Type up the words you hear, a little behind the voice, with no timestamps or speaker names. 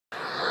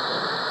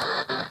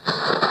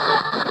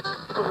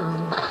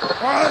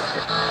What?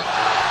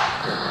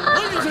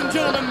 Ladies and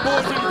gentlemen,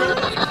 boys and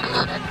girls.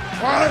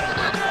 What?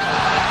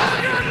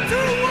 I got 2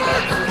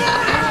 words for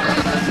you.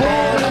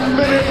 4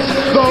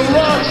 minutes, The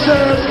Rock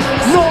says,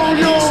 know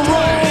your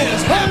role. Is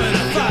having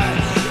a fight.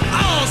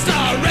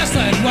 All-star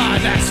wrestling,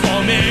 why that's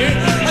for me.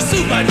 A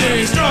super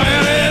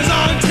destroyer is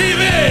on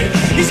TV.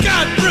 He's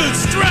got brute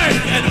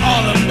strength and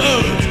all the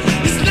moves.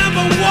 He's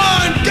number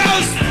 1, go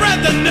spread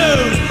the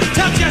news.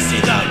 Tell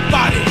Jesse the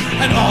body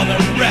and all the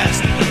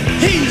rest.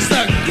 He's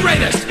the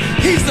greatest,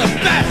 he's the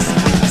best.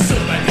 A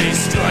super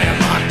destroyer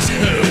Mark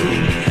II.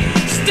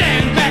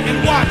 Stand back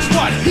and watch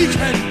what he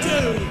can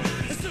do.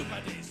 A super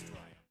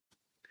destroyer.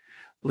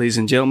 Ladies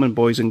and gentlemen,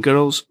 boys and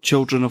girls,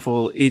 children of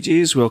all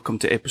ages, welcome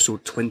to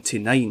episode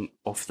 29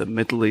 of the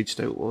Middle-Aged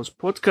Outlaws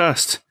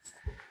podcast.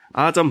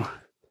 Adam,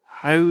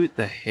 how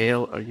the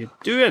hell are you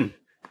doing?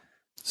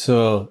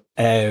 So,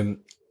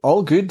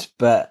 all good,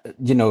 but,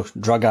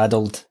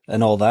 drug-addled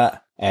and all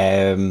that.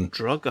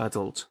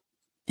 Drug-addled?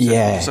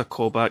 Yeah. It's a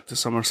callback to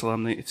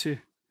SummerSlam 92.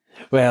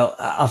 Well,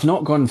 I've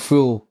not gone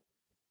full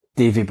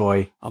Davy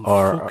Boy I'm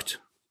or fucked.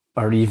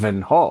 or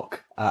even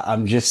Hawk.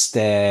 I'm just,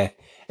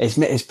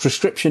 it's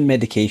prescription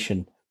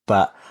medication,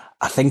 but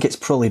I think it's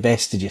probably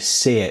best to just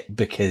say it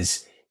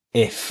because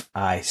if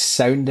I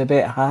sound a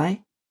bit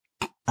high,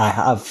 I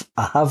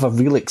have a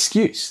real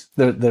excuse.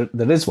 There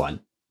is one,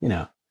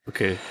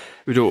 Okay,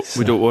 we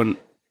don't want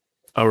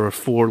our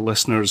 4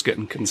 listeners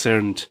getting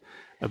concerned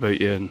about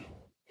you. And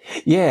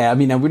Yeah, I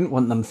mean, I wouldn't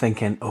want them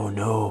thinking, oh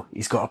no,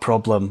 he's got a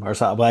problem or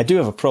something. Well, I do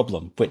have a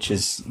problem, which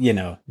is,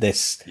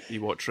 this,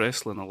 you watch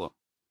wrestling a lot.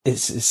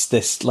 it's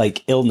this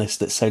like illness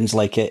that sounds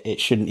like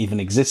it shouldn't even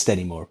exist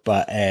anymore.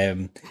 But,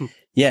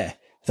 yeah,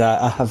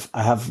 I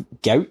have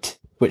gout,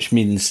 which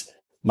means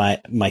my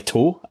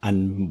toe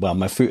and, well,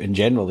 my foot in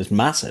general is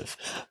massive,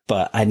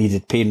 but I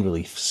needed pain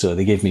relief. So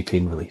they gave me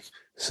pain relief.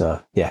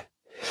 So, yeah.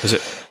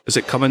 Is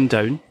it coming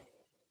down?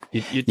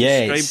 You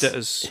Yeah, described it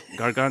as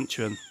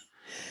gargantuan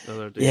the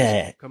other day.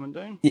 Yeah. Is it coming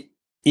down?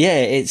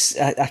 Yeah,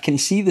 I can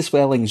see the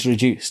swelling's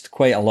reduced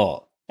quite a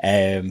lot,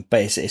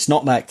 but it's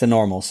not back to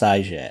normal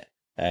size yet.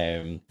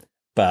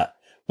 But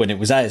when it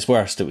was at its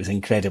worst, it was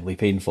incredibly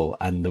painful,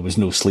 and there was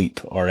no sleep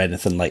or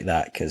anything like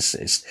that because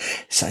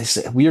it's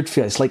a weird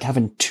feel. It's like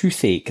having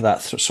toothache,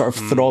 that sort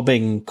of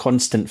throbbing,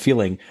 constant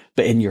feeling,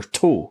 but in your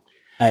toe.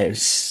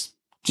 It's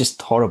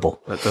just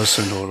horrible. That does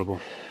sound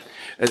horrible.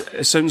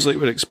 It sounds like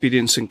we're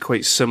experiencing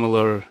quite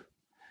similar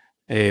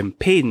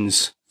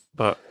pains,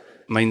 but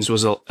mine's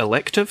was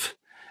elective.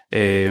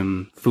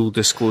 Full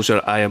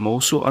disclosure, I am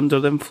also under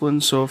the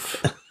influence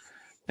of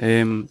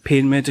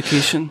pain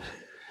medication.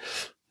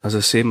 As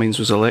I say, mine's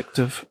was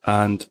elective,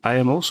 and I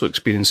am also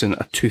experiencing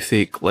a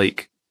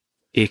toothache-like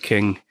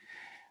aching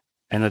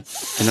in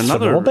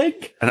another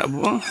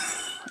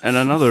in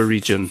another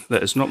region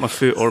that is not my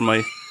foot or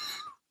my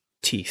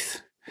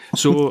teeth.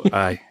 So,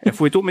 aye,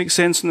 if we don't make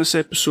sense in this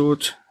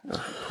episode, I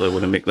probably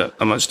wouldn't make that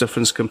a much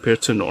difference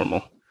compared to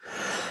normal.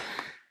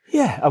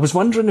 Yeah, I was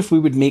wondering if we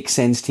would make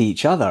sense to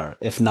each other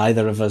if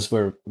neither of us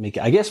were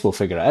making. I guess we'll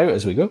figure it out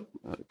as we go.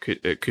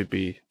 It could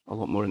be a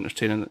lot more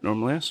entertaining than it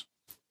normally is.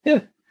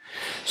 Yeah.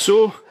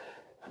 So,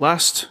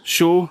 last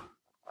show,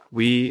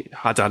 we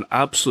had an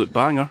absolute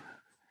banger.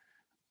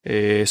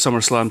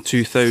 SummerSlam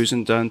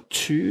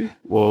 2002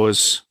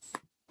 was,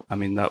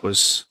 that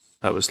was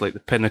like the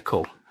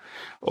pinnacle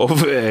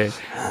of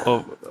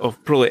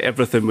probably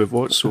everything we've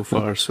watched so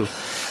far. So,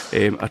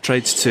 I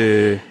tried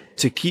to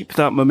keep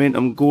that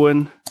momentum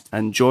going.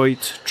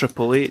 Enjoyed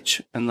Triple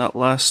H in that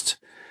last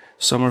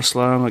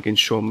SummerSlam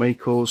against Shawn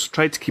Michaels.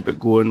 Tried to keep it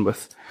going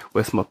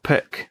with my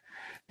pick,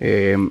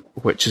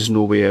 which is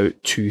No Way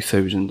Out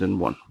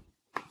 2001.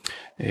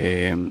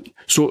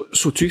 So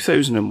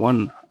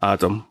 2001,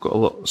 Adam,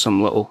 got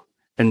some little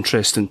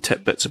interesting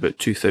tidbits about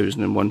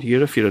 2001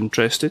 here if you're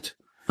interested.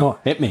 Oh,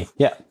 hit me.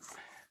 Yeah.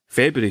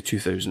 February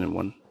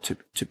 2001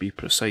 to be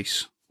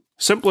precise.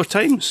 Simpler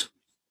times,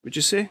 would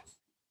you say?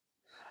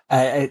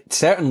 It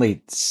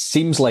certainly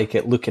seems like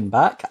it looking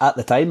back at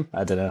the time.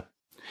 I don't know.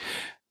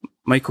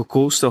 Michael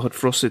Cole still had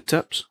frosted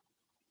tips.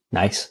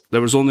 Nice. There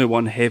was only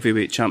one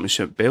heavyweight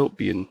championship belt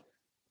being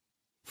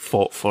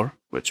fought for,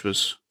 which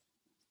was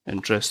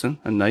interesting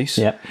and nice.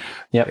 Yeah.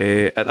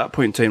 At that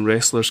point in time,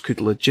 wrestlers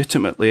could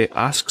legitimately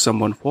ask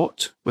someone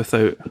what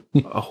without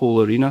a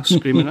whole arena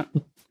screaming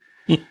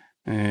it.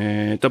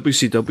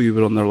 WCW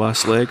were on their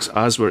last legs,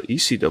 as were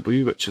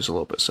ECW, which is a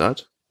little bit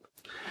sad.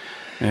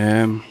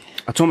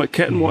 Atomic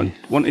Kitten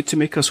wanted to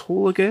make us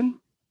whole again.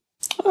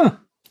 Huh.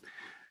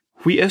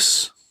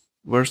 Wheatus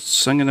were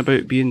singing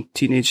about being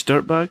teenage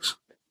dirtbags.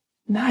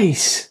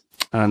 Nice.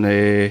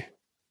 And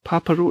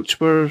Papa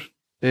Roach were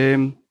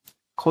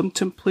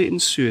contemplating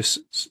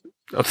suicide.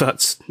 Oh,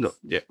 that's not,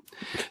 yeah.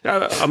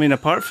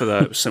 Apart from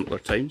that, it was simpler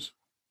times.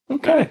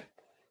 Okay.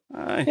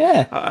 Aye.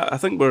 Yeah. I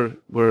think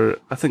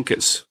I think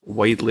it's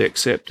widely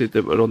accepted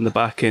that we're on the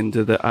back end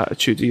of the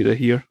Attitude Era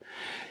here.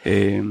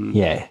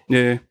 Yeah.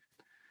 Yeah.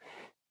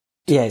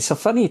 Yeah, it's a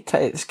funny.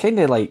 It's kind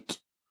of like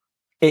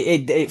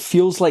it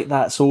feels like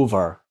that's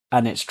over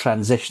and it's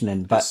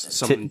transitioning, but It's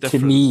something to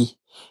different. me,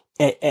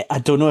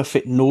 I don't know if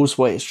it knows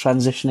what it's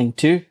transitioning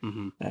to.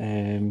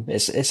 Mm-hmm.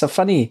 It's a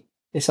funny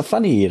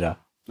era.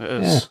 It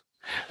is. Yeah.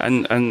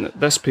 And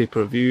this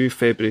pay-per-view,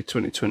 February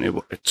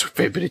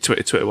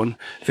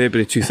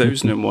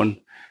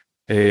 2001,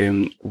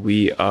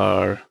 we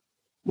are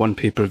one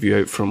pay-per-view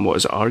out from what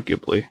is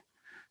arguably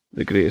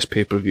the greatest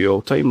pay-per-view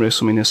all time,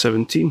 WrestleMania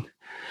 17.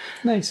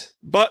 Nice.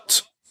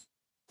 But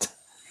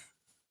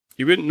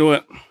you wouldn't know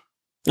it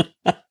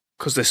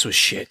because this was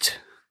shit.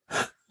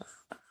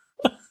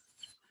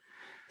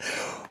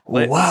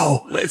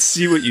 Wow. Let's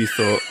see what you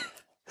thought.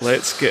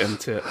 Let's get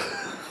into it.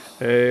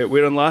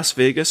 We're in Las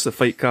Vegas, the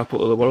fight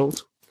capital of the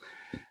world.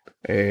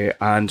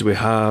 And we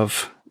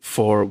have,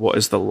 for what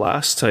is the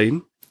last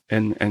time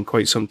in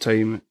quite some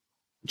time,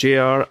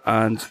 JR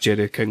and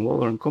Jerry King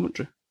Lawler in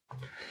commentary.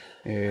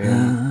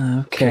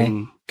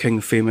 Okay.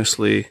 King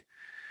famously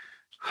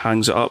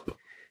hangs it up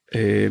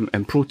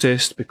in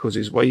protest because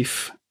his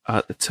wife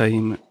at the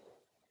time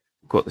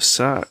got the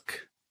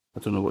sack. I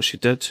don't know what she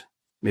did.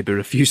 Maybe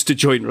refused to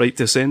join Right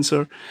to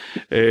Censor.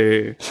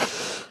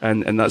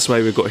 And that's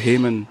why we got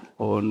Heyman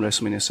on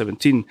WrestleMania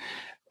 17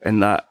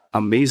 and that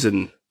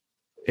amazing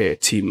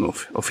team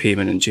of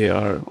Heyman and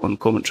JR on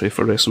commentary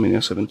for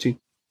WrestleMania 17.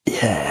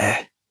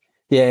 Yeah.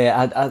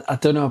 I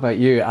don't know about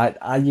you.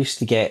 I used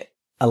to get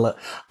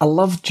I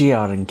loved JR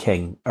and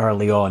King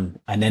early on,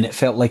 and then it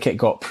felt like it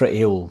got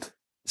pretty old.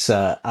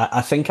 So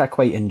I think I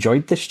quite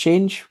enjoyed this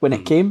change when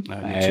it came.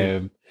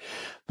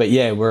 But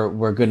yeah,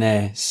 we're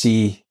gonna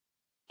see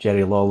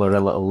Jerry Lawler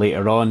a little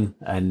later on,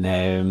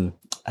 and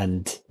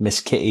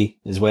Miss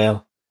Kitty as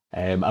well.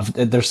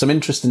 There's some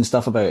interesting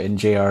stuff about it in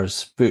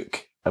JR's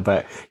book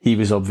about he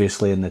was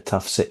obviously in the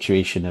tough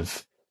situation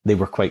of they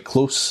were quite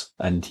close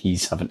and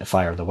he's having to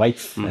fire the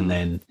wife and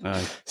then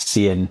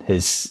seeing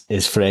his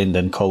friend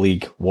and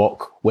colleague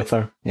walk with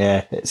her.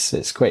 Yeah,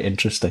 it's quite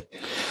interesting.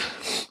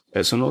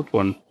 It's an odd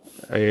one.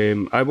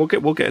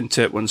 We'll get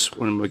into it when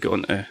we get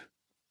onto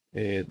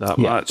that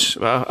match.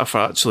 I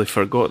actually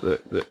forgot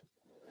that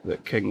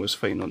King was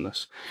fine on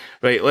this.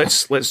 Right,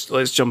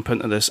 let's jump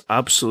into this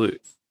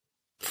absolute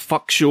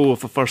fuck show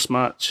of a first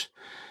match.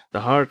 The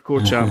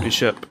Hardcore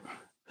Championship.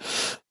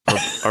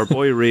 Our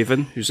boy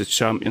Raven, who's a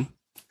champion.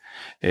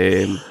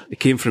 He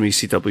came from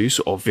ECW,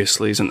 so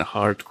obviously he's into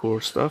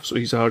hardcore stuff, so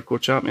he's a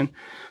hardcore champion,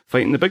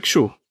 fighting the Big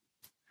Show.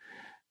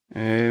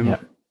 And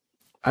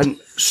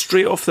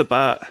straight off the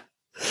bat,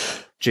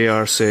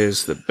 JR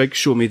says that Big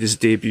Show made his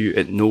debut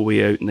at No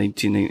Way Out in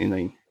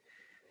 1999.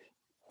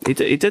 He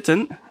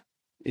didn't.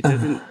 He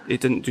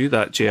didn't do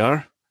that,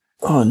 JR.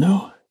 Oh,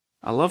 no.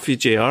 I love you,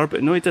 JR,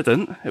 but no, he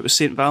didn't. It was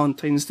St.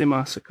 Valentine's Day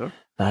Massacre.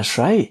 That's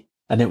right.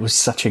 And it was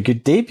such a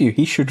good debut.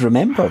 He should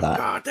remember that.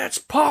 God, that's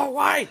Paul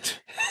White.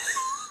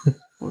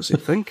 What was he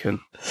thinking?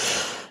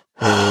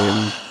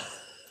 And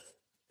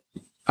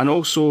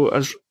also,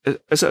 is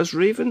it as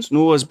Ravens?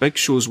 No, as Big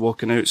Show's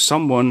walking out,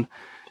 someone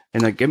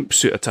in a gimp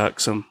suit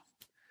attacks him.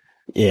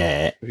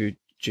 Yeah. Who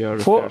JR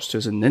refers to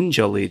as a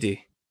ninja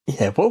lady.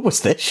 Yeah, what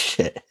was this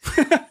shit?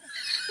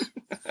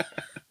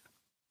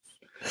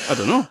 I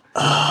don't know.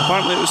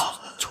 Apparently it was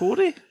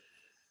Tori.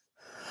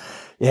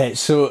 Yeah,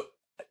 so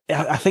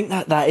I think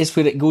that is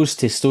where it goes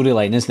to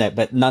storyline, isn't it?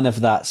 But none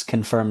of that's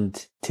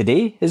confirmed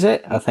today, is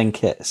it? I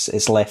think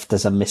it's left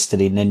as a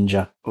mystery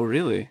ninja. Oh,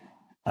 really?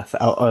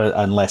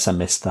 Unless I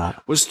missed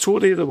that. Was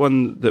Tori the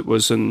one that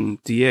was in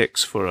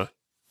DX for a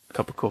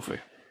cup of coffee?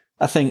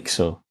 I think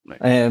so.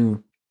 Right.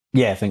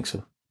 Yeah, I think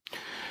so.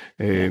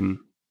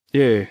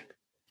 Yeah.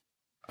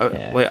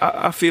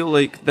 I feel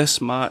like this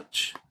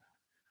match,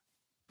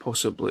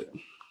 possibly,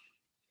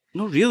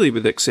 not really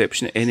with the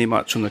exception of any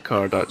match on the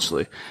card,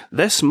 actually.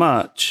 This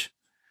match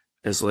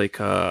is like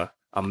a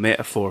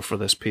metaphor for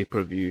this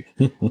pay-per-view.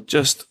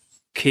 Just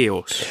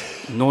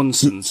chaos,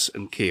 nonsense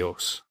and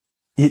chaos.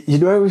 You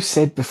know, we've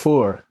said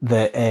before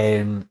that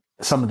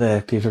some of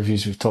the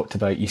pay-per-views we've talked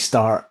about, you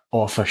start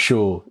off a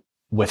show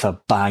with a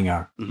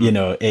banger. Mm-hmm. You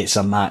know, it's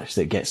a match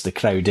that gets the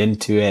crowd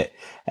into it.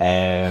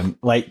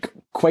 Like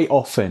quite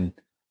often,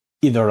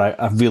 either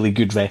a really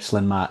good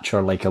wrestling match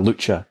or like a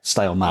lucha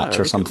style match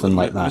or something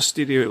like that.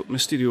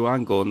 Mysterio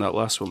Angle in that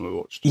last one we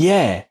watched.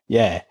 Yeah.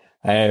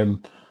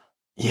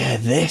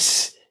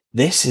 This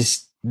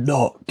is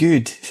not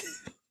good.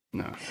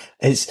 No.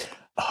 It's,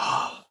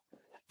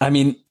 I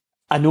mean,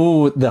 I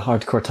know the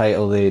hardcore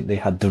title, they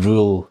had the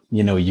rule,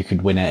 you know, you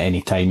could win at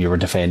any time, you were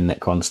defending it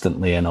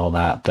constantly and all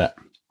that, but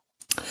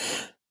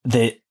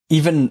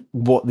even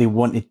what they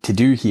wanted to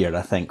do here,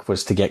 I think,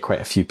 was to get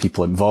quite a few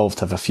people involved,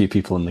 have a few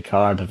people in the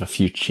card, have a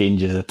few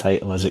changes of the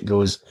title as it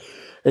goes.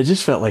 It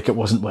just felt like it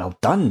wasn't well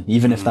done,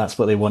 even if that's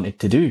what they wanted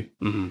to do.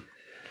 Mm-hmm.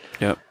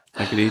 Yep,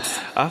 agreed.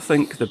 I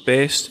think the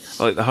best,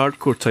 like the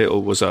hardcore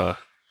title was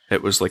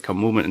like a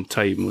moment in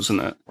time,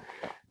 wasn't it?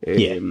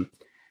 Yeah.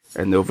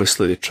 And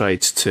obviously they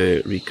tried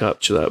to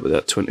recapture that with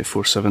that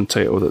 24/7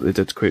 title that they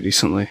did quite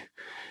recently.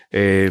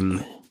 I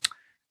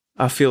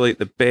feel like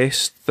the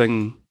best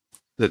thing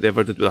that they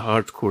ever did with a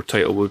hardcore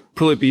title would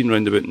probably be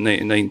around about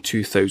 99,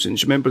 2000.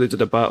 Do you remember they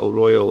did a Battle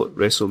Royal at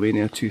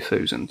WrestleMania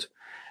 2000?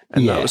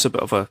 And that was a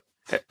bit of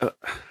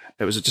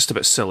just a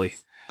bit silly,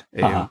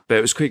 but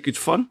it was quite good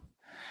fun.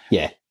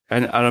 Yeah.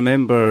 And I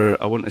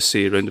remember, I want to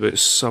say around about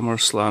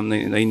SummerSlam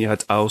 '99, you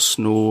had Al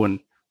Snow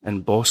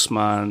and Boss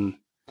Man,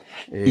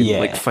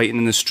 like fighting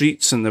in the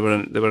streets, and they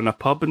were in a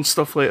pub and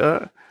stuff like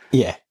that.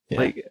 Yeah.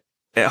 Like,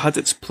 it had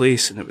its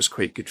place and it was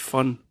quite good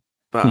fun.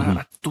 But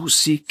I don't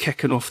see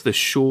kicking off the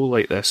show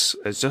like this.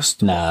 It's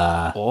just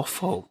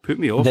awful. Put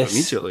me off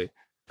immediately.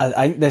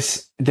 I think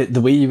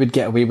the way you would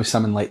get away with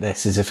something like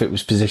this is if it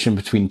was positioned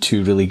between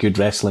two really good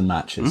wrestling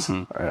matches.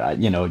 Or,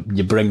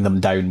 you bring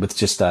them down with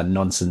just a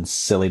nonsense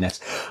silliness.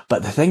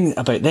 But the thing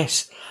about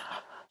this,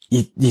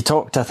 you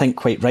talked, I think,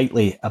 quite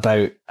rightly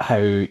about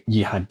how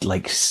you had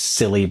like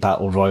silly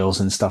battle royals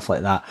and stuff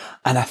like that.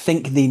 And I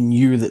think they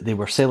knew that they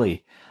were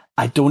silly.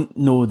 I don't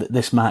know that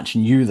this match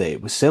knew that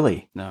it was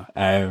silly. No.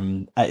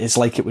 It's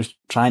like it was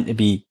trying to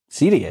be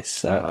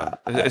serious.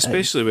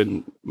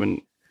 Especially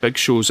when Big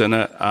Show's in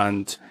it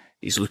and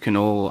he's looking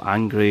all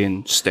angry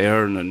and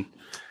stern and...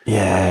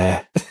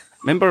 Yeah.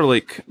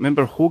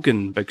 Remember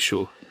Hogan Big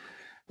Show?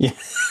 Yeah.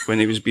 When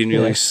he was being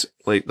released,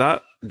 like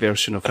that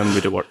version of him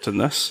would have worked in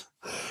this.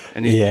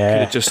 And he could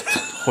have just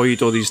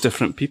hoid all these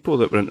different people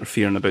that were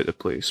interfering about the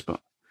place,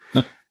 but...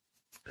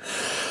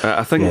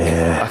 I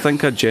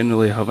think I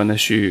generally have an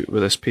issue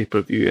with this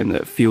pay-per-view, and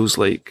it feels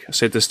like, I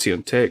said this to you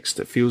in text,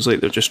 it feels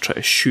like they're just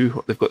trying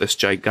to they've got this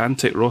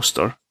gigantic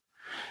roster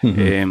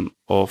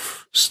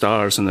of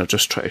stars, and they're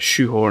just trying to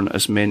shoehorn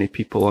as many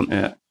people onto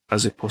it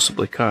as they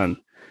possibly can.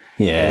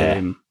 Yeah.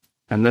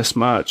 And this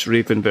match,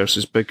 Raven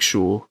versus Big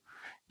Show,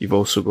 you've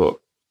also got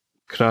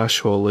Crash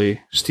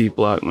Holly, Steve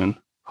Blackman,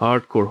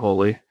 Hardcore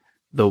Holly,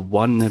 the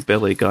one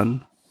Billy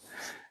Gunn.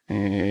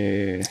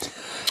 So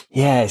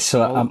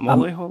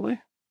Molly Holly?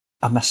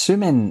 I'm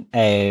assuming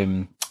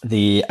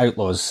the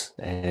Outlaws,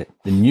 the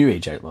New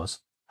Age Outlaws,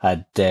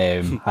 had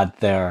their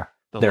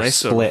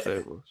split.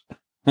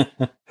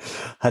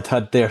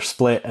 had their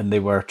split, and they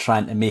were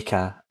trying to make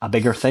a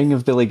bigger thing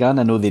of Billy Gunn.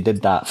 I know they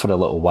did that for a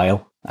little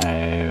while.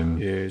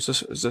 Is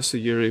this the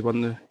year he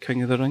won the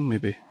King of the Ring?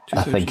 Maybe 2000?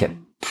 I think it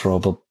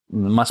probably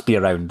must be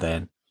around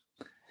then.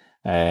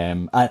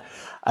 I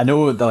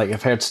know that, like,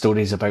 I've heard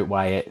stories about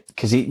why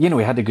because he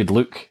had a good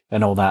look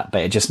and all that,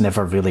 but it just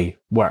never really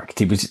worked.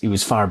 He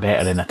was far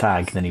better in a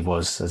tag than he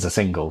was as a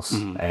singles.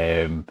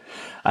 And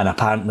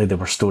apparently there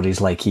were stories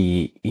like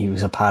he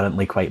was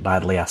apparently quite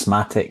badly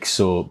asthmatic,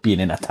 so being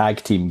in a tag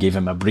team gave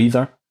him a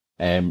breather,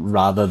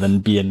 rather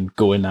than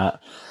going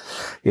at,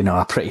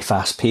 a pretty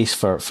fast pace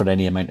for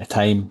any amount of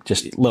time.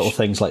 Just little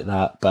things like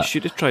that. But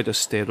should have tried a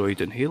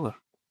steroid inhaler.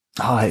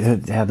 Oh,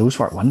 yeah, those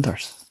work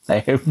wonders.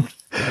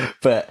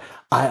 But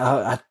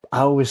I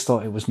always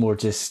thought it was more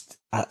just,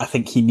 I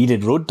think he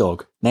needed Road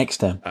Dogg next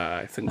to him.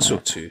 I think so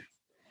too.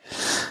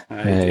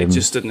 It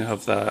just didn't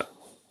have that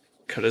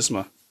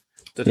charisma,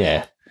 did it?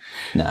 Yeah.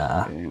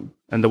 Nah.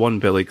 And the one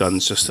Billy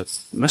Gunn's just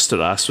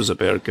Mr. Ass was a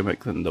better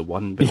gimmick than the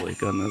one Billy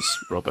Gunn is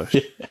rubbish.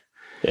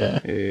 Yeah.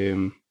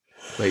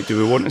 Like, do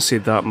we want to say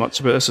that much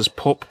about this? There's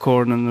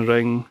popcorn in the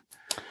ring.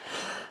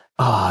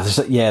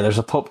 There's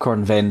a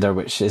popcorn vendor,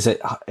 which is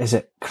it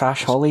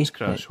Crash Holly? It's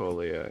Crash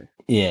Holly,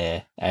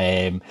 yeah.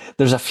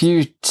 There's a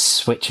few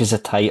switches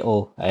of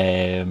title.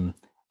 I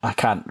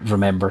can't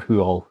remember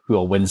who all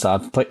wins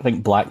that. I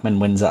think Blackman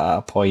wins it at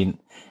a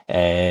point.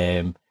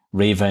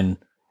 Raven,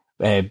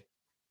 I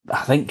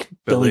think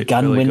Billy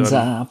Gunn wins it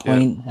at a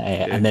point.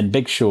 And then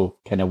Big Show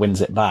kind of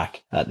wins it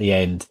back at the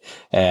end,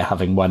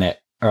 having won it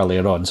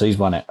earlier on. So he's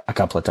won it a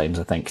couple of times,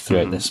 I think,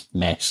 throughout this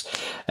mess.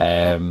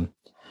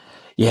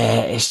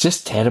 Yeah, it's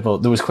just terrible.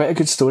 There was quite a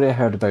good story I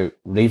heard about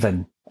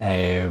Raven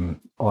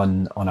on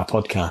a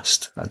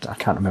podcast. I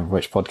can't remember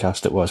which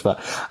podcast it was, but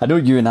I know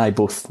you and I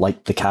both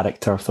liked the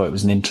character, thought it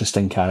was an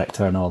interesting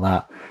character and all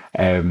that.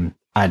 And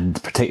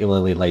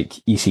particularly like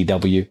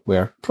ECW,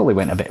 where probably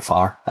went a bit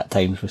far at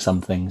times with some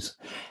things.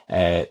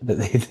 That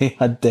they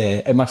had,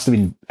 it must have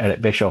been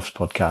Eric Bischoff's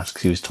podcast,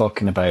 because he was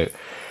talking about,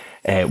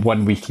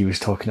 one week he was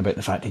talking about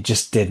the fact he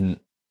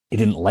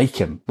didn't like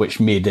him,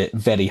 which made it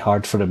very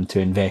hard for him to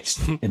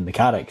invest in the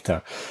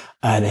character.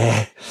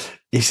 And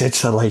he said,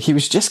 so like, he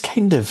was just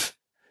kind of,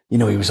 he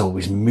was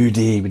always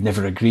moody, he would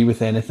never agree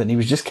with anything, he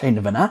was just kind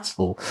of an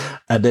asshole.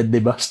 And then they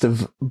must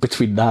have,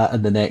 between that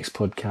and the next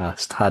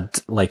podcast, had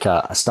like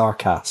a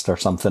Starcast or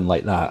something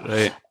like that.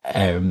 Right.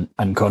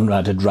 And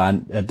Conrad had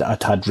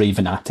had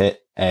Raven at it,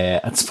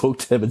 and spoke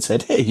to him and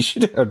said, hey, you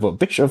should have heard what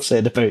Bischoff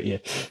said about you.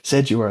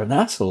 Said you were an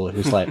asshole. He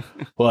was like,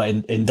 what,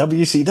 in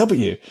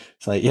WCW?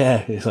 It's like, yeah.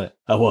 He's like,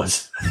 I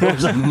was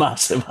a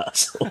massive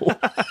asshole.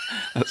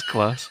 That's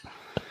class.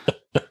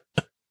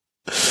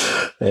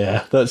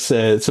 Yeah, that's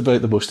it's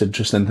about the most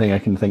interesting thing I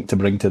can think to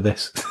bring to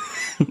this.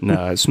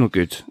 Nah, it's no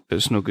good.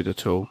 It's no good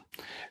at all.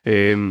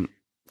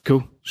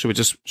 Cool. Should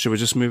we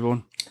just move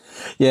on?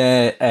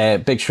 Yeah,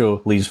 Big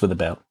Show leaves with a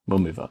belt. We'll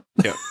move on.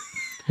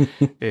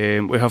 Yeah.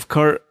 We have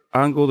Kurt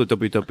Angle, the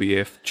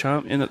WWF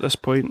champion at this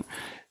point,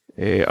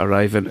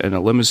 arriving in a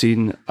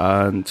limousine,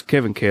 and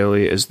Kevin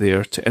Kelly is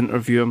there to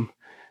interview him.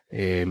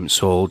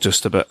 So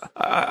just a bit.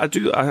 I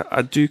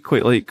do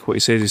quite like what he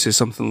says. He says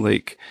something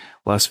like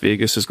Las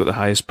Vegas has got the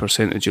highest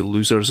percentage of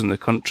losers in the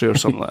country, or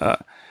something like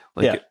that.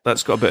 Like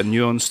that's got a bit of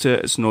nuance to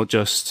it. It's not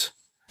just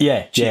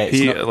cheapy.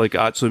 It's not, like,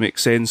 it actually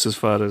makes sense as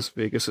far as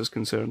Vegas is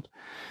concerned.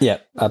 Yeah,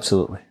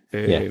 absolutely.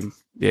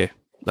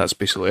 That's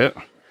basically it.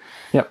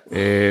 Yep.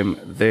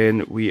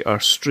 Then we are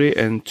straight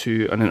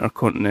into an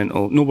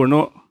Intercontinental. No, we're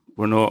not.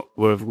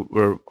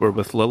 We're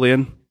with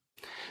Lillian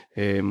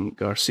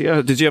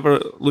Garcia. Did you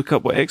ever look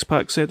up what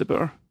X-Pac said about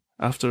her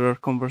after our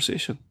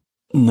conversation?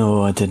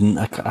 No, I didn't.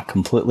 I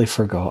completely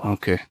forgot.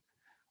 Okay.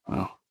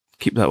 Well,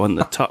 keep that one in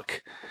the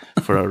tuck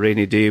for a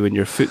rainy day when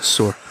your foot's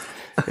sore.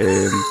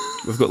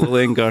 We've got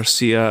Lillian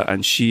Garcia,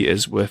 and she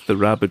is with the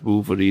Rabid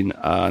Wolverine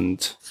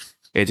and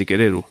Eddie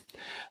Guerrero,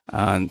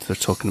 and they're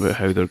talking about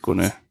how they're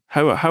gonna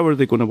how are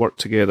they going to work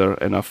together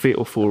in a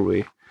fatal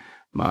 4-way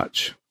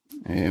match.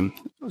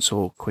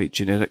 So quite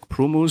generic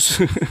promos.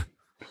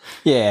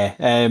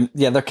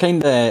 They're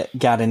kind of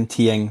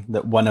guaranteeing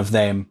that one of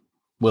them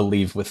will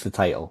leave with the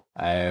title,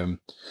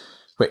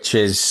 which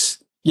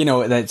is,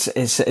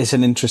 it's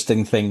an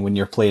interesting thing when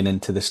you're playing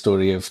into the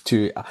story of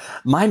two.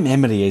 My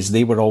memory is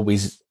they were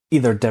always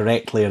either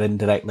directly or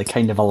indirectly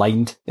kind of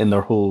aligned in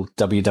their whole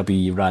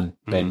WWE run,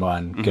 Benoit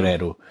and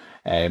Guerrero.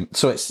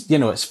 So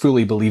it's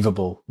fully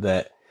believable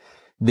that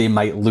they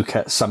might look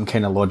at some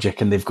kind of logic,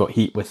 and they've got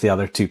heat with the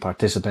other two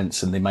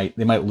participants, and they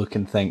might look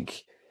and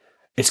think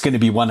it's going to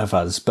be one of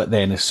us, but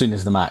then as soon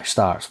as the match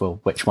starts, well,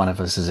 which one of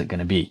us is it going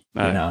to be?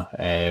 Right.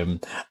 And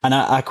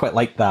I quite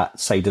like that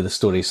side of the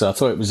story, so I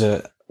thought it was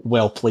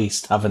well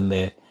placed having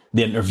the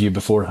interview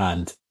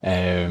beforehand.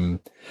 And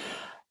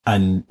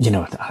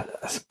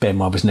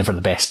Benoit was never the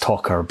best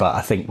talker, but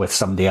I think with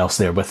somebody else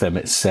there with him,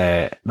 it's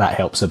that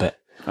helps a bit.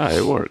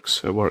 It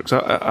works.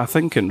 I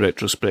think in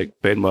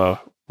retrospect, Benoit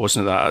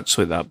wasn't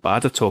actually that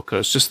bad a talker.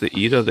 It's just the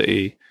era that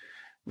he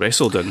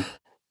wrestled in.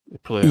 They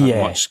probably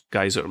had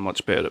guys that are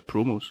much better at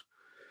promos.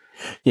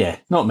 Yeah,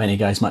 not many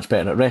guys much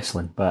better at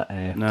wrestling, but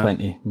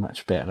plenty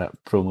much better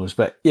at promos.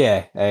 But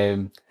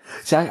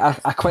see,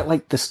 I quite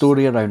like the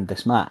story around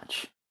this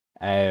match.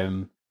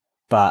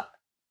 But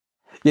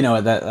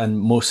and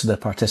most of the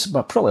participants,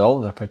 but probably all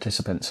of the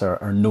participants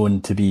are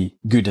known to be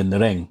good in the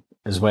ring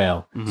as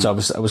well. Mm-hmm. So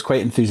I was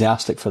quite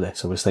enthusiastic for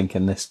this. I was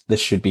thinking this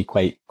should be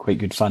quite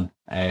good fun.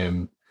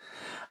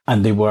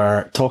 And they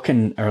were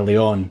talking early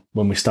on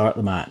when we start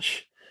the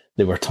match.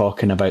 They were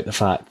talking about the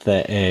fact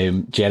that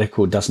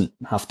Jericho doesn't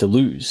have to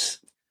lose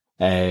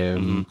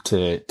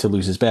to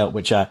lose his belt,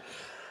 which I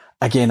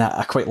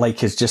quite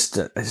like. Is just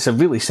it's a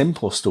really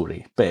simple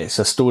story, but it's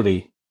a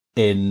story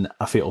in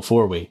a fatal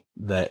 4-way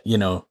that you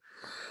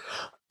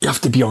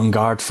have to be on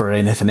guard for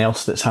anything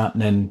else that's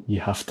happening. You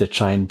have to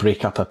try and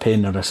break up a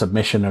pin or a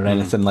submission or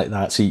anything like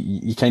that. So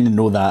you kind of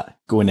know that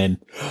going in.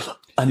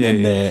 And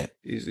then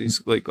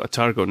he's like got a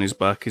target on his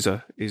back. His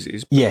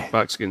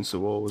back's against the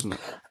wall, isn't it?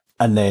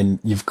 And then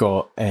you've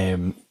got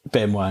Benoit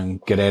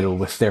and Guerrero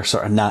with their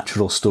sort of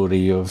natural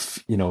story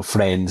of,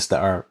 friends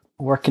that are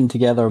working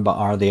together, but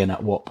are they, and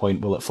at what point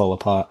will it fall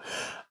apart?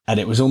 And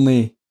it was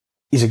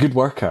he's a good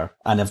worker,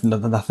 and I've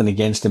nothing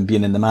against him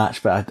being in the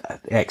match,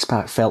 but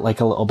X-Pac felt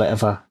like a little bit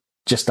of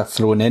just a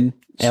thrown in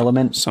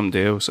element.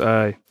 Somebody else,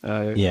 aye.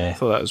 Yeah. I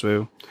thought that as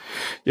well.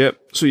 Yep,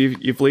 so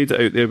you've laid it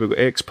out there. We've got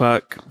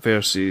X-Pac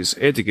versus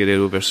Eddie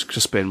Guerrero versus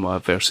Chris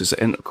Benoit versus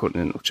the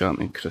Intercontinental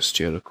Champion Chris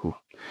Jericho.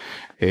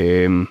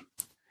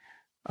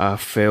 I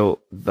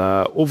felt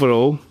that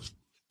overall,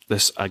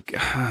 this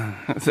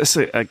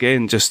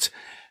again just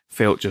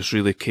felt just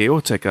really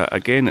chaotic.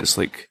 Again, it's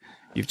like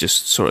you've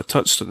just sort of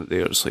touched on it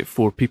there. It's like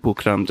 4 people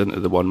crammed into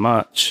the one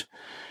match.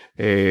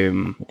 As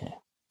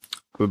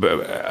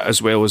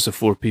well as the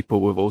 4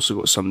 people, we've also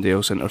got somebody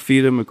else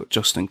interfering. We've got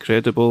Just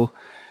Incredible.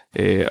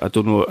 I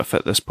don't know if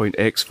at this point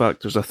X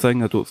Factor's a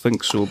thing. I don't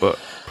think so, but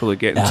probably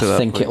getting to that. I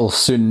think it'll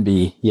soon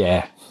be,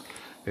 yeah.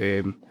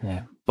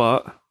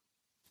 But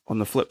on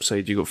the flip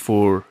side, you got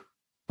 4,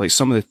 like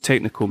some of the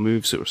technical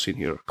moves that we're seeing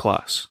here are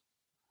class.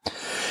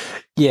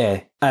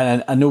 Yeah,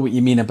 and I know what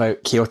you mean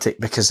about chaotic,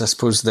 because I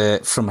suppose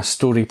from a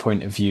story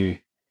point of view,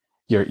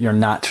 your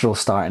natural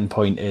starting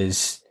point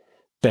is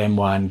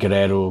Benoit and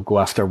Guerrero go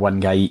after one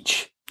guy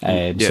each.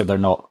 So they're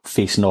not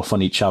facing off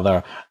on each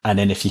other. And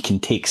then if you can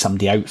take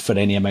somebody out for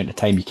any amount of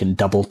time, you can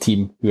double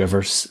team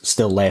whoever's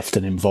still left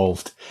and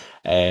involved.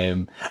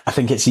 I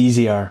think it's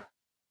easier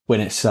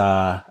when it's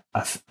a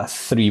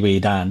 3-way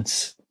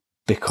dance,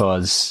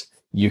 because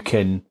you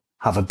can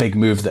have a big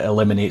move that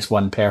eliminates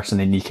one person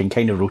and you can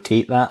kind of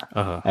rotate that.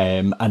 Uh-huh.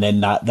 And then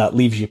that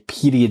leaves you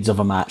periods of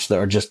a match that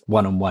are just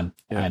one-on-one.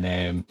 Yeah.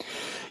 And,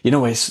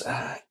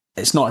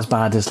 it's not as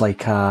bad as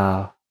like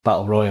a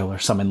Battle Royal or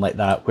something like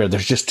that, where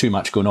there's just too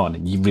much going on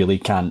and you really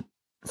can't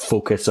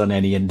focus on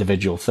any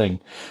individual thing.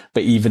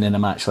 But even in a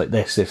match like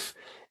this, if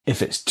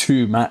it's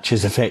 2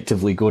 matches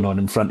effectively going on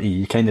in front of you,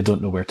 you kind of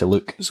don't know where to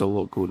look. There's a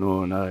lot going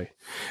on, aye.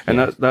 And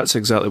that's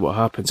exactly what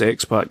happens.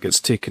 X-Pac gets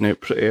taken out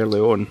pretty early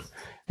on,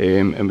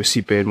 and we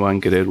see Benoit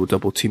and Guerrero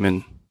double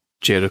teaming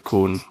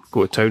Jericho and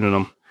go to town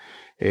on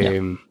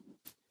him.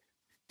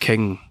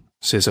 King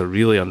says a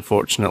really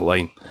unfortunate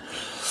line.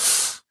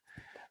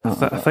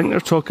 I think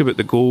they're talking about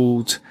the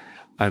gold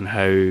and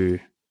how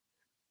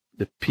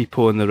the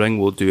people in the ring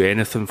will do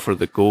anything for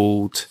the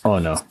gold. Oh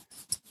no.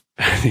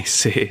 And he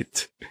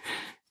said,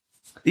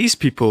 these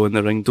people in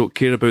the ring don't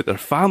care about their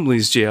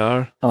families,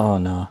 JR. Oh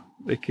no.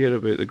 They care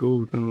about the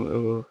gold.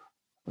 Oh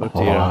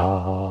dear.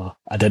 Oh,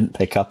 I didn't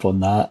pick up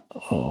on that.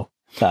 Oh,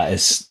 that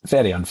is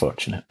very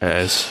unfortunate. It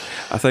is.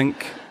 I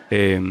think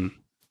in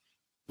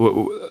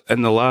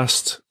the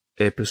last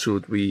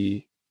episode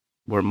we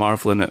were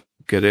marvelling at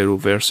Guerrero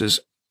versus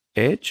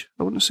Edge,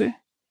 I want to say.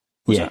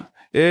 Yeah.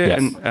 Yeah,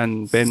 Yes.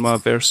 and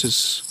Benoit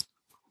versus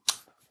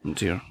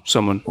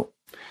someone.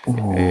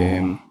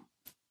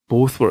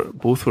 Both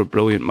were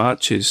brilliant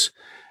matches.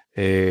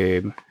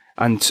 And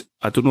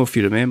I don't know if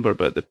you remember,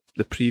 but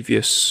the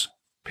previous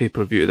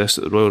pay-per-view of this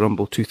at the Royal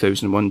Rumble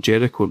 2001,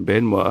 Jericho and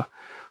Benoit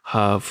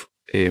have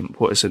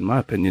what is, in my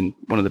opinion,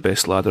 one of the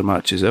best ladder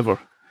matches ever.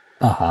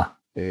 Uh-huh.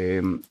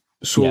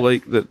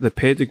 Like the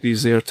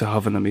pedigree's there to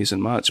have an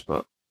amazing match,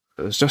 but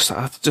it's just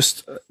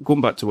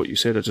going back to what you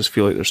said, I just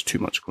feel like there's too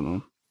much going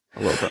on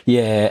a little bit.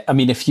 Yeah, I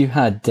mean, if you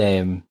had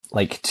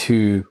like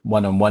 2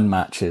 one-on-one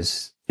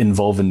matches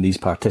involving these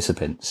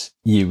participants,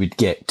 you would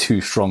get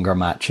 2 stronger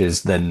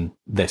matches than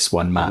this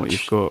one match. What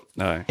you've got,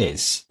 aye.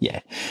 Is,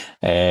 yeah.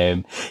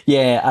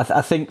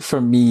 I think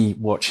for me,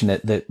 watching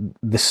it,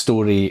 the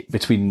story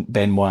between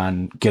Benoit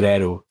and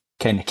Guerrero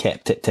kind of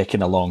kept it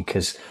ticking along,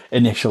 because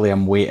initially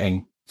I'm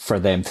waiting for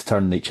them to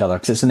turn on each other,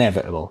 because it's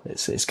inevitable.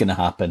 It's going to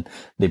happen.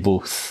 They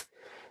both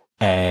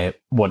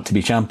want to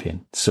be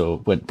champion. So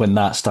when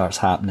that starts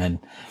happening,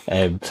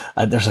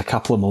 there's a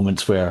couple of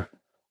moments where,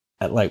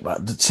 like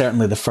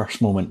certainly the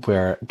first moment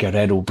where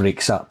Guerrero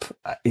breaks up,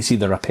 it's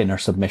either a pin or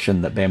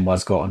submission that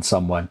Benoit's got on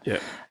someone. Yeah.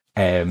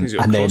 He's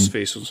got a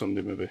crossface on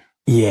somebody, maybe.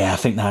 Yeah, I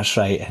think that's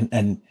right.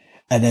 And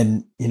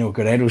then,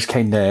 Guerrero's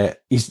kind of,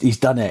 he's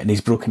done it and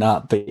he's broken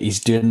up, but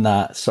he's doing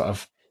that sort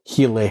of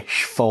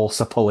heelish,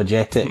 false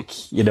apologetic,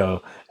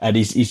 and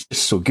he's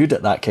just so good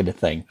at that kind of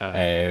thing.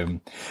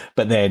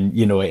 But then,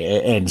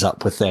 it ends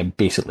up with them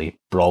basically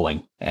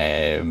brawling.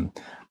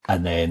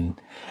 And then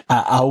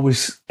I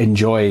always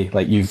enjoy,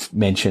 like you've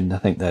mentioned, I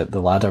think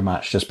the ladder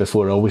match just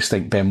before, I always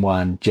think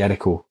Benoit and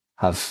Jericho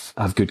have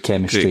good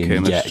chemistry. Great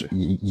and chemistry.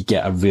 you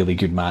get a really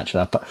good match.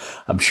 But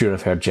I'm sure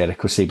I've heard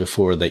Jericho say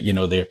before that,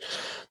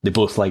 they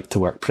both like to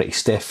work pretty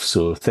stiff,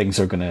 so things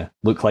are going to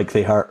look like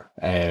they hurt.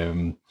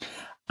 And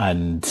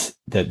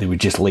that they would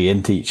just lay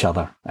into each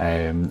other.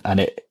 And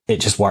it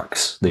just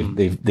works.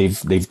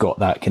 They've got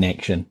that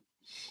connection.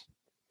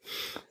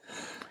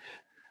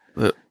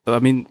 I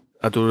mean,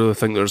 I don't really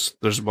think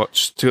there's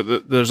much to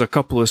it. There's a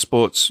couple of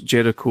spots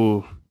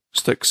Jericho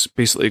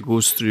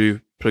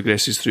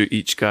progresses through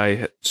each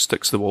guy,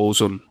 sticks the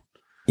walls on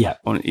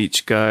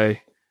each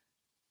guy.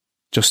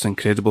 Just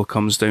Incredible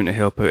comes down to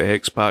help out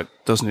X-Pac.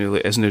 Isn't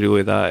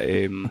really that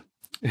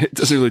it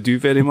doesn't really do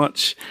very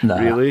much,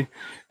 really.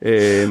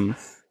 And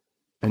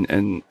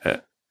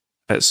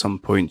at some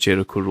point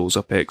Jericho rolls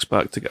up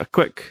X-Pac to get a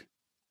quick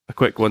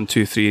 1,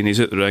 2, 3, and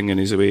he's out the ring and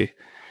he's away.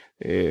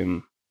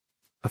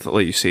 I thought,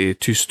 like you say,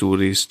 2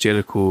 stories.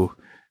 Jericho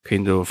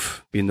kind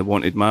of being the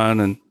wanted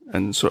man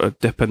and sort of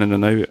dipping in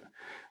and out,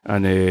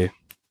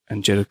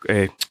 and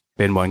Jericho,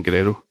 Benoit and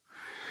Guerrero.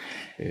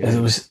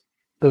 There was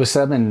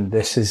something.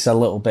 This is a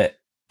little bit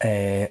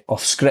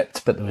off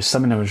script, but there was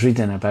something I was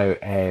reading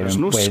about. There's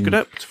no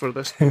script for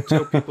this.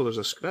 Tell people there's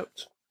a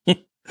script.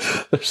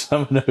 There's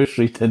something I was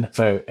reading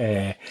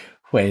about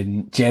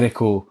when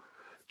Jericho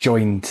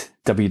joined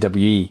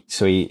WWE.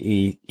 So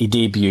he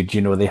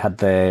debuted, they had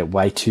the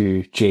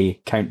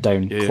Y2J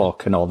countdown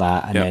clock and all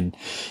that. And then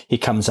he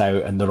comes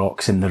out and The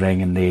Rock's in the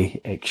ring and they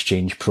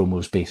exchange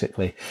promos,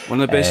 basically. One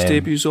of the best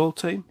debuts all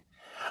time?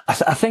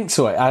 I think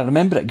so. I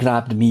remember it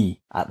grabbed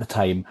me at the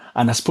time.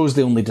 And I suppose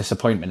the only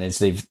disappointment is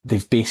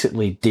they've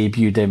basically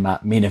debuted him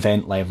at main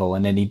event level,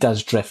 and then he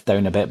does drift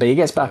down a bit, but he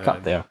gets back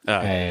up there.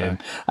 And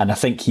I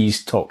think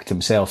he's talked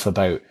himself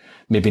about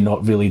maybe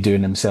not really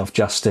doing himself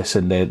justice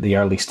in the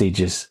early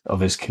stages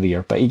of his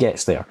career, but he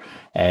gets there.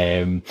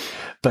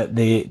 But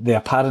they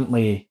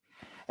apparently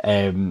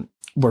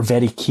were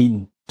very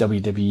keen,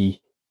 WWE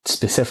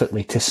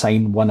specifically, to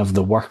sign one of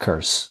the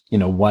workers,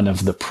 one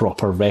of the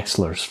proper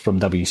wrestlers from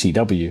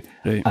WCW.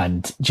 Right.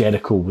 And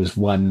Jericho was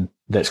one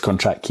that's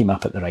contract came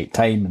up at the right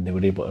time and they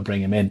were able to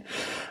bring him in.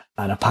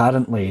 And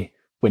apparently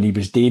when he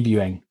was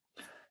debuting,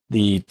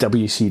 the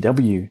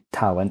WCW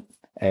talent,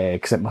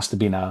 because it must have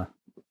been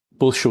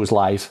both shows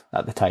live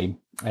at the time,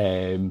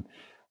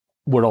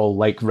 were all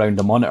like round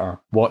a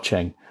monitor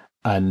watching.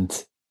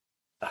 And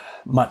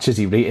much as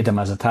he rated him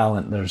as a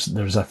talent,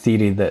 there's a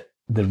theory that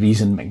the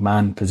reason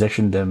McMahon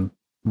positioned him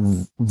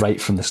right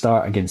from the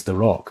start against The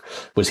Rock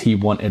was he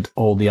wanted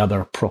all the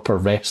other proper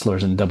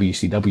wrestlers in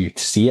WCW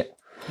to see it,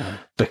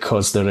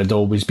 because there had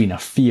always been a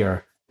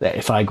fear that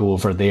if I go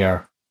over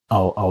there,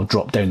 I'll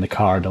drop down the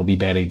card, I'll be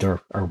buried or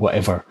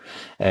whatever.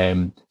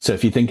 So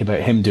if you think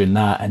about him doing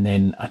that, and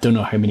then I don't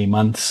know how many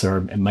months, or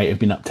it might have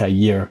been up to a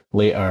year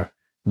later,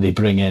 they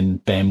bring in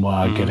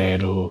Benoit,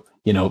 Guerrero,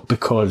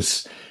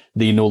 because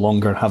they no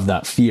longer have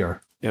that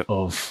fear Yep.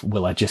 of,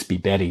 will I just be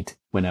buried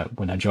when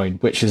I join,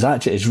 which is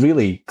actually is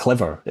really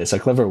clever. It's a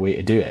clever way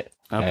to do it.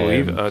 I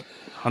believe it. I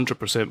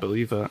 100%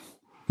 believe that.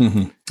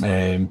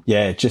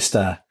 Yeah, just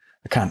I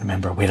can't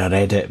remember where I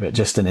read it, but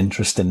just an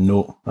interesting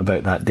note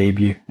about that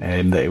debut,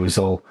 that it was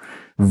all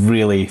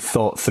really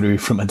thought through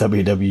from a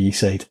WWE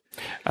side.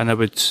 And I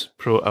would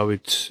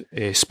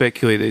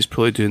speculate that he's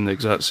probably doing the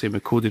exact same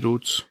with Cody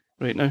Rhodes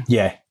right now.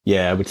 Yeah,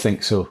 I would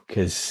think so,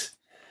 because,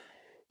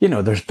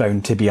 there's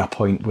bound to be a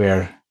point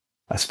where,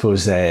 I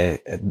suppose,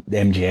 the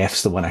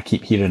MJF's the one I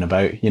keep hearing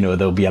about.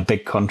 There'll be a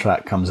big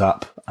contract comes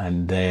up,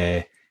 and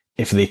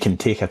if they can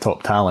take a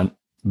top talent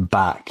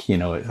back,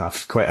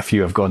 quite a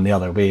few have gone the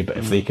other way, but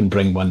if they can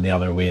bring one the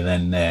other way,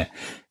 then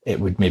it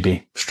would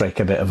maybe strike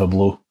a bit of a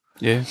blow.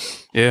 Yeah,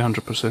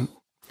 100%.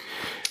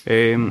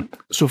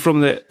 So from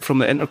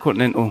the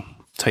Intercontinental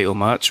title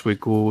match, we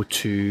go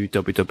to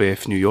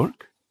WWF New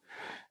York,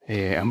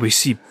 and we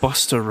see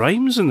Buster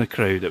Rhymes in the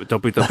crowd at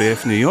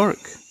WWF New York.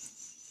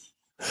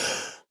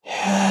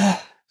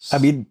 I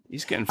mean,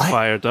 he's getting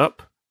fired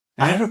up.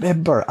 I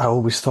remember I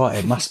always thought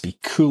it must be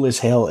cool as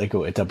hell to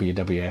go to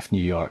WWF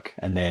New York,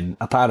 and then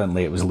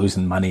apparently it was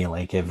losing money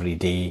like every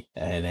day,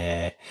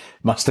 and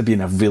must have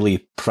been a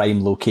really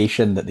prime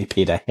location that they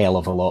paid a hell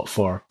of a lot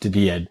for to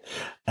be in,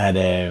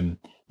 and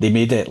they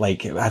made it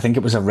like, I think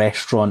it was a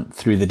restaurant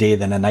through the day,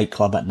 then a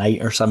nightclub at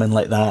night or something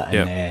like that,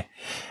 and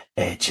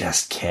it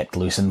just kept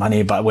losing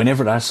money. But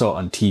whenever I saw it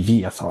on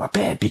TV, I thought, I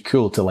bet it'd be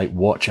cool to like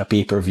watch a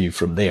pay-per-view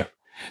from there.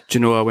 Do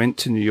you know, I went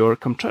to New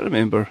York, I'm trying to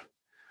remember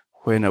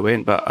when I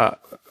went, but I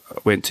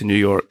went to New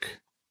York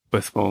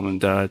with Mom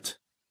and Dad,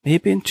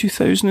 maybe in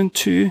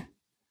 2002,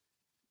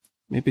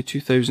 maybe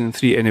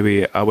 2003.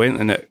 Anyway, I went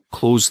and it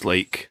closed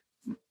like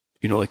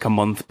a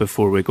month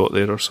before we got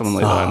there or something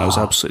like that, and I was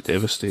absolutely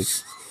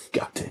devastated.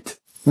 Gutted.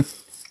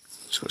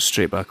 Just got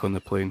straight back on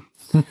the plane.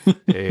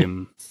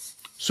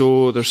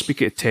 So they're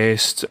speaking to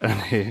Test,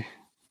 and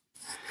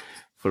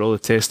for all the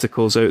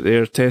testicles out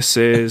there, Test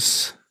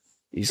says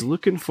he's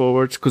looking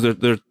forward, because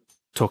they're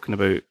talking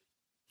about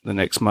the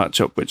next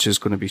matchup, which is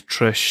going to be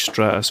Trish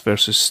Stratus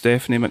versus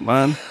Stephanie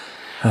McMahon.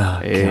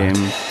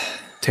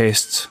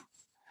 Test,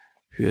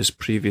 who has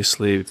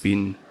previously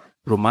been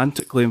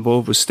romantically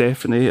involved with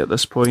Stephanie at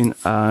this point,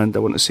 and I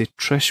want to say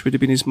Trish would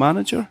have been his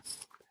manager.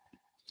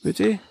 Would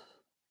he?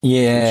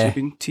 Yeah. Would she have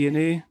been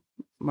TNA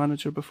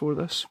manager before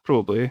this?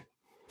 Probably.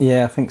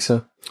 Yeah, I think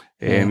so.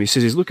 He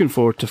says he's looking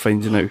forward to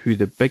finding out who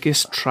the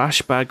biggest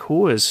trash bag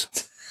hoe is.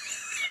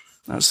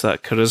 That's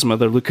that charisma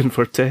they're looking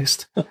for,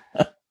 Test.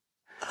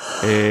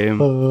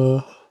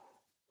 I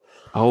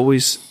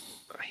always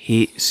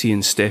hate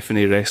seeing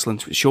Stephanie wrestling.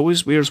 She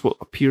always wears what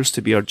appears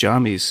to be her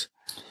jammies.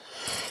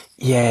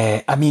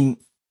 Yeah, I mean,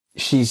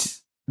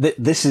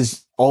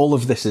 all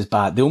of this is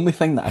bad. The only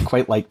thing that I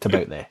quite liked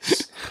about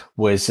this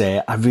was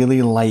I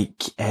really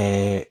like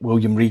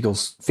William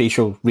Regal's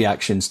facial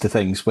reactions to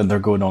things when they're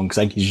going on, because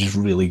I think he's just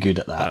really good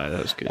at that.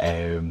 That's good.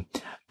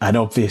 And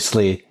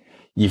obviously,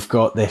 you've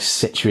got this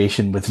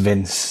situation with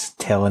Vince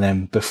telling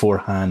him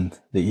beforehand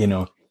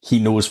that, he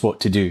knows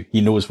what to do.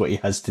 He knows what he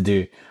has to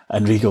do.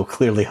 And Regal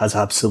clearly has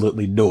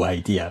absolutely no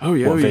idea. Oh,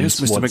 yeah, what yes,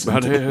 Vince Mr. wants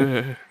him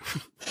to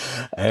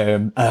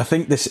do. I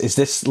think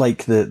this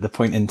like the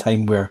point in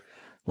time where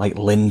like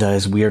Linda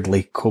is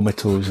weirdly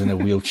comatose in a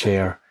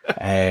wheelchair.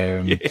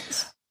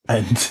 Yes.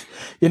 And,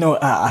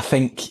 I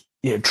think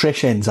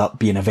Trish ends up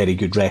being a very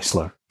good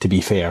wrestler, to be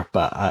fair,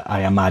 but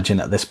I imagine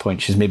at this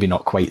point she's maybe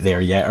not quite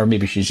there yet, or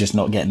maybe she's just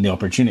not getting the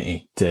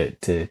opportunity to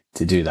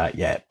do that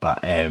yet.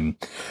 But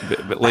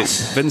like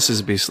Vince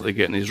is basically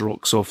getting his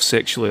rocks off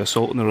sexually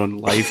assaulting her on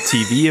live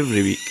TV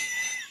every week.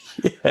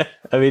 Yeah,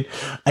 I mean,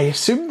 I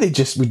assume they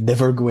just would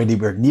never go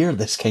anywhere near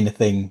this kind of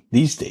thing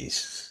these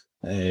days.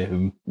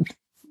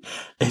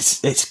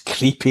 It's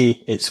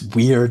creepy, it's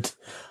weird.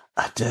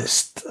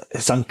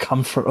 It's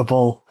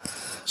uncomfortable.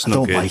 I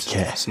don't like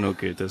it. It's no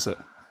good, is it?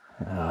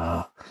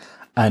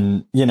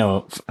 And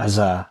as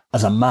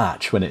a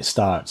match when it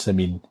starts, I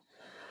mean,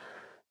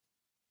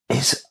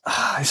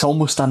 it's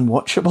almost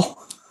unwatchable.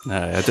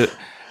 Nah, I do.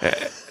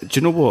 Do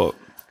you know what?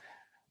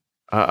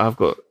 I've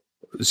got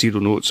zero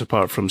notes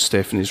apart from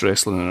Stephanie's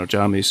wrestling and her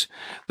jammies.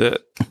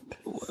 That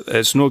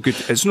it's no good.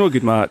 It's no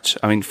good match.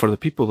 I mean, for the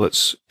people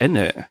that's in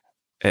it,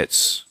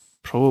 it's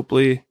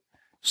probably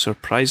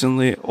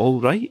surprisingly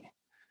all right.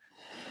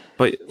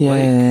 But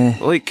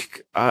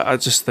I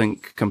just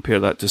think compare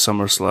that to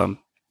SummerSlam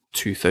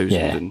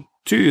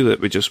 2002 that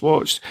we just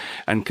watched,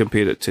 and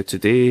compare it to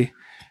today.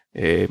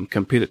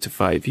 Compare it to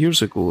 5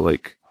 years ago.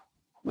 Like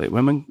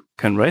women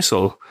can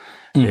wrestle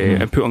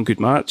and put on good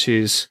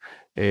matches,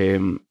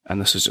 and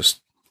this is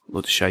just a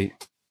load of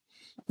shite.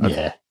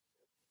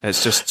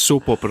 It's just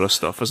soap opera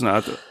stuff, isn't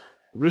it?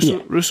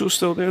 Russo's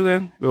still there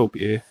then? Well,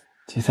 yeah.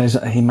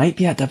 2000. He might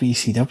be at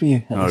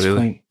WCW at this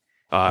point.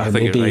 I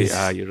think you're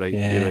right. You're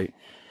right.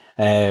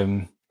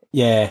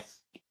 Yeah.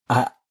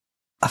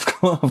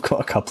 I've got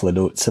a couple of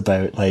notes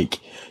about, like,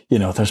 you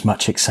know, there's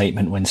much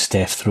excitement when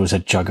Steph throws a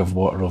jug of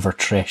water over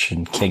Trish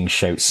and King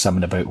shouts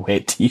something about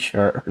wet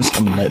t-shirt or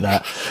something like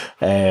that.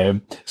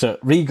 So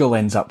Regal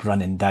ends up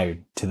running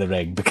down to the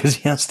ring because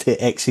he has to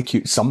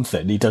execute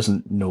something. He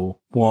doesn't know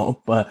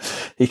what,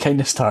 but he kind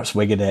of starts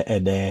wigging it,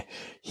 and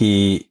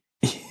he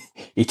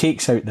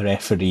takes out the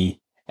referee.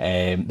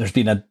 There's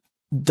been a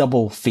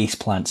double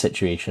faceplant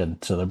situation,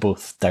 so they're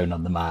both down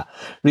on the mat.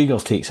 Regal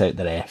takes out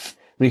the ref.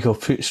 Regal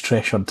puts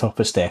Trish on top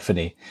of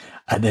Stephanie,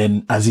 and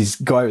then as he's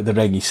got out of the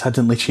ring, he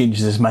suddenly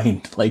changes his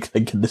mind, like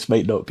thinking this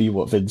might not be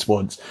what Vince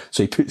wants.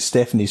 So he puts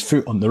Stephanie's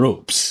foot on the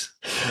ropes,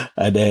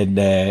 and then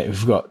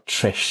we've got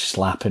Trish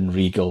slapping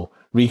Regal.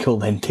 Regal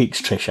then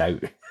takes Trish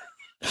out.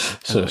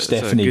 So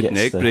Stephanie it's a good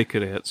gets neck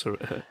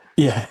breaker.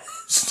 Yeah,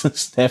 so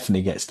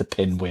Stephanie gets the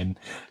pin win.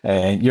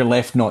 You're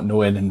left not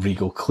knowing, and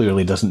Regal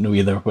clearly doesn't know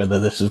either whether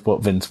this is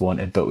what Vince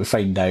wanted, but we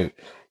find out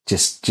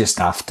just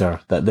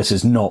after that this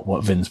is not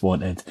what Vince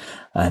wanted,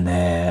 and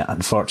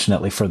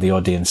unfortunately for the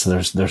audience,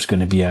 there's going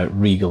to be a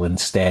Regal and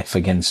Steph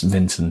against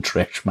Vince and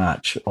Trish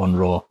match on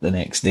Raw the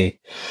next day.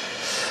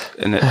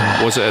 And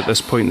was it at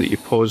this point that you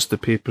paused the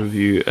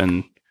pay-per-view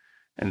and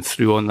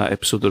threw on that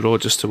episode of Raw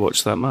just to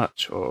watch that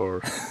match,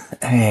 or?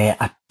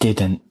 I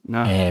didn't.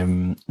 No.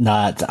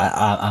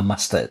 I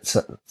must have.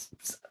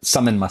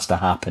 Something must have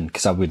happened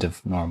because I would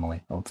have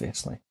normally,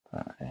 obviously.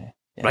 But,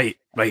 yeah.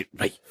 Right.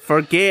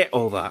 Forget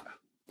all that.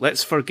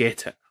 Let's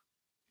forget it.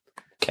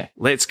 Okay.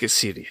 Let's get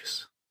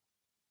serious.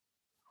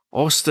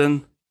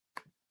 Austin,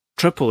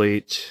 Triple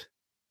H,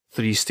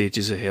 3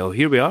 stages of hell.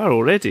 Here we are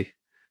already.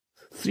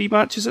 3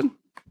 matches in.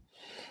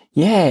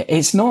 Yeah,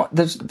 it's not.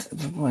 There's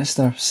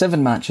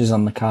 7 matches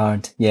on the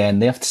card. Yeah, and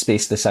they have to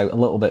space this out a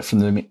little bit from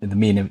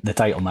the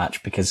title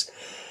match, because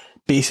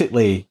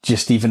basically,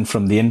 just even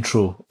from the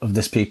intro of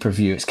this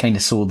pay-per-view, it's kind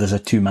of sold as a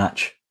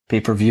 2-match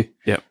pay-per-view.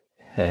 Yep.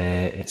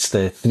 It's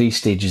the 3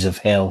 stages of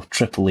hell,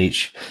 Triple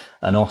H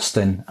and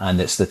Austin, and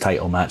it's the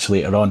title match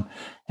later on.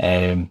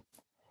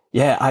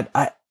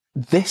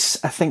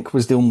 This I think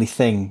was the only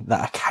thing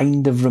that I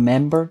kind of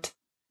remembered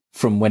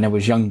from when I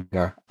was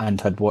younger and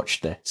had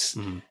watched this.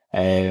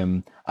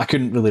 I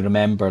couldn't really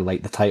remember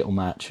like the title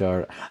match,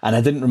 and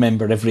I didn't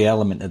remember every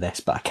element of this,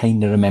 but I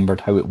kind of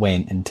remembered how it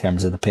went in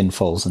terms of the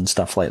pinfalls and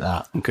stuff like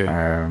that. Okay.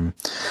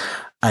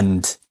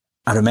 And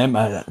I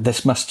remember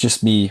this must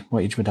just be,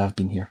 what age would I have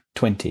been here?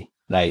 20,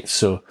 right?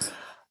 So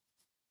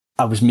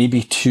I was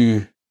maybe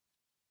too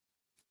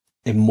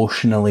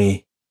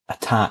emotionally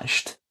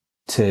attached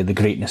to the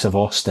greatness of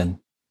Austin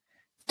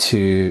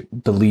to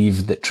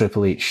believe that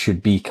Triple H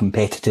should be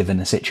competitive in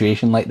a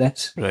situation like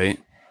this. Right.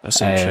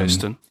 That's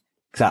interesting.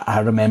 Because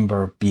I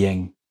remember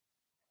being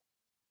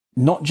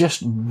not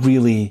just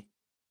really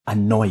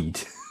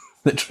annoyed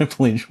that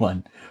Triple H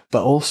won,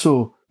 but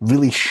also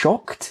really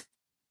shocked,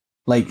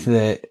 like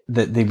that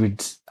they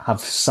would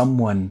have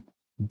someone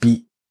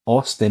beat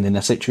Austin in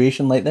a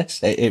situation like this.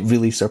 It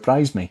really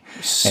surprised me.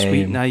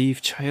 Sweet,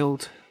 naive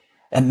child.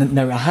 And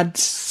now I had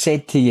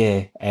said to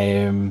you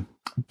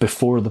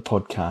before the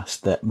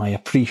podcast that my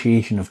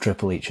appreciation of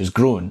Triple H has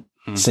grown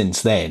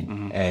since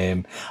then.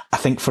 I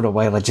think for a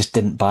while I just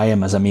didn't buy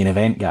him as a main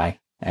event guy.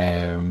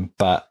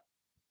 But,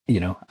 you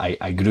know,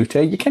 I grew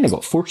to it. You kind of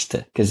got forced to,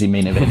 because he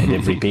main evented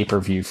every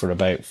pay-per-view for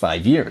about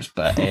 5 years.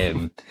 But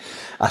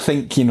I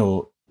think, you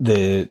know,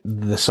 the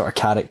sort of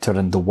character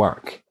and the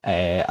work,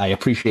 I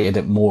appreciated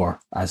it more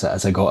as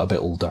I got a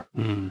bit older.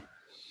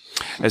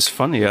 It's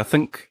funny. I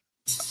think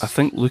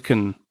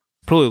looking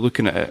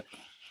at it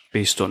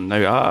based on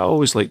now, I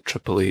always liked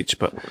Triple H,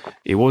 but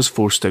he was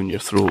forced down your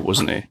throat,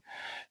 wasn't he?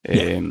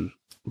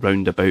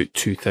 Round about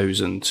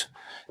 2000.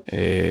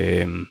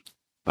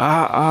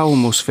 I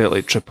almost felt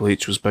like Triple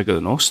H was bigger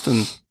than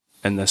Austin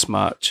in this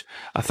match.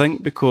 I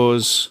think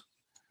because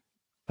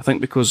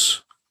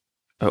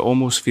it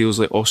almost feels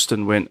like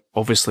Austin went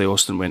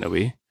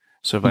away.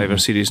 Survivor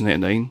Series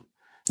 99.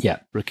 Yeah.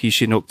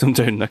 Rikishi knocked him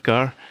down in the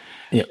car.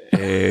 Yeah.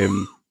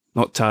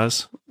 Not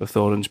Taz with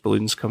the orange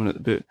balloons coming at the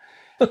boot.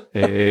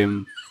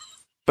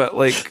 But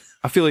like,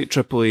 I feel like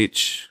Triple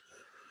H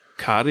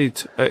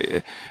carried,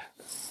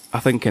 I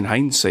think in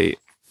hindsight,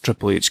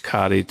 Triple H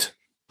carried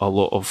a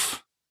lot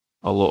of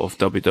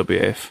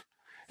WWF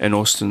in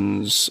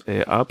Austin's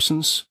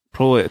absence.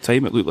 Probably at the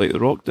time it looked like The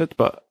Rock did,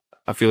 but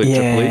I feel like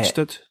Triple H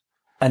did.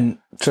 And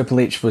Triple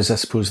H was, I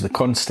suppose, the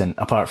constant,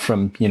 apart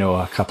from, you know,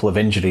 a couple of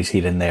injuries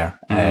here and there,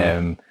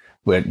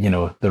 where, you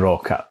know, The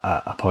Rock at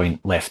a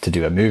point left to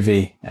do a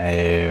movie.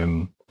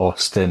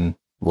 Austin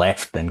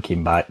left, then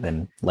came back,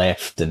 then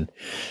left. And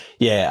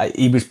yeah,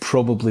 he was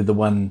probably the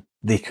one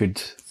they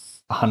could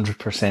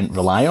 100%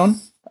 rely on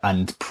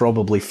and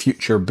probably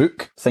future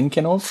book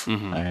thinking of.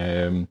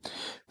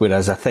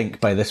 Whereas I think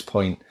by this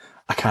point,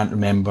 I can't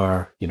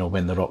remember, you know,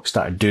 when The Rock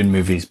started doing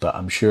movies, but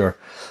I'm sure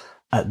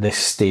at this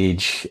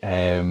stage,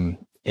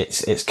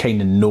 it's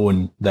kind of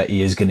known that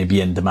he is going to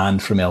be in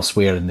demand from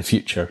elsewhere in the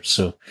future.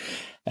 So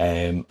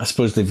I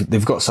suppose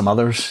they've got some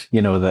others,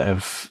 you know, that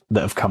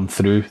have come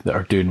through that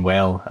are doing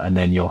well, and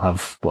then you'll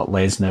have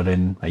Lesnar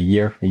in a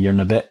year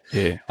and a bit.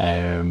 Yeah.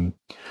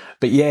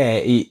 But yeah,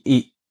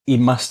 he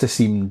must have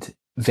seemed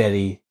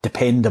very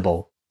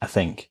dependable, I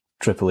think,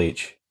 Triple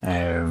H.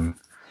 And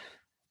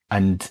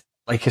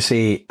like I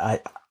say, I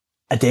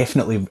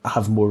definitely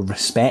have more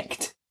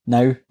respect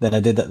now than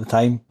I did at the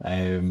time.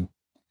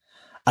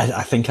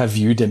 I think I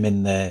viewed him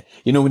in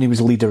when he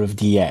was leader of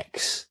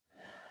DX,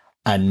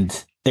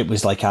 and it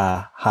was like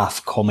a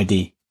half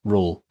comedy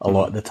role a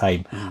lot of the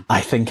time.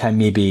 I think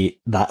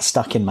that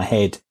stuck in my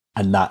head,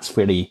 and that's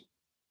where he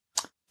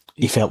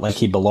felt like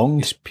he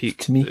belonged. He's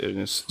peaked to me.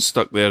 It's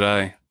stuck there,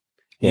 aye.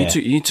 Yeah.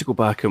 You need to go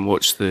back and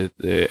watch the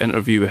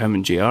interview with him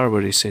and JR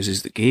where he says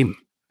he's the game.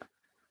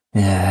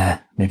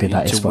 Yeah, maybe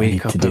that is what I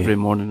need to do. Wake up every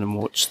morning and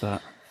watch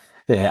that.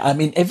 Yeah, I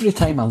mean, every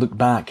time I look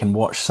back and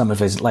watch some of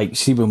his, like,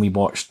 see when we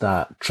watched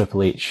that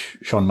Triple H,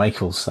 Shawn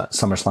Michaels at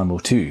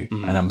SummerSlam 02,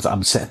 and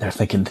I'm sitting there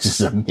thinking, this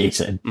is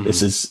amazing,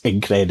 this is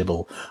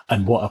incredible,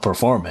 and what a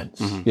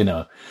performance, you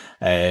know.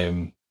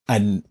 And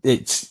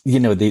it's, you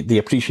know, the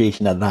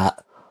appreciation of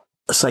that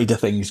side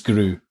of things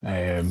grew,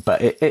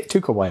 but it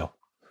took a while.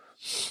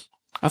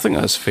 I think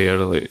that's fair.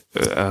 Like,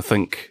 I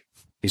think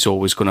he's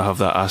always going to have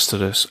that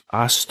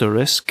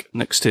asterisk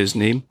next to his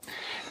name,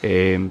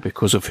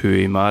 because of who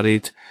he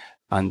married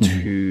and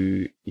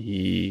who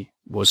he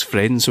was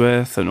friends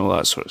with and all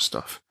that sort of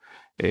stuff.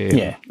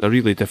 A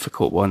really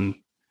difficult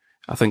one.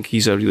 I think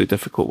he's a really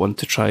difficult one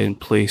to try and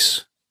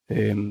place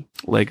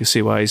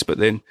legacy-wise, but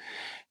then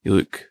you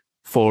look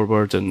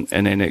forward in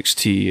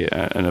NXT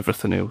and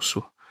everything else.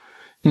 So,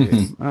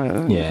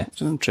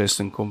 it's an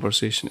interesting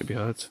conversation to be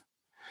had.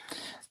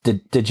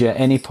 Did you at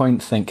any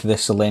point think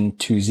this will end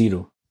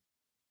 2-0?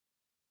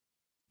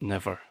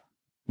 Never.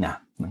 Nah,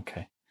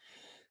 okay.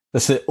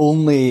 That's the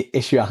only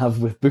issue I have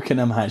with booking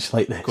a match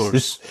like this. Of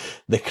course.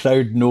 The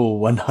crowd know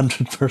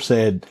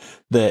 100%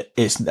 that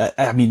it's,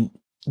 I mean,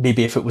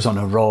 maybe if it was on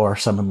a Raw or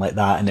something like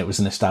that and it was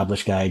an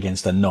established guy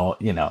against a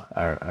not, you know,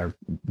 or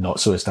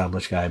not so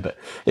established guy, but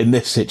in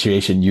this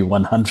situation, you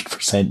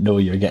 100% know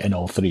you're getting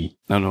all three.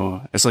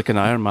 No. It's like an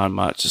Iron Man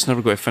match. It's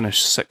never going to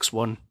finish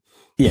 6-1.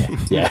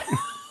 Yeah.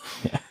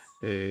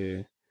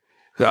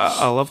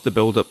 I love the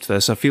build up to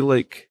this. I feel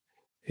like,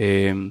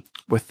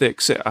 with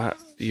the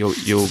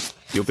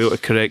you'll be able to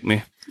correct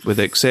me. With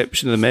the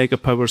exception of the Mega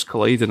Powers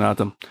colliding,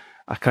 Adam,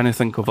 I kind of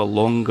think of a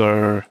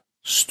longer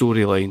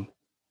storyline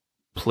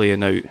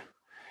playing out.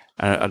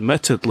 And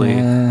admittedly,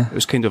 it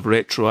was kind of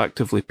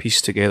retroactively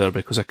pieced together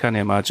because I can't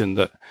imagine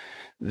that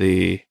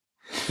they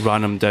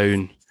ran him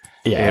down,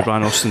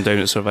 ran Austin down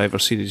at Survivor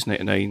Series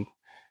 99,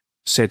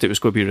 said it was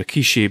going to be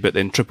Rikishi, but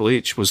then Triple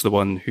H was the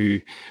one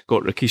who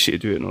got Rikishi to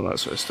do it and all that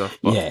sort of stuff.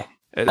 But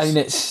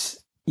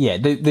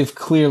they've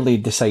clearly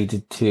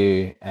decided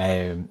to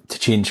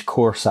change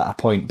course at a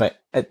point,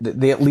 but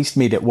they at least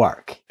made it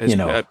work.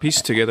 It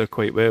pieced together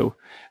quite well,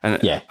 and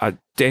I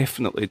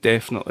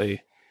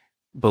definitely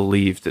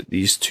believed that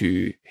these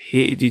two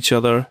hated each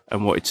other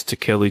and wanted to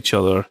kill each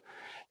other.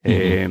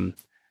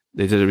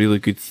 They did a really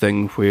good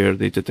thing where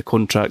they did the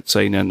contract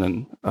signing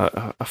and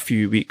a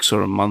few weeks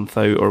or a month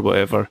out or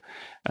whatever,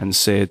 and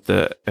said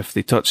that if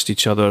they touched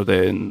each other,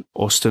 then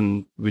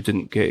Austin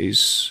wouldn't get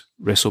his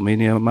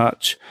WrestleMania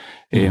match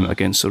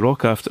against The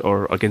Rock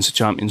against the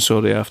champion,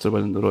 after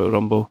winning the Royal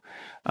Rumble,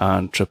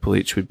 and Triple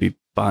H would be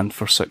banned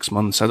for 6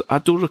 months. I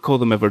don't recall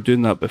them ever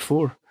doing that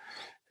before.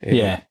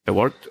 It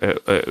worked.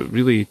 It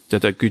really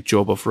did a good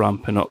job of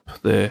ramping up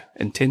the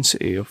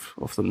intensity of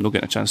them not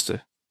getting a chance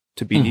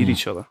to be near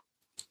each other.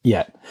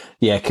 Yeah,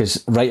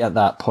 because right at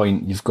that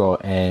point, you've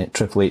got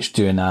Triple H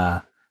doing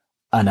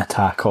an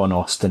attack on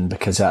Austin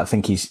because I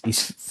think he's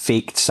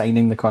faked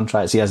signing the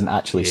contracts. He hasn't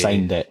actually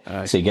signed it.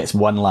 So he gets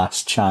one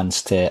last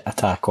chance to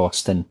attack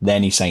Austin.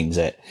 Then he signs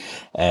it.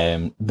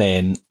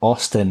 Then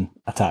Austin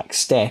attacks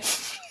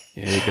Steph.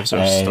 Yeah, he gives her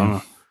a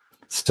stunner.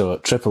 So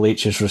Triple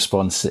H's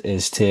response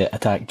is to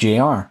attack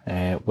JR,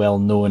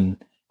 well-known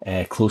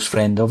close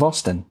friend of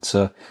Austin.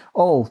 So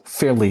all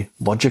fairly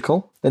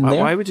logical in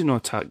there. Why would you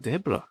not attack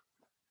Deborah?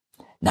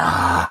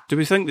 Nah. Do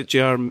we think that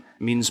JR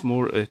means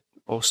more to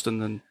Austin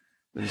than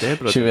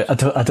Deborah? Sure,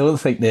 I don't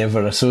think they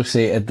ever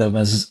associated them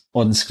as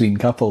on-screen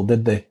couple,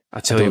 did they? I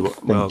tell you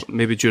what, well,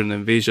 maybe during the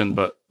invasion,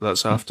 but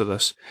that's after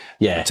this.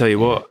 Yeah. I tell you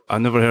what, I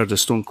never heard of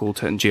Stone Cold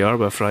hitting JR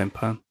with a frying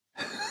pan.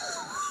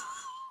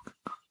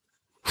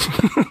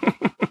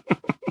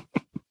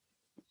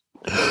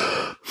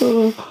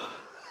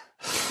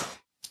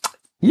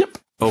 Yep.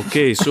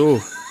 Okay, so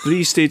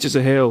 3 stages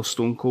of hell: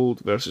 Stone Cold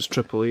versus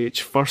Triple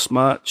H. First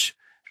match,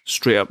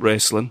 straight up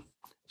wrestling.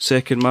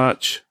 Second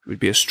match would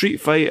be a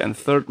street fight, and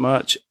third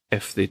match,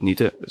 if they'd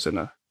need it, is in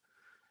a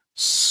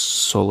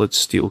solid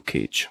steel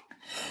cage.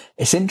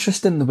 It's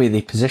interesting the way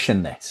they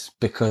position this,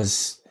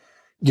 because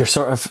you're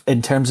sort of,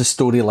 in terms of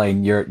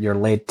storyline, you're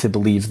led to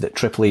believe that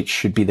Triple H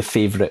should be the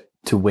favourite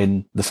to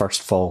win the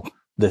first fall,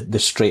 the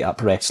straight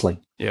up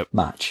wrestling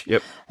match.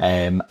 Yep.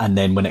 And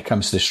then when it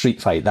comes to the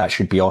street fight, that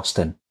should be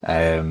Austin.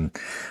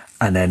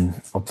 And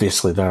then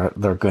obviously they're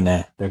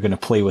gonna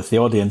play with the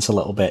audience a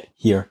little bit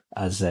here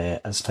as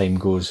time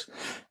goes.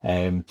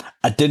 I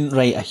didn't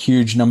write a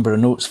huge number of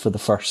notes for the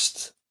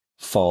first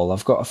fall.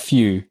 I've got a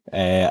few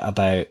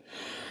about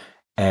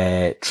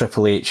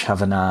Triple H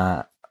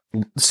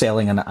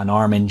selling an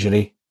arm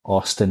injury,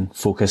 Austin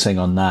focusing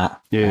on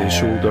that. Yeah,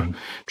 shoulder.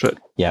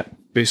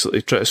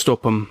 Basically try to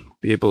stop him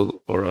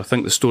or I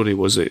think the story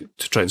was to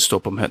try and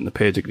stop him hitting the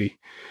pedigree.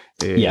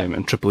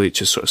 And Triple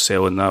H is sort of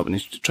selling that when he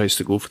tries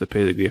to go for the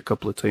pedigree a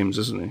couple of times,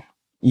 isn't he?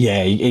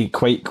 Yeah, he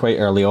quite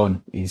early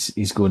on,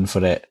 he's going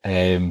for it.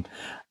 And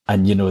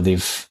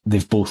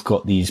they've both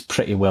got these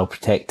pretty well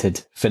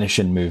protected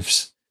finishing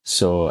moves,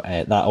 so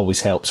that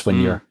always helps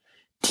when you're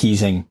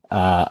teasing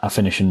a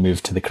finishing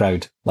move to the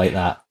crowd like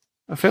that.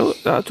 I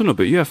don't know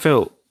about you, I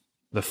felt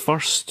the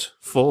first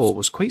fall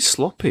was quite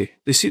sloppy.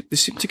 They seem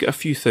to get a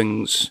few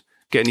things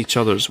getting each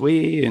other's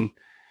way, and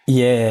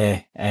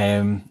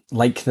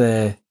like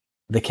the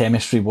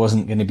chemistry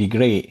wasn't going to be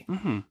great,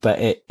 but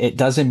it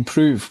does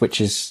improve,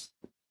 which is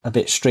a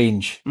bit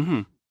strange.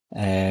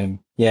 I'd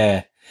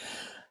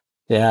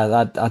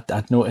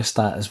noticed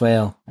that as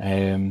well.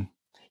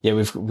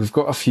 We've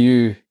got a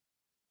few.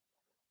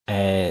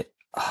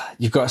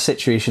 You've got a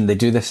situation. They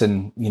do this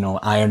in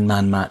Iron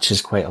Man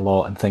matches quite a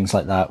lot and things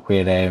like that,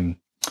 where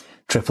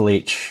Triple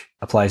H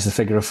applies the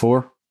figure of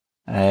four,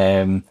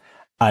 and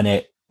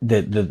the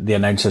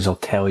announcers will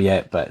tell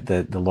you, but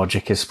the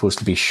logic is supposed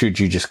to be: should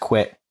you just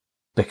quit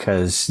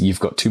because you've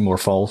got two more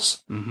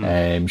falls?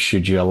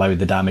 Should you allow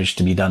the damage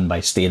to be done by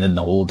staying in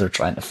the hold or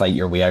trying to fight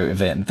your way out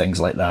of it and things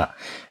like that?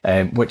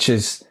 Which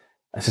is,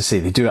 as I say,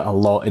 they do it a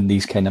lot in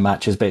these kind of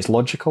matches, but it's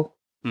logical.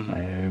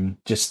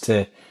 Just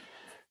to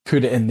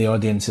put it in the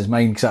audience's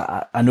mind,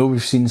 because I know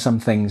we've seen some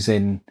things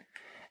in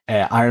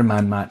Iron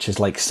Man matches,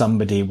 like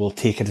somebody will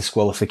take a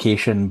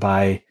disqualification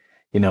by,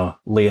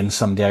 laying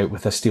somebody out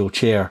with a steel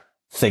chair,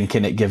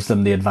 thinking it gives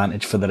them the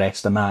advantage for the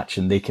rest of the match,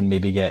 and they can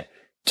maybe get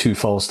 2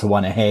 falls to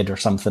 1 ahead or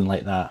something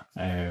like that.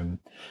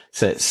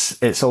 So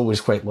it's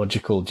always quite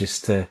logical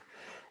just to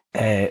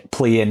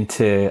play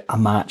into a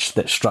match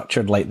that's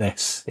structured like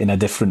this in a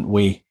different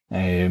way.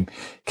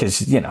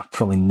 Because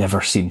probably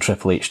never seen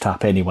Triple H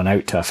tap anyone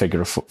out to a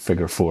figure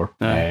of four.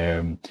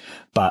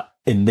 But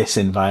in this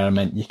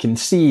environment, you can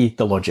see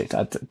the logic.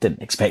 I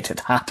didn't expect it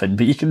to happen,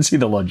 but you can see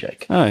the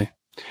logic. Aye,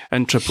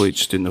 and Triple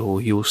H doing the whole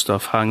heel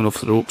stuff, hanging off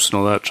the ropes and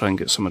all that, try and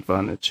get some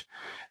advantage.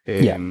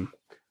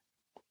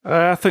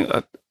 I think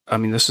that,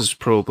 this is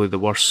probably the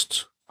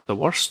worst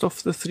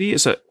of the three.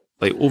 Is it,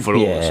 like,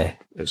 overall?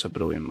 It's a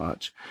brilliant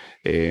match.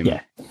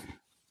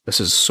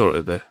 This is sort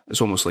of it's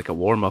almost like a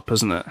warm up,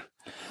 isn't it?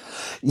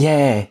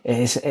 Yeah,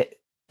 it's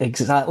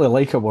exactly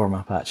like a warm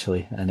up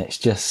actually, and it's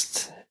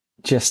just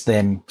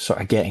them sort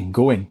of getting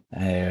going.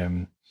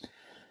 And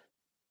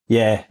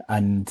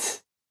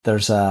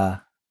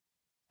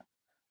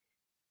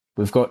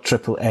we've got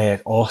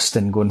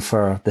Austin going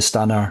for the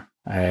stunner,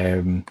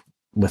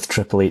 with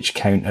Triple H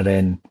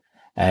countering,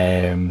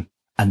 and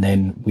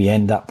then we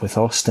end up with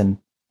Austin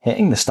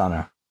hitting the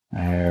stunner.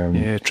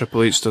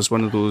 Triple H does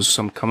one of those,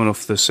 I'm coming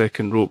off the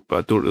second rope, but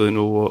I don't really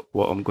know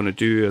what I'm going to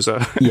do as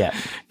I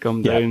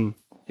come down.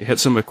 He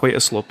hits him with quite a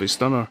sloppy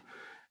stunner.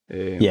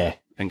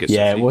 And gets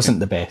it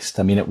wasn't the best.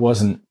 It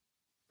wasn't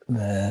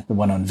the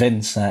one on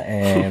Vince at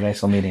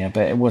WrestleMania,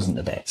 but it wasn't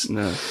the best.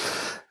 No.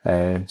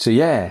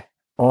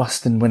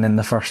 Austin winning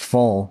the first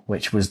fall,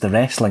 which was the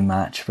wrestling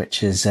match,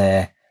 which is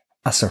a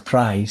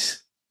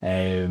surprise.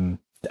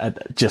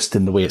 Just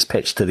in the way it's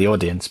pitched to the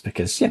audience,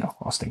 because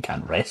Austin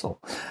can't wrestle.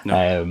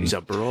 No, he's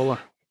a brawler.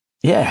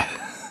 Yeah,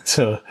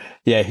 so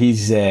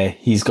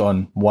he's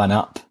gone 1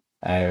 up,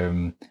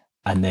 and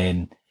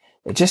then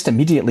it just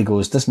immediately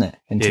goes, doesn't it,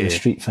 into the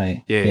street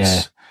fight?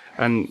 Yes,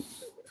 and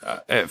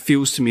it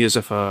feels to me as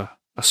if a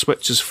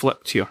switch is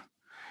flipped here.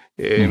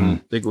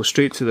 They go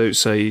straight to the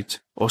outside.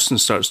 Austin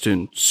starts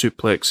doing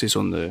suplexes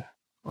on the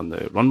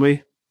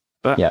runway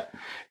bit.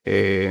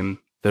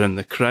 They're in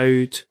the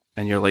crowd.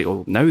 And you're like,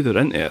 oh, now they're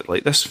into it.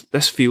 Like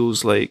this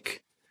feels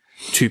like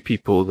two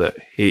people that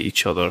hate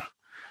each other.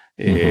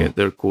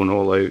 They're going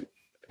all out.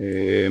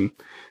 And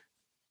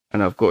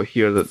I've got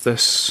here that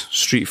this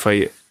street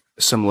fight,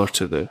 similar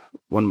to the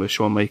one with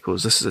Shawn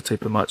Michaels, this is the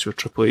type of match where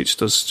Triple H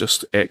does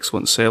just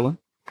excellent selling.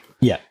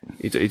 Yeah.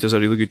 He does a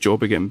really good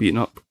job of getting beaten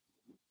up.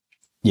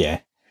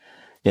 Yeah.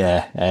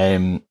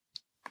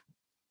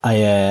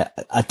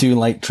 I do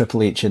like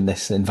Triple H in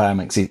this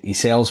environment because he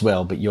sells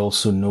well, but you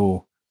also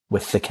know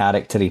with the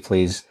character he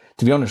plays,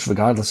 to be honest,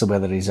 regardless of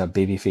whether he's a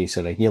babyface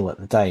or a heel at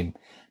the time,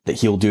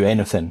 that he'll do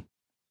anything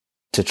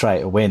to try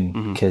to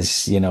win,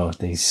 because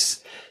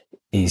he's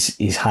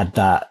had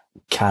that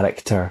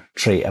character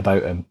trait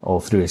about him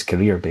all through his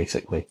career,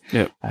 basically.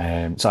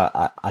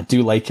 So I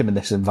do like him in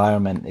this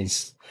environment.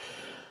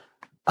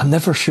 I'm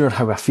never sure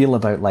how I feel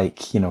about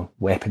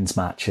weapons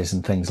matches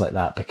and things like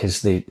that,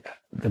 because there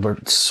were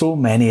so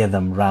many of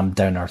them rammed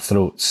down our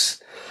throats.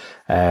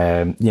 We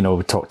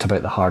talked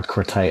about the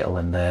hardcore title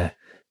and the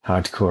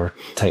hardcore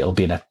title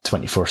being a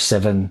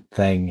 24/7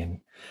 thing, and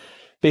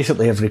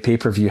basically every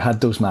pay-per-view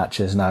had those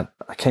matches, and I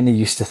kind of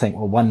used to think,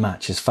 well, one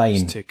match is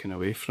fine. It's taken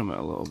away from it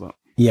a little bit.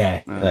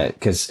 Yeah,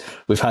 because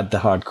we've had the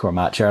hardcore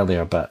match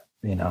earlier, but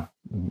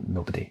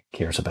nobody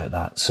cares about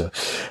that. So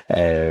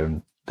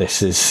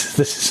this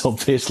is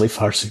obviously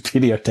far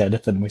superior to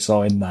anything we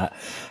saw in that.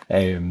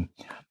 And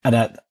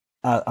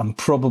I'm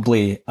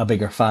probably a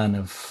bigger fan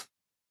of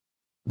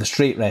the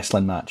straight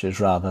wrestling matches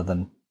rather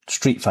than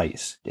street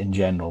fights in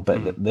general.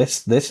 But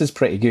this is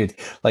pretty good.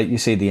 Like you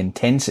say, the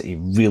intensity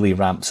really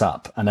ramps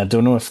up, and I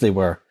don't know if they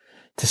were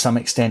to some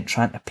extent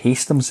trying to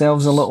pace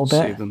themselves a little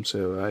bit. Save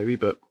themselves a wee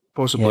bit,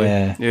 possibly.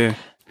 Yeah.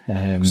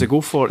 Because they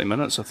go 40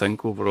 minutes, I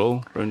think,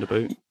 overall,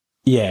 roundabout.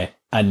 Yeah,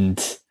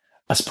 and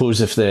I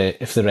suppose if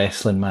the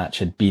wrestling match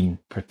had been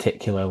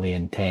particularly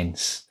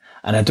intense,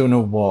 and I don't know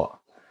what,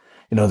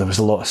 there was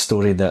a lot of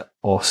story that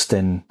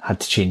Austin had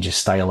to change his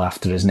style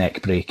after his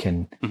neck break,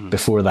 and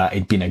before that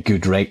he'd been a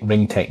good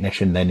ring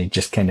technician, then he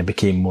just kind of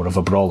became more of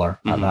a brawler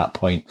at that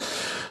point.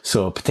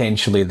 So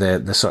potentially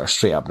the sort of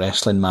straight up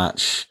wrestling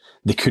match,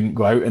 they couldn't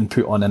go out and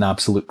put on an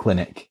absolute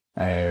clinic.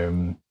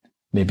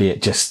 Maybe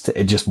it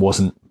just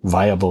wasn't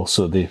viable,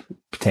 so they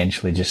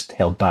potentially just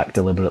held back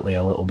deliberately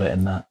a little bit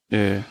in that.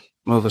 Yeah,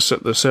 well, they're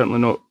certainly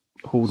not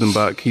holding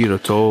back here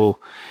at all.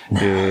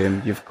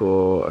 You've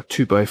got a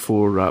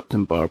 2x4 wrapped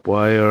in barbed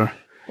wire.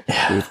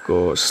 Yeah. We've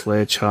got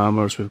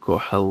sledgehammers. We've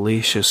got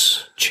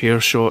hellacious chair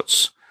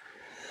shots.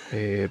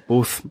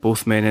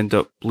 Both men end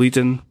up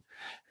bleeding.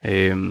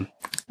 I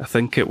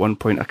think at one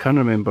point, I can't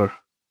remember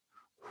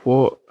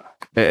what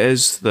it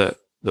is that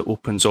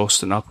opens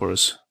Austin up, or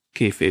is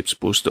kayfabe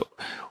supposed to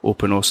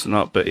open Austin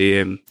up, but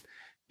he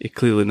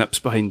clearly nips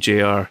behind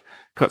JR,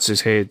 cuts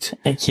his head,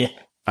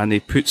 and he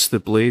puts the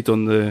blade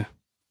on the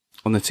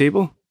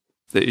table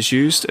that is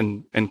used,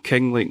 and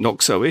King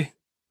knocks it away.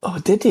 Oh,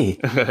 did he?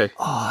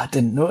 I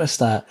didn't notice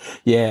that.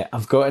 Yeah,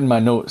 I've got in my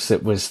notes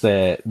it was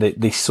they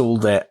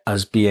sold it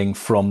as being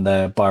from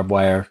the barbed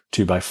wire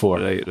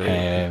 2x4.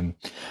 Right.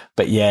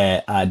 But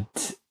yeah,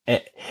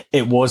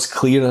 it was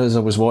clear as I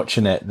was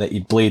watching it that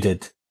he'd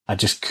bladed.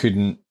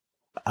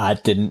 I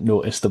didn't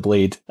notice the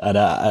blade, and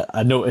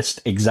I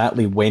noticed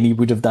exactly when he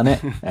would have done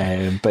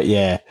it. But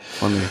yeah,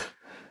 funny.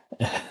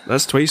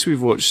 That's twice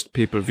we've watched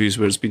pay-per-views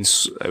where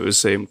it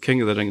was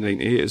King of the Ring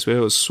 98 as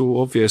well. It's so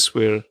obvious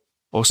where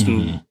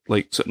Austin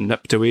sort of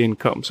nipped away and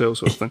cut himself,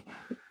 sort of thing.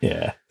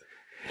 Yeah.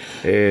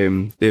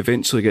 They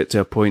eventually get to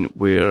a point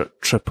where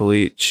Triple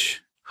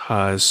H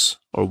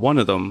one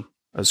of them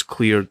has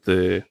cleared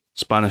the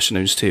Spanish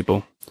announce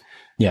table.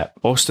 Yeah.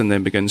 Austin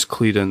then begins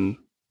clearing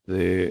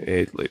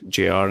the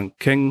JR and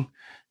King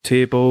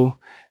table.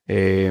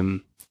 They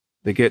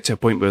get to a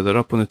point where they're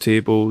up on the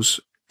tables.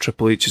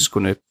 Triple H is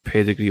going to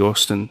pedigree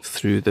Austin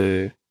through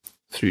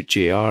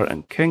JR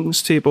and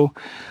King's table,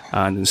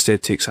 and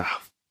instead takes a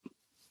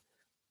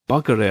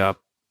bugger of a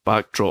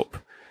backdrop,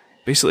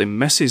 basically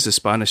misses the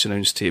Spanish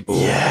announce table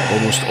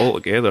almost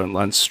altogether and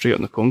lands straight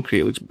on the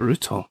concrete. It looks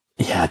brutal.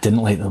 Yeah, I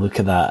didn't like the look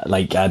of that.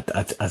 Like,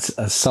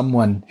 as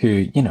someone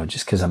who,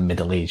 just because I'm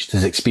middle-aged,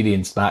 has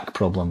experienced back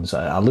problems,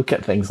 I look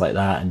at things like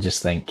that and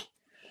just think,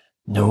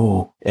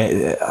 no.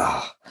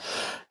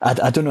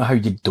 I don't know how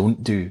you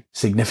don't do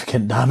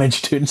significant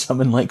damage doing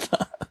something like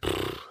that.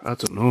 I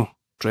don't know.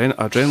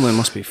 Adrenaline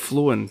must be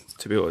flowing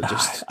to be able to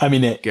just... I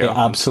mean, it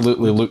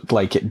absolutely looked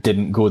like it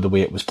didn't go the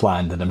way it was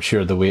planned, and I'm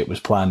sure the way it was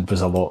planned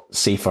was a lot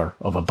safer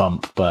of a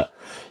bump, but,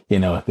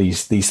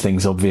 these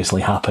things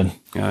obviously happen.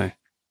 Aye.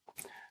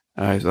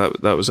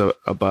 That was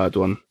a bad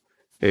one.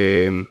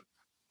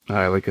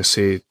 Like I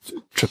say,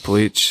 Triple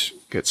H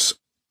gets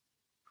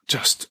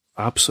just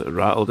absolutely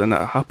rattled, and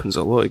it happens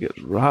a lot. He gets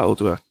rattled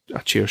with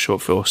a chair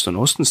shot for Austin.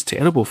 Austin's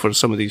terrible for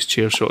some of these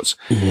chair shots.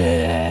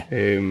 Yeah.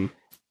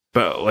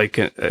 But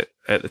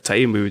at the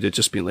time, we would have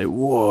just been like,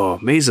 "Whoa,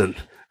 amazing!"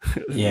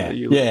 Yeah.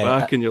 You look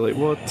back and you're like,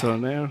 "What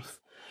on earth?"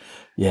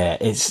 Yeah,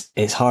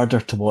 it's harder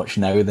to watch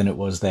now than it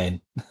was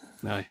then.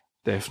 Aye,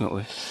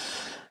 definitely.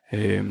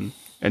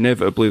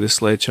 Inevitably, the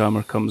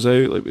sledgehammer comes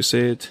out, like we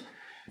said.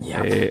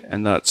 Yeah.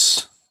 And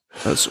that's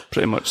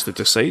pretty much the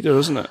decider,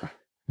 isn't it?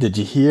 Did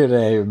you hear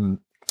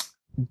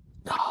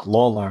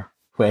Lawler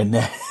when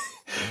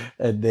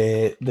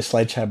the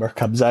sledgehammer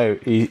comes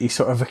out? He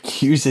sort of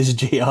accuses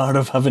JR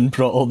of having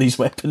brought all these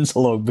weapons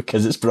along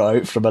because it's brought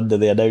out from under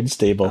the announce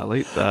table. I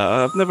like that.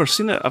 I've never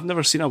seen it. I've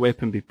never seen a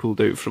weapon be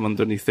pulled out from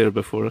underneath there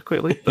before. I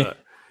quite like that.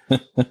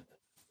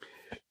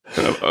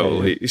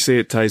 You say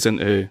it ties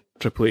into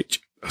Triple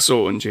H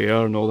assault on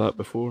JR and all that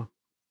before.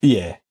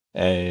 Yeah.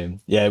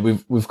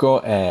 We've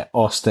got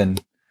Austin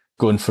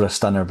going for a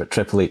stunner, but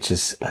Triple H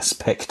has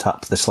picked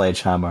up the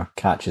sledgehammer,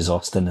 catches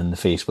Austin in the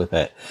face with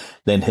it,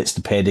 then hits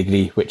the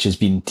pedigree, which has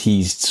been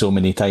teased so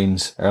many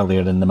times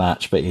earlier in the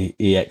match, but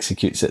he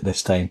executes it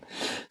this time.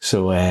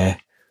 So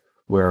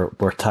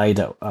we're tied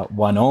at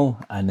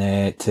 1-1,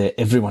 and to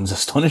everyone's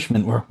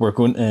astonishment, we're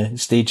going to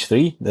stage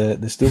 3,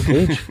 the steel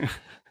cage.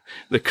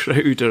 The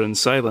crowd are in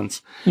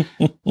silence.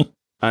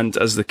 And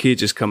as the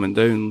cage is coming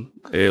down,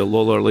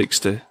 Lawler likes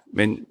to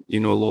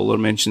Lawler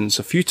mentions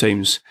a few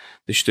times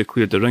they should have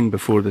cleared the ring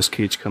before this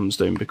cage comes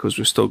down because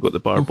we've still got the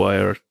barbed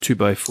wire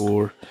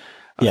 2x4.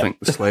 I think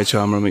the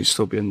sledgehammer might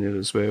still be in there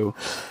as well.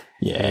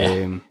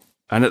 Yeah.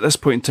 And at this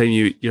point in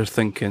time, you're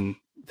thinking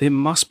they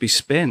must be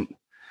spent.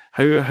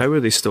 How are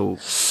they still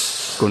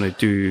going to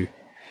do,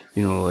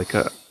 like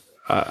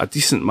a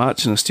decent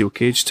match in a steel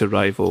cage to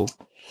rival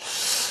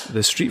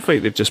the street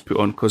fight they've just put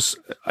on? Because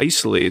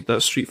isolated,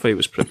 that street fight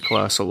was pretty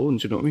class alone.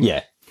 Do you know what I mean?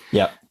 Yeah.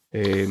 Yeah.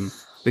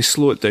 They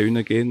slow it down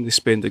again. They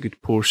spend a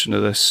good portion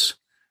of this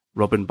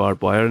rubbing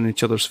barbed wire in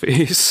each other's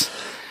face.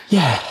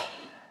 Yeah.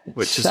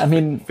 Which is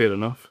fair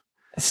enough.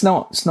 It's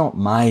not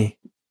my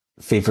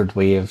favoured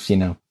way of,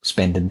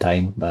 spending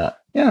time,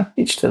 but yeah,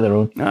 each to their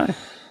own. Aye.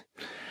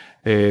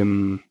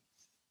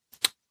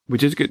 We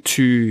did get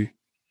two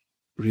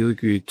really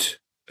good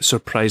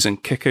surprising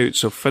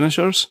kickouts of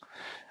finishers.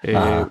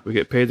 We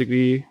get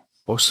pedigree.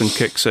 Austin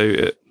kicks out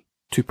at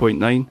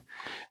 2.9.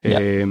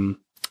 And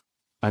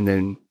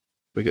then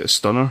we get a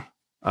stunner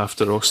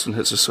after Austin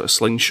hits a sort of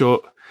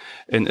slingshot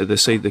into the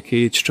side of the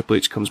cage. Triple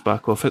H comes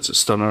back off, hits a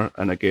stunner,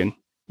 and again,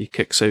 he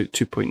kicks out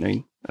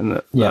 2.9.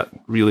 And that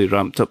really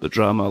ramped up the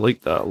drama. I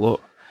liked that a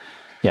lot.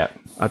 Yeah.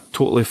 I'd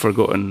totally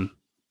forgotten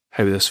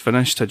how this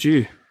finished. Had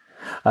you?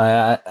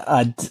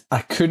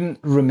 I couldn't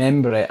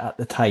remember it at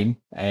the time.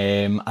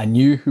 I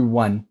knew who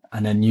won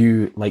and I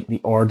knew like the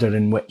order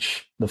in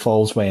which the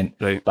falls went,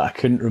 right, but I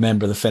couldn't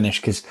remember the finish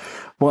because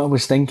what I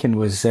was thinking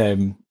was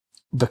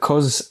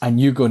because I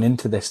knew going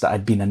into this that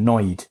I'd been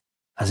annoyed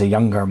as a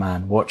younger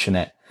man watching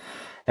it,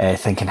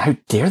 thinking how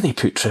dare they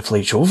put Triple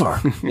H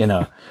over,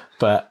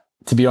 But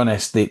to be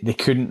honest, they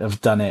couldn't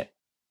have done it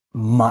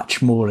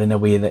much more in a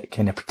way that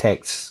kind of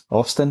protects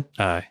Austin.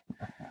 Aye.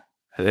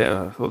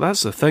 Yeah, well,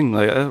 that's the thing.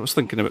 Like, I was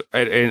thinking about.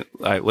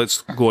 Right,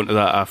 let's go into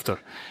that after.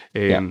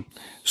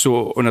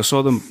 So when I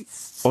saw them,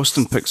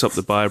 Austin picks up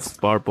the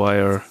barbed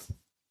wire.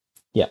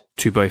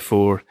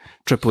 2x4.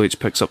 Triple H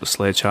picks up the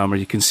sledgehammer.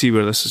 You can see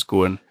where this is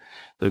going.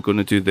 They're going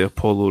to do the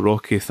Apollo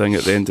Rocky thing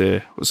at the end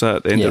of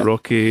of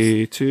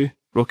Rocky 2,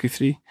 Rocky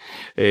 3.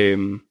 They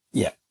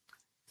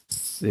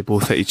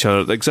both hit each other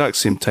at the exact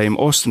same time.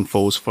 Austin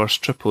falls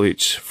first. Triple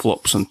H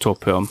flops on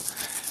top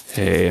of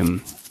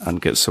him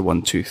and gets a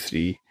 1, 2,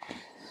 3.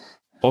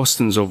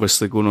 Austin's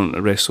obviously going on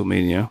to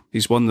WrestleMania.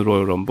 He's won the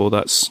Royal Rumble.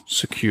 That's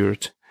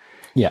secured.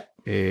 Yeah.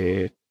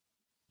 You're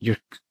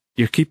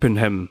keeping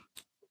him.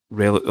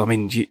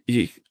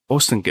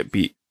 Austin get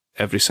beat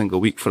every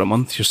single week for a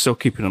month. You're still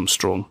keeping him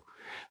strong,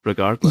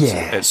 regardless.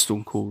 Yeah. It's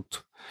Stone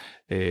Cold.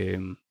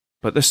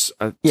 But this,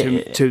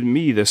 to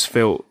me, this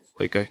felt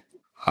like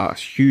a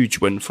huge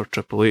win for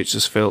Triple H.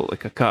 This felt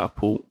like a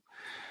catapult.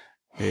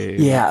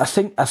 I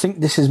think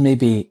this is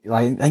maybe.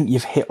 I think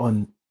you've hit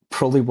on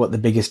probably what the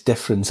biggest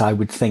difference I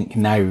would think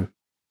now,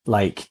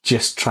 like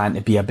just trying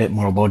to be a bit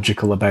more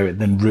logical about it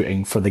than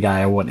rooting for the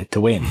guy I wanted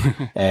to win,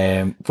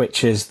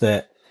 which is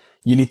that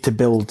you need to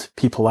build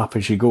people up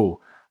as you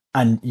go.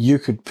 And you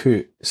could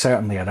put,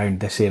 certainly around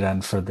this era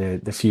and for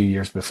the few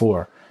years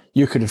before,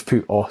 you could have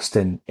put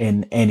Austin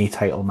in any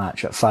title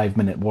match at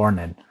 5-minute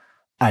warning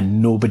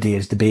and nobody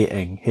is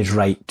debating his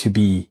right to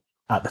be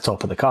at the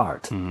top of the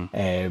card.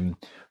 Mm-hmm.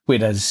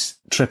 Whereas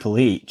Triple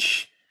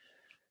H,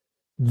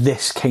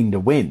 this kind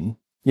of win,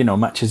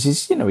 much as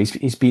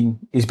he's been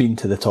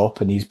to the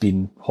top and he's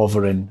been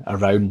hovering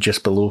around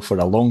just below for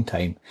a long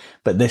time,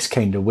 but this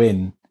kind of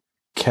win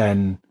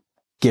can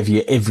give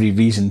you every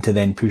reason to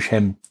then push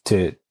him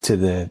to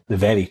the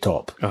very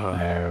top,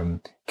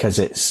 because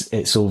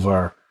it's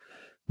over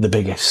the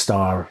biggest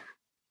star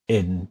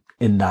in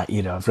that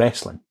era of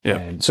wrestling.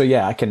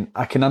 I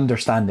can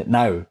understand it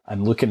now.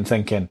 I'm looking,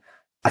 thinking,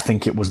 I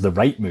think it was the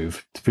right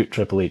move to put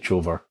Triple H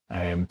over,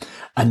 and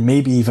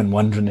maybe even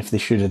wondering if they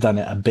should have done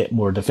it a bit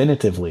more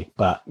definitively.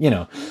 But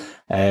you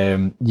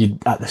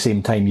at the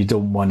same time, you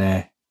don't want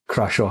to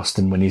crush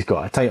Austin when he's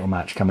got a title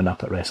match coming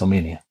up at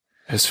WrestleMania.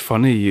 It's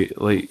funny,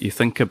 you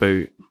think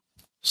about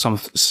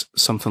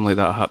something like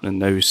that happening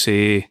now.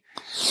 Say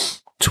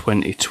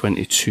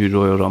 2022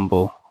 Royal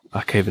Rumble.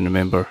 I can't even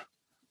remember.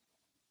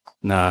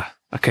 I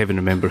can't even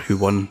remember who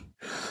won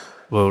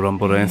Royal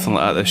Rumble or anything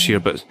like that this year.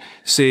 But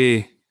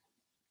say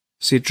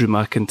Drew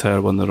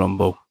McIntyre won the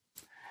Rumble,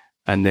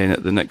 and then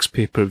at the next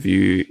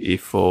pay-per-view he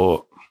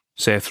fought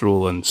Seth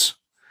Rollins,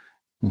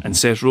 and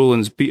Seth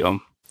Rollins beat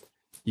him.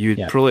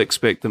 You'd probably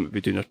expect them to be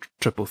doing a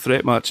triple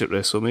threat match at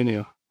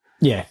WrestleMania.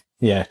 Yeah,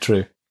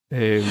 true.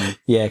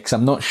 Because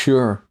I'm not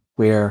sure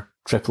where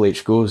Triple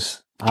H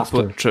goes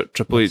after.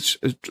 Triple H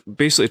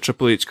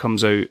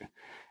comes out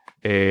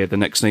the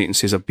next night and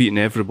says, I've beaten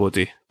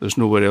everybody. There's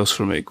nowhere else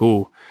for me to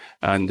go.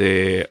 And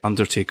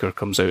Undertaker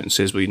comes out and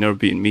says, well, you've never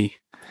beaten me.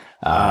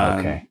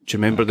 Okay. Do you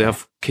remember they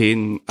have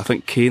Kane? I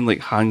think Kane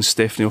hangs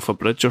Stephanie off a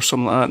bridge or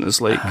something like that, and it's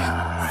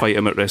fight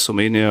him at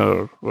WrestleMania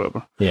or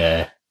whatever.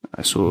 Yeah.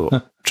 So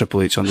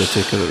Triple H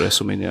Undertaker at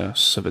WrestleMania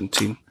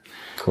 17.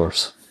 Of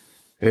course.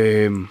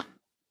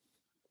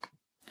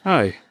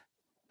 Aye.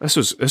 This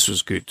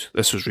was good.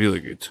 This was really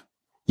good.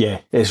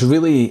 Yeah, it's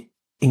really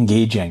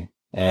engaging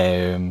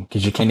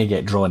because you kind of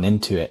get drawn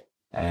into it.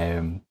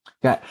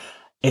 Yeah,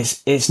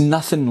 it's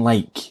nothing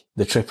like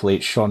the Triple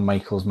H Shawn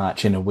Michaels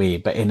match in a way,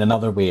 but in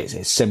another way,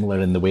 it's similar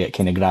in the way it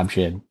kind of grabs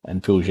you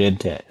and pulls you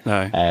into it.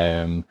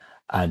 Aye.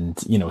 And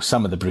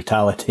some of the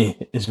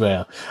brutality as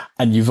well.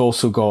 And you've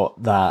also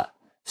got that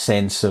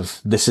sense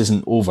of this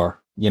isn't over.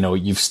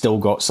 You've still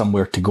got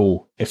somewhere to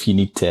go if you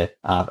need to,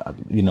 a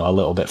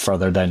little bit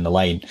further down the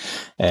line.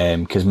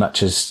 Because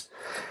much as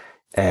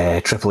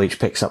Triple H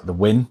picks up the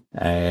win,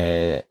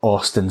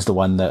 Austin's the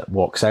one that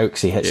walks out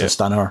because he hits a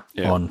stunner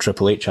on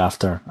Triple H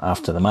after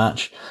the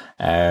match.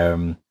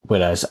 And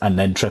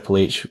then Triple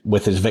H,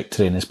 with his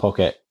victory in his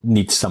pocket,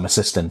 needs some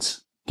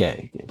assistance,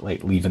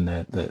 leaving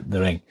the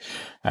ring.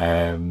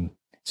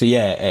 So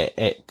yeah,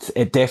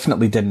 it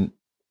definitely didn't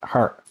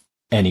hurt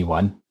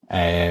anyone.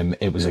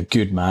 It was a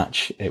good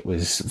match. It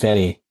was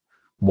very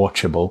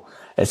watchable.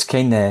 It's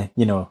kind of,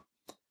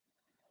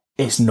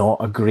 it's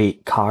not a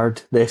great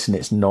card, this, and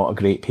it's not a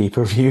great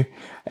pay-per-view.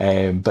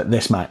 But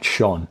this match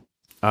shone.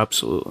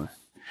 Absolutely.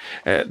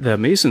 The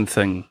amazing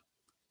thing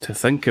to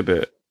think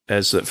about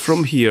is that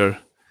from here,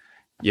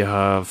 you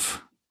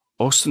have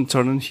Austin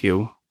turning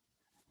heel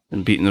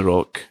and beating The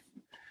Rock.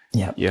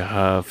 Yeah. You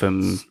have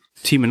him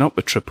teaming up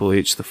with Triple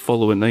H the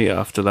following night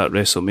after that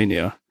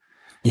WrestleMania.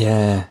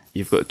 Yeah.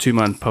 You've got a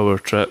 2-man power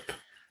trip,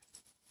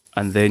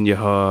 and then you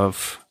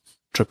have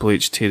Triple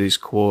H tear his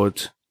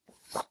quad,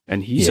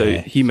 and he's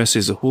out. He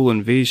misses the whole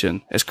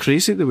invasion. It's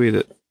crazy the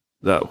way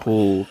that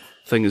whole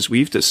thing has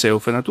weaved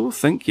itself, and I don't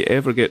think you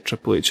ever get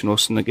Triple H and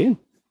Austin again.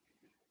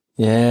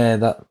 Yeah,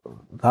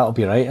 that'll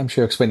be right, I'm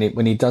sure. Because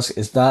when he does,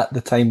 is that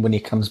the time when he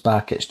comes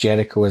back? It's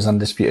Jericho as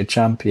undisputed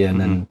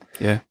champion, and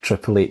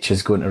Triple H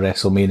is going to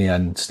WrestleMania,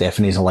 and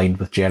Stephanie's aligned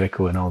with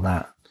Jericho and all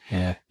that.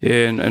 Yeah,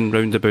 yeah, and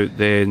roundabout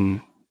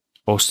then,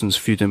 Austin's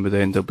feuding with the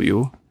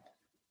NWO.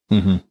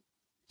 Mm-hmm.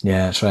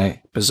 Yeah, that's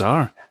right.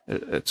 Bizarre.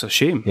 It's a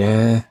shame.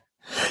 Yeah,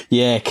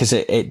 because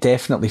it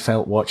definitely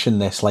felt watching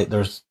this like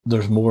there's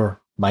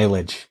more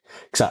mileage.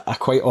 Because I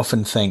quite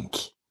often think,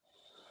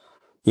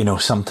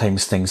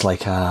 sometimes things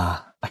like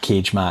a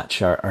cage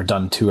match are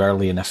done too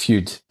early in a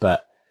feud,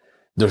 but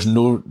there's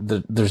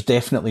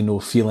definitely no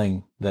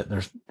feeling that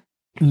there's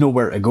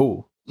nowhere to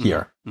go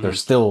here. Mm-hmm.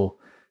 There's still,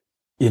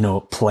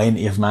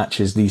 plenty of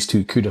matches these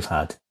two could have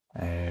had.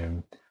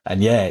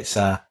 And yeah, it's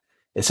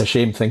a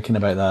shame thinking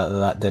about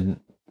that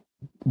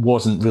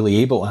wasn't really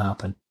able to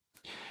happen.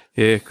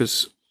 Yeah,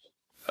 because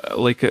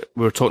we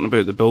were talking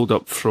about the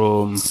build-up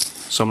from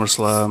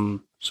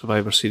SummerSlam,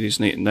 Survivor Series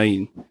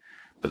 99,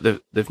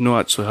 but they've not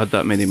actually had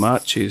that many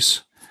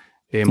matches.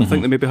 I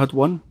think they maybe had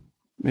one.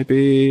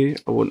 Maybe,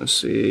 I want to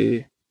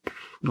say,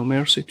 No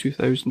Mercy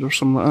 2000 or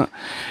something like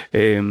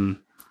that.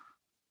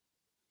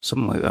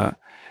 Something like that.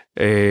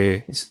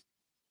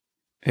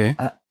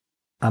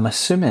 I'm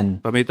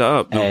assuming... I made that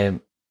up. No.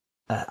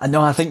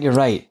 No, I think you're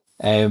right.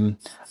 I'm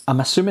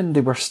assuming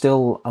they were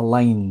still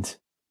aligned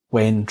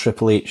when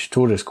Triple H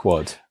tore his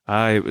quad.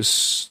 It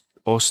was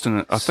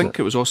Austin. I think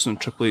it was Austin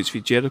and Triple H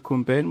v Jericho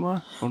and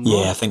Benoit.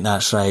 Yeah, I think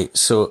that's right.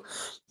 So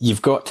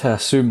you've got to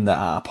assume that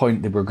at a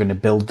point they were going to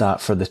build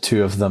that for the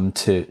two of them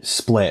to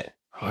split.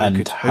 How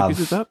good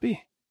would that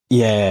be?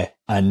 Yeah,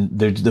 and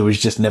there was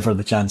just never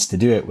the chance to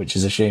do it, which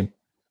is a shame.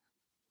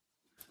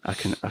 I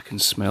can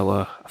smell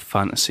a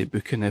fantasy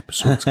booking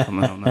episodes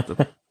coming on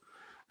that.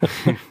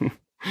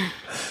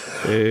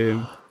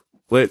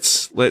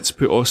 Let's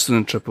put Austin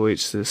and Triple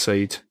H to the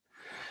side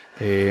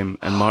and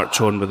march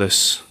on with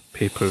this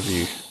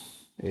pay-per-view.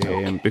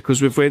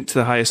 Because we've went to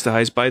the highest of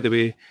highs. By the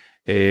way,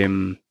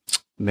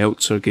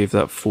 Meltzer gave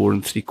that 4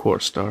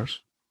 3/4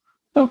 stars.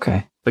 Okay.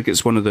 I think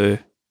it's one of the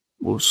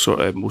most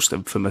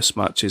infamous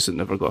matches that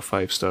never got a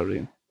 5-star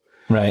rating.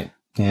 Right.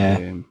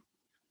 Yeah.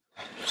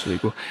 So there you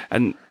go.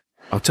 And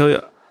I'll tell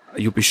you,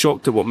 you'll be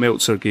shocked at what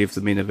Meltzer gave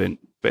the main event.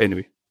 But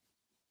anyway.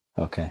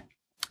 Okay.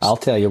 I'll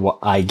tell you what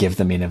I give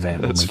the main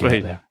event when we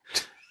get there.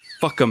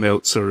 Fuck a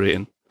Meltzer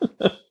rating.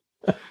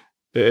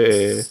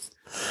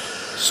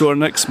 So our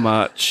next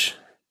match,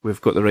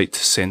 we've got the right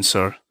to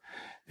censor.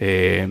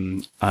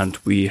 And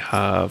we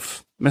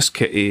have Miss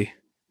Kitty,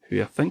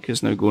 who I think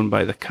is now going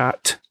by the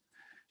Cat.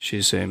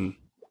 She's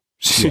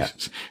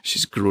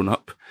she's grown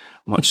up,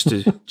 much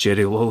to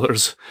Jerry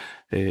Lawler's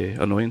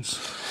annoyance.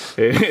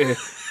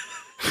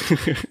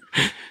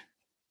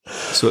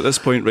 So at this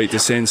point, right to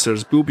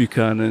censors Bill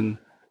Buchanan,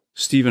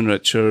 Stephen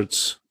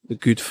Richards, The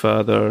Good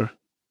Father,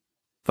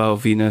 Val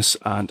Venus,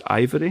 and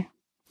Ivory.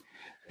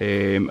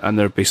 And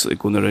they're basically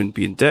going around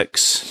being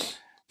dicks,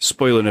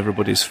 spoiling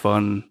everybody's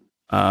fun.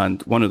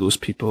 And one of those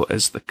people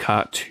is the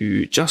Cat,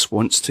 who just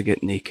wants to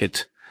get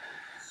naked.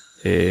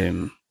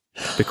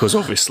 Because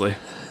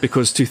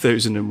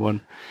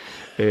 2001.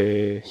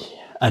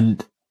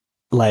 And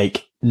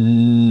like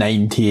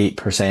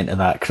 98% of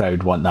that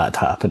crowd want that to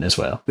happen as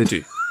well. They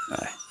do.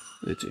 Aye,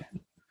 they do.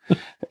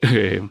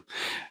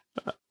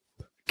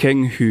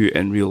 King, who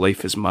in real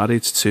life is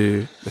married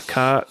to the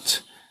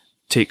Cat,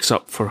 takes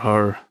up for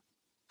her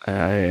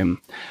on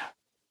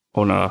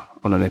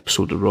an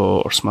episode of Raw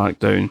or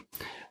SmackDown,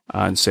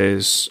 and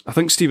says, I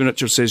think Stephen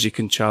Richards says you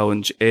can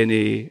challenge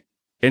any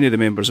any of the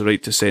members are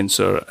right to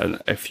censor,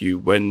 and if you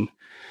win,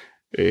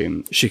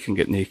 she can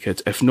get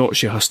naked. If not,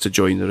 she has to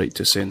join the right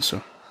to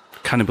censor. I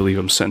can't believe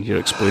I'm sitting here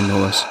explaining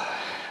all this.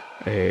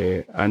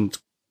 And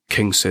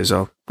King says,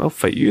 I'll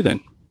fight you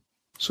then.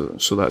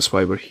 So that's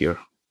why we're here.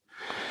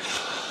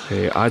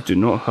 I do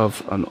not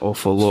have an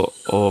awful lot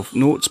of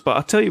notes, but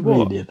I tell you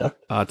what,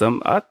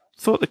 Adam, I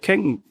thought the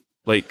king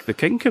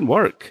can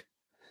work.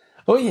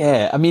 Oh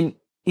yeah, I mean,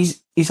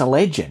 he's a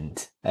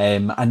legend.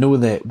 I know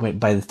that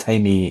by the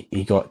time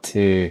he got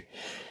to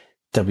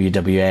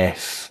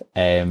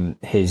WWF,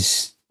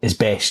 his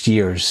best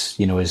years,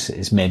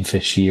 his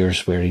Memphis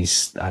years, where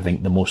he's, I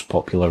think, the most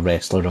popular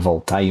wrestler of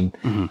all time,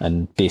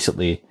 and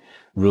basically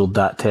ruled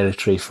that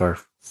territory for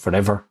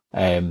forever.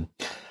 I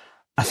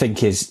think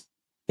his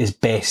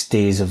best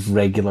days of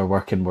regular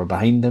working were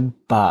behind him,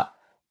 but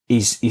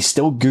he's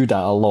still good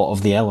at a lot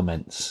of the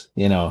elements,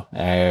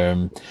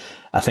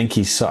 I think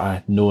he's sort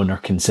of known or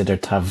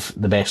considered to have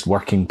the best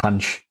working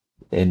punch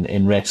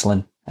in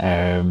wrestling.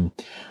 And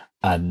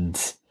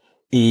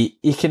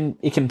he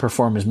can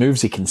perform his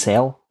moves, he can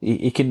sell,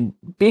 he can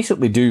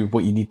basically do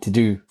what you need to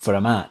do for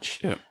a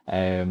match. Yeah.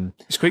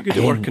 He's quite good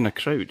at working a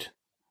crowd.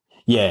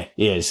 Yeah,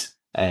 he is.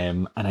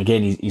 And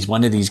again, he's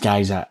one of these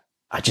guys that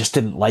I just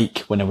didn't like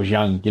when I was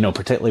young,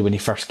 particularly when he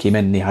first came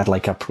in. He had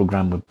like a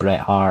program with Bret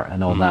Hart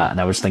and all that. And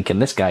I was thinking,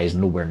 this guy is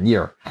nowhere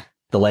near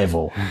the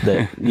level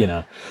that,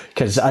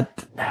 because I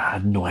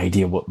had no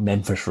idea what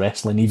Memphis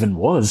wrestling even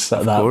was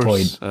at that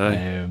point.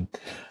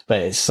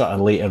 But it's sort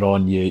of later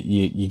on,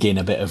 you gain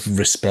a bit of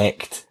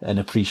respect and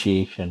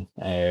appreciation.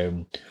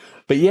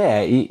 But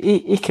yeah,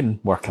 he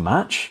can work a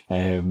match.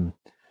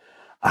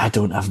 I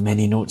don't have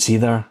many notes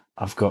either.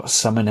 I've got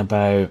something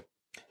about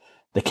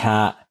the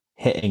cat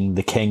hitting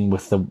the king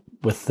with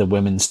the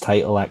women's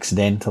title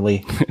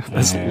accidentally.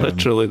 That's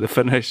literally the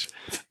finish.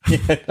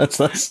 Yeah,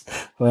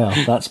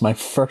 that's my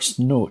first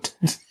note.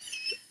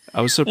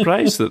 I was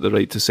surprised that the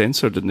right to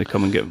censor didn't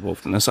come and get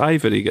involved in this.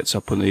 Ivory gets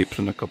up on the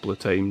apron a couple of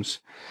times.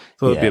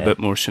 Thought it'd be a bit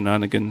more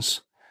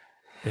shenanigans.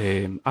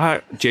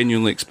 I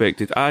genuinely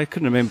expected, I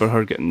can remember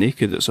her getting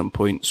naked at some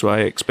point, so I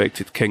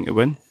expected King to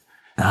win.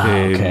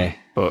 Okay.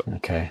 But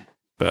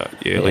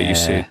yeah, like you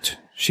said,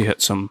 she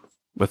hits him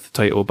with the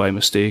title by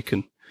mistake,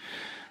 and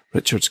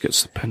Richards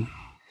gets the pin.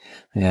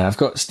 Yeah, I've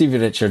got Stevie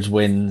Richards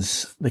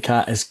wins. The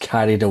cat is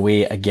carried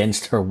away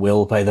against her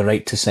will by the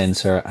right to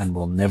censor and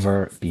will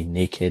never be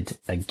naked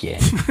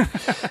again.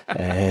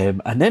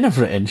 And then I've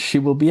written, she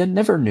will be a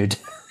never nude.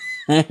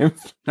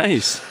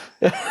 Nice.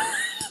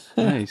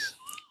 Nice.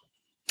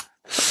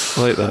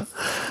 I like that.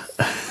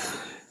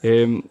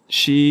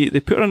 They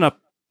put her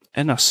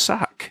in a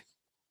sack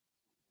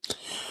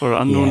for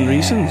unknown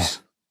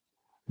reasons.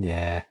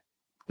 Yeah.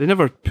 They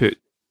never put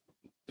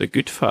the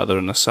good father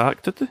in a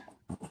sack, did they?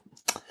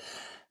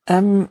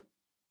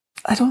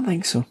 I don't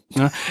think so.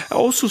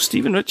 Also,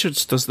 Stephen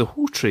Richards does the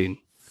whole train,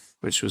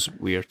 which was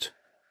weird.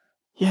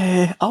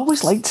 Yeah, I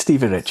always liked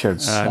Stephen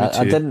Richards.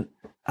 I didn't.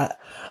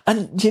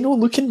 And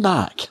looking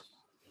back,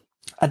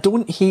 I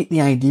don't hate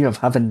the idea of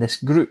having this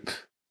group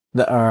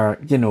that are,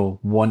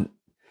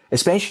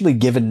 especially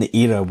given the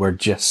era we're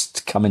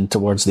just coming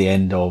towards the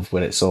end of,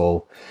 where it's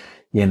all,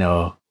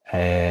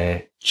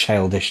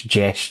 childish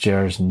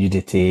gestures,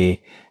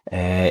 nudity,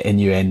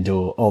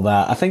 innuendo, all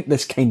that. I think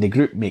this kind of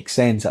group makes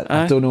sense.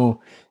 I don't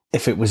know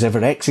if it was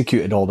ever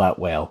executed all that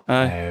well.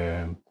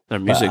 Their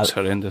music's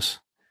horrendous.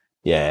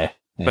 Yeah.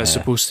 But it's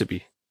supposed to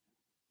be.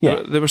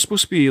 Yeah. They were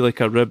supposed to be like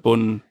a rib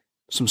on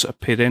some sort of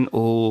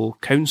parental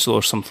council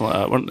or something like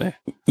that, weren't they?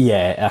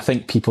 Yeah, I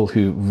think people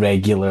who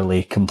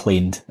regularly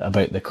complained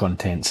about the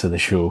contents of the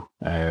show.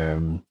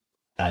 And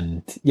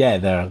yeah,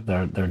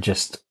 they're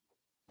just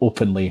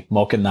openly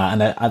mocking that.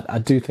 And I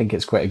do think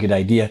it's quite a good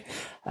idea.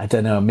 I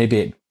don't know, maybe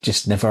it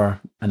just never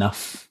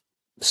enough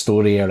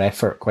story or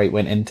effort quite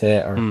went into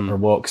it or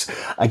walks.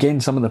 Again,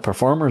 some of the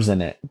performers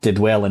in it did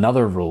well in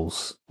other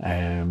roles.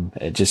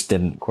 It just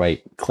didn't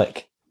quite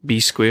click. B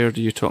Squared,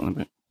 are you talking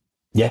about?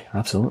 Yeah,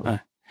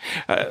 absolutely.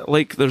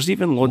 There's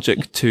even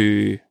logic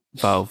to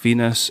Val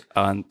Venus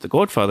and The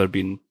Godfather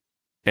being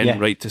in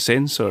right to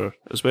censor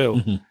as well.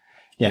 Mm-hmm.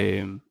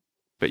 Yeah.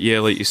 But yeah,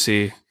 like you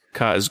say,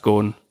 Kat is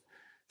gone.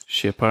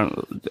 She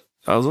apparently,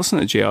 I was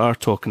listening to JR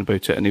talking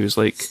about it, and he was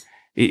like,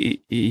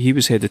 he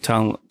was head of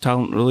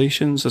talent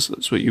relations.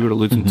 That's what you were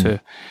alluding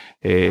to.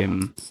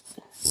 And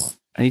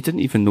he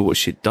didn't even know what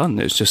she'd done.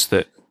 It was just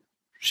that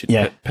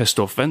she'd pissed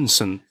off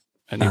Vince, and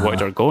he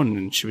wanted her gone,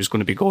 and she was going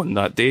to be gone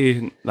that day,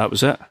 and that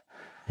was it.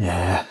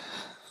 Yeah.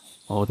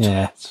 Odd.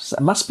 Yeah.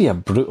 It must be a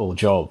brutal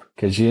job,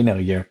 because,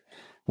 you're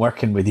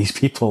working with these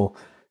people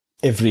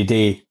every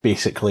day,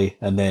 basically,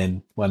 and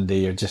then one day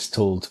you're just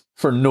told,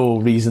 for no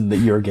reason that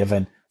you're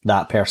given,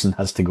 that person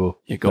has to go.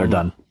 They're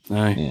done.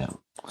 Aye. Yeah.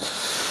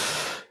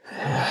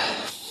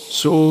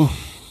 So,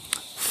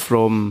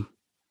 from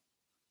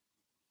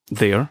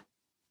there,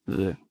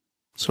 the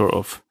sort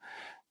of,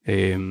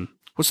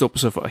 what's the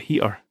opposite of a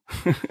heater?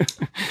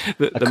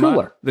 A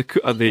cooler.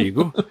 There you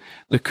go.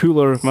 The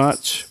cooler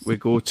match, we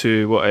go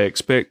to what I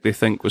expect they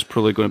think was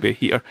probably going to be a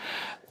heater.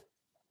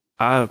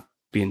 I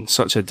being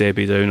such a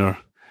Debbie Downer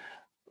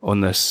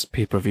on this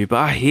pay-per-view, but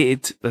I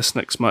hated this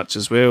next match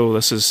as well.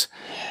 This is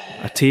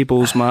a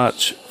tables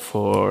match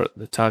for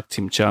the tag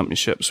team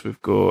championships.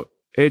 We've got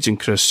Edge and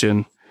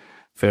Christian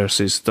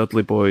versus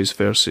Dudley Boys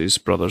versus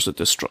Brothers of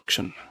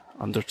Destruction,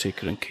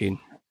 Undertaker and Kane.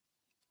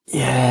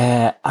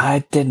 Yeah,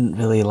 I didn't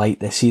really like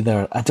this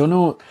either. I don't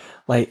know,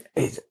 like,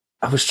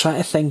 I was trying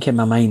to think in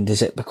my mind,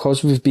 is it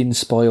because we've been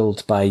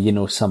spoiled by,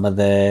 some of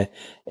the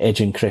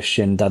Edge and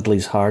Christian,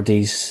 Dudley's,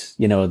 Hardys,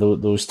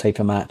 those type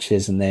of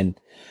matches, and then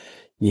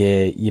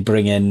you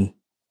bring in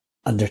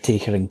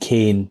Undertaker and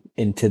Kane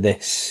into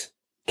this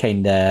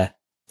kind of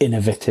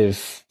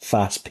innovative,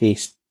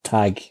 fast-paced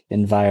tag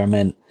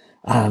environment.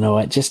 I don't know,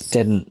 it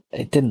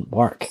didn't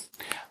work.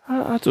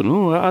 I don't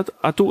know,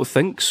 I don't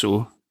think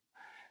so.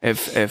 It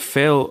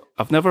felt,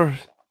 I've never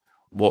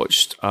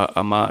watched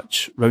a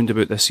match round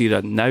about this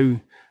era.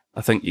 Now,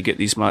 I think you get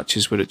these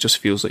matches where it just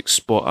feels like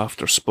spot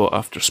after spot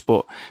after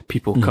spot,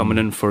 people coming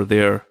in for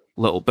their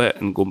little bit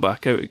and going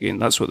back out again.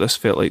 That's what this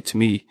felt like to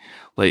me.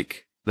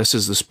 Like, this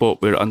is the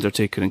spot where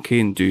Undertaker and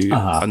Kane do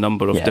a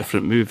number of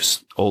different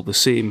moves, all the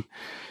same.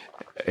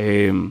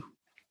 The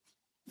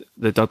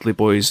Dudley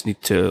Boys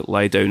need to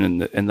lie down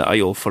in the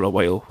aisle for a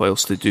while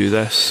whilst they do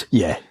this.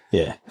 Yeah.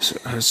 So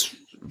it's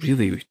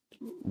really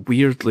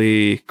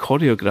weirdly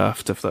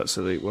choreographed, if that's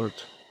the right word.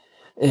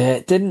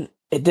 It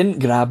didn't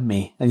grab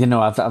me. And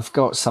I've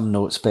got some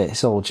notes, but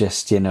it's all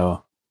just,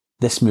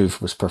 this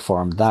move was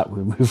performed, that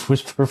move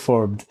was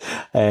performed.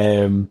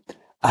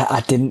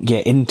 I didn't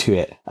get into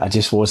it. I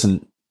just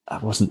wasn't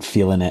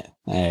feeling it.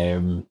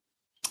 And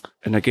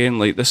again,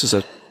 like, this is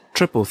a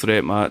triple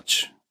threat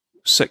match,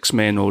 6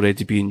 men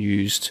already being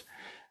used.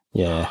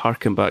 Yeah.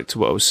 Harking back to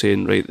what I was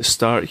saying right at the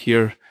start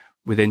here,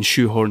 we then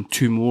shoehorn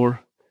 2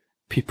 more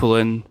people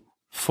in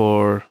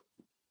for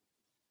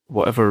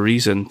whatever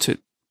reason,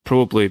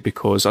 probably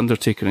because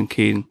Undertaker and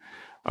Kane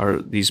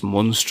are these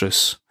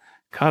monstrous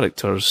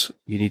characters.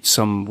 You need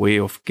some way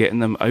of getting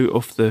them out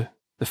of the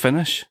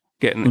finish,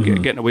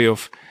 getting away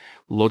of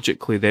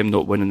logically them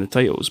not winning the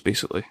titles,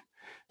 basically.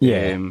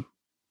 Yeah.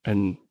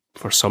 And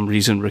for some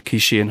reason,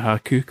 Rikishi and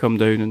Haku come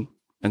down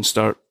and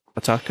start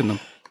attacking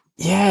them.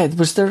 Yeah,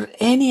 was there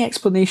any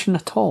explanation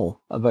at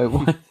all about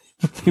why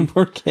they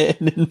were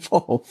getting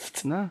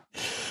involved? Nah.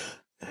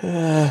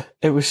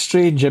 It was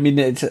strange. I mean,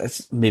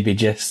 it's maybe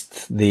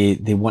just they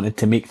wanted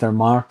to make their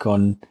mark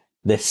on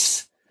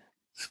this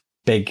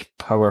big,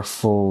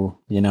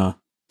 powerful,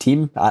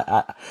 team.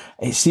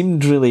 It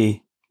seemed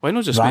really why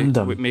not just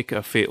random. make it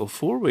a fatal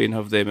 4-way and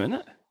have them in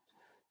it?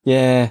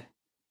 Yeah.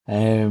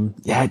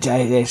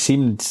 It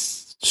seemed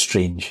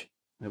strange.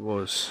 It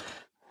was.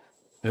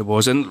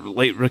 And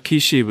like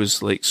Rikishi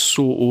was like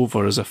so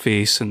over as a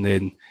face, and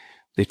then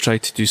they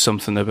tried to do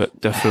something a bit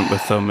different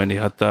with him, and he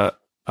had that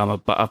I'm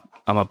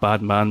a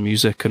bad man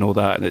music and all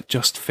that, and it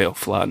just fell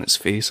flat in its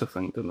face, I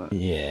think, didn't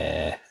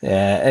it?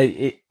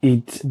 Yeah.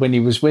 When he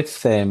was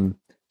with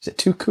is it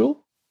Too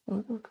Cool?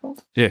 What were they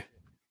called? Yeah.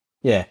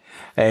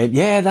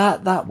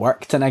 That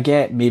worked, and I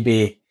get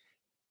maybe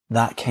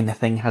that kind of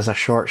thing has a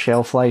short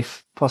shelf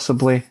life,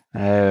 possibly,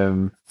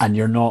 and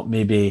you're not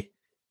maybe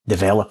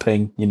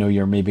developing.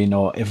 You're maybe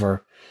not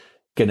ever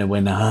gonna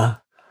win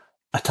a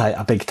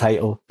big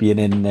title being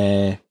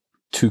in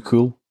Too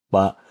Cool,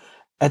 but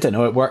I don't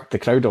know. It worked. The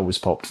crowd always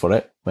popped for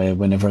it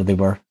whenever they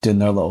were doing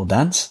their little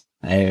dance.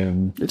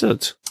 It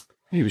did.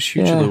 He was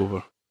hugely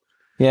over.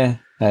 Yeah.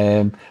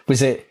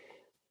 Was it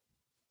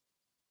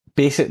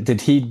basic?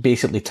 Did he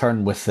basically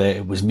turn with the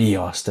 "it was me,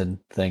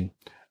 Austin" thing?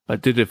 I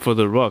did it for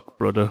the Rock,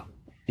 brother.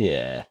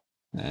 Yeah.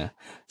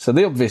 So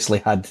they obviously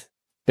had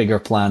bigger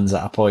plans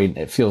at a point.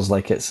 It feels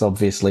like it's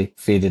obviously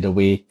faded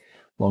away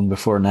long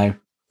before now.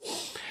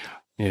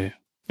 Yeah.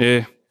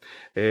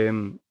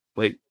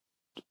 Like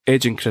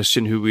Edge and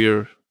Christian, who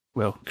we're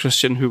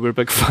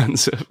big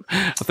fans of.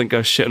 I think I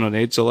was shitting on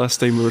Edge the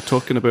last time we were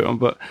talking about him,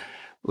 but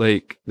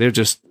like they're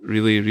just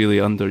really, really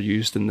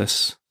underused in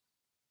this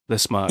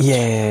match.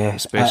 Yeah,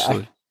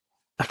 especially.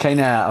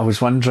 I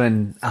was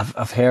wondering.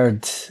 I've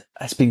heard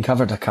it's been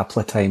covered a couple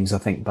of times, I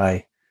think,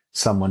 by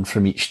someone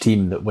from each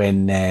team, that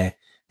when the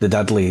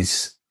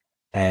Dudleys,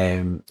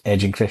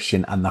 Edge and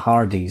Christian, and the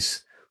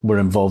Hardys were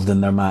involved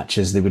in their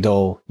matches, they would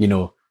all,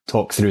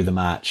 talk through the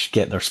match,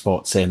 get their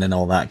spots in and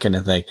all that kind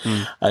of thing.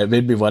 It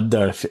made me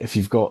wonder if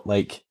you've got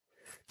like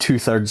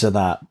 2/3 of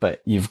that,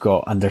 but you've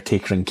got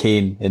Undertaker and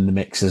Kane in the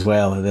mix as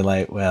well. And they're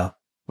like, well,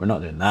 we're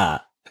not doing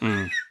that.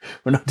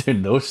 We're not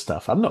doing those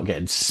stuff. I'm not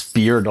getting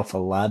speared off a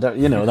ladder,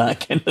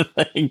 that kind of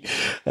thing.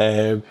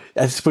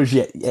 I suppose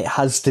it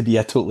has to be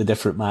a totally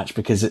different match,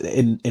 because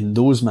in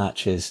those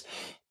matches,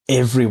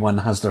 everyone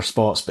has their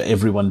spots, but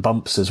everyone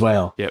bumps as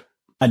well. Yep.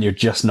 And you're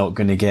just not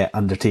going to get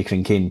Undertaker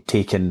and Kane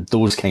taking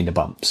those kind of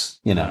bumps,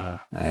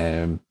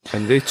 And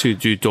they two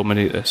do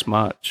dominate this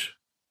match.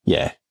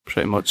 Yeah.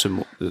 Pretty much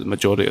the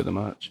majority of the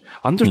match.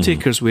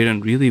 Undertaker's wearing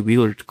really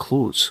weird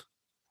clothes.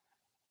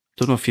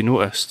 Don't know if you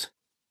noticed.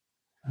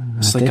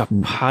 It's like a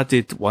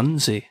padded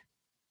onesie.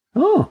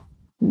 Oh,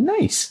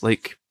 nice.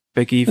 Like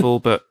Big Evil,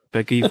 but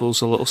Big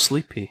Evil's a little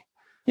sleepy.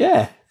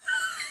 Yeah.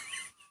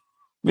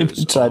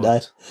 Maybe try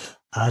to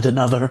add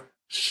another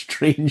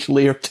strange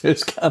layer to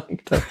his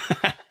character.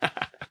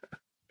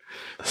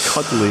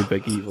 Cuddly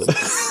Big Evil.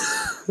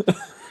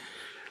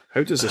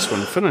 How does this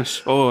one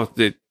finish?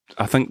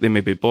 I think they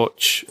maybe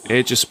botch.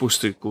 Edge is supposed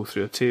to go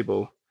through a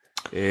table.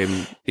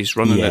 He's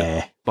running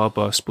it.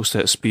 Bubba supposed to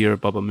hit a spear.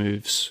 Bubba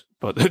moves,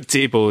 but the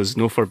table is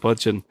no for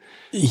budging.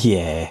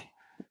 Yeah.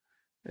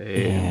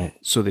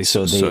 So they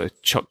sort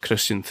of chuck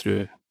Christian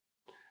through.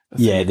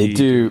 Yeah, they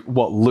do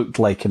what looked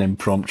like an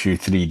impromptu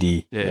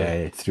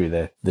 3D through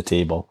the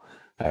table.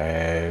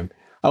 I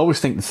always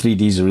think the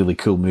 3D is a really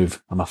cool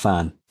move. I'm a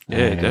fan.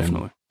 Yeah,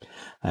 definitely.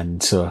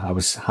 And so I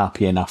was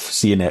happy enough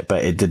seeing it,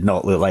 but it did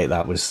not look like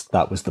that was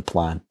the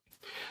plan.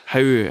 How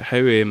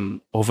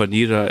of an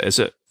era is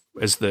it?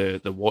 Is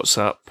the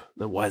WhatsApp,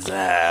 the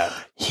WhatsApp?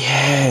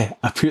 Yeah,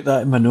 I put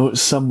that in my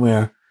notes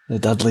somewhere. The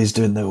Dudley's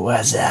doing the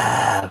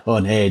WhatsApp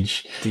on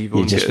Edge.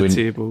 Devon get the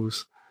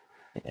tables.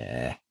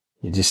 Yeah,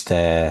 you just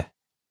I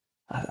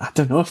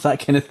don't know if that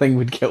kind of thing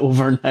would get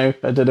over now.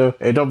 I don't know.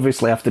 It'd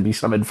obviously have to be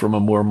something from a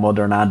more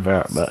modern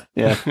advert, but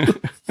yeah.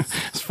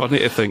 It's funny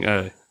to think.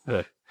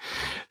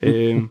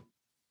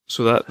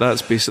 So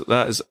that's basically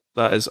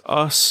that is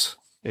us.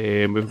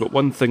 We've got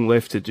one thing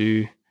left to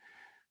do.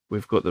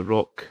 We've got The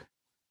Rock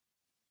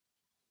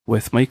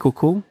with Michael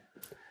Cole.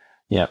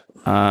 Yep.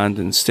 And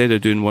instead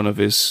of doing one of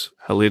his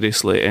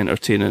hilariously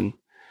entertaining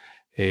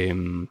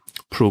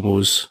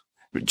promos,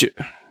 it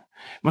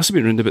must have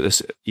been around about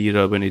this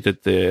era when he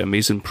did the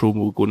amazing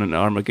promo going into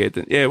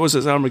Armageddon. Yeah, it was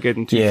his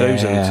Armageddon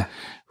 2000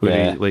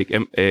 where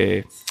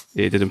he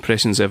did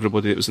impressions of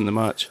everybody that was in the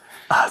match.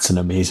 That's an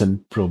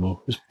amazing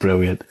promo. It was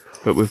brilliant.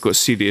 But we've got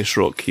Serious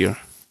Rock here,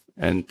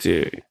 and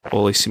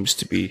all he seems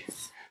to be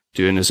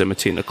doing is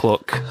imitating a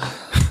clock.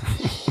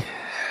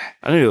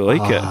 I don't really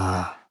like it.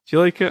 Do you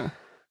like it?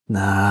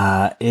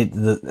 Nah,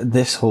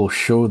 this whole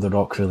show, The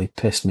Rock really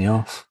pissed me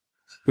off.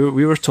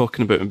 We were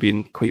talking about him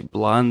being quite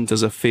bland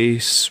as a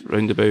face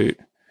round about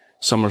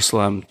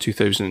SummerSlam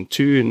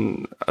 2002,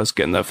 and I was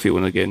getting that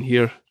feeling again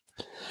here.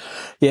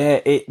 Yeah,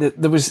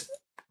 there was...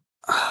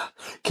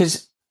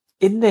 Because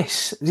in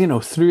this,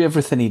 through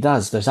everything he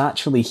does, there's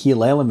actually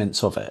heel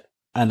elements of it.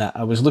 And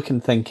I was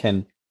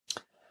thinking,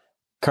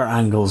 Kurt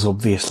Angle's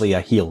obviously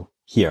a heel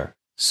here,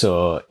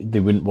 so they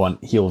wouldn't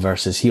want heel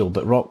versus heel,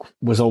 but Rock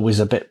was always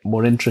a bit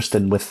more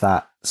interesting with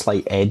that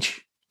slight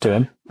edge to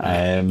him.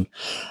 And,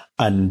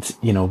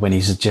 when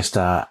he's just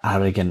a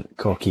arrogant,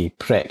 cocky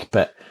prick,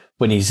 but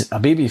when he's a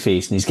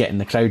babyface and he's getting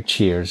the crowd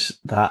cheers,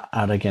 that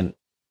arrogant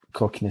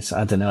cockiness,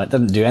 I don't know, it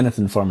didn't do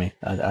anything for me.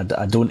 I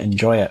don't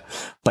enjoy it,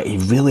 but he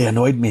really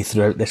annoyed me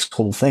throughout this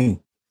whole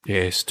thing.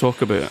 Yes,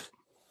 talk about it.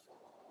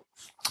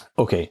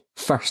 Okay,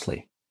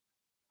 firstly,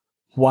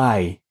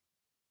 why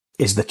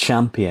is the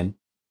champion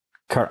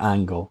Kurt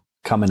Angle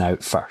coming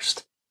out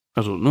first?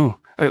 I don't know.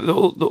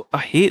 I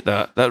hate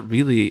that. That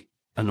really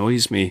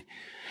annoys me.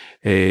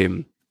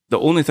 The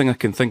only thing I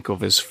can think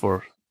of is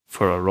for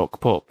a rock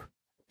pop.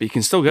 But you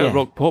can still get a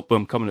rock pop by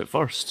him coming out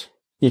first.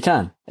 You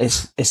can.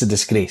 It's a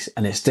disgrace,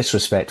 and it's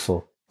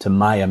disrespectful to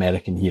my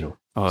American hero.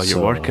 Oh,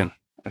 you're working.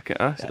 Okay,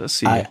 let's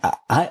see.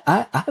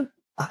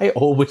 I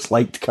always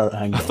liked Kurt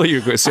Angle. I thought you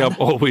were going to say I'm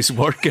always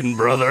working,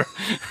 brother.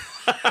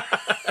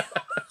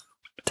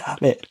 Damn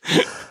it.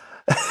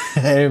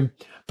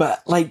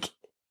 But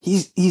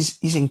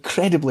he's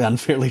incredibly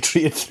unfairly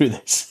treated through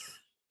this.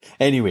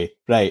 Anyway,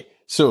 right.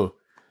 So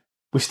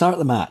we start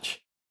the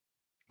match.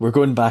 We're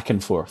going back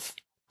and forth.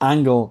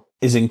 Angle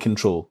is in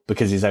control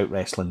because he's out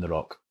wrestling The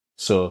Rock.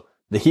 So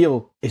the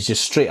heel is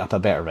just straight up a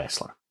better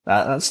wrestler.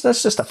 That's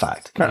just a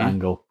fact. Kurt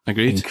Angle,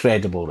 agreed,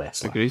 incredible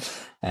wrestler. Agreed.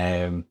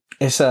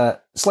 It's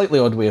a slightly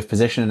odd way of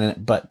positioning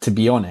it, but to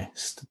be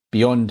honest,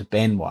 beyond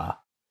Benoit,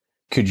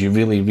 could you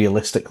really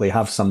realistically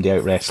have somebody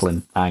out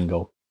wrestling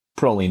Angle?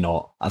 Probably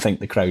not. I think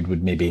the crowd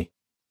would maybe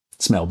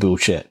smell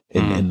bullshit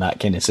in that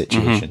kind of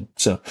situation.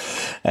 So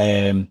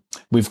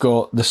we've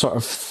got the sort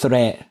of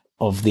threat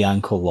of the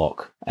ankle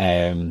lock,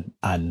 and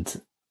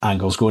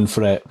Angle's going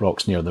for it.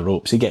 Rock's near the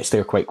ropes. He gets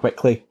there quite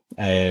quickly.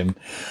 I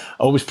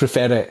always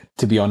prefer it,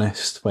 to be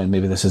honest, when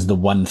maybe this is the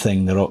one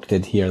thing The Rock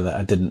did here that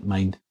I didn't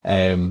mind.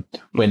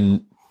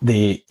 When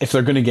if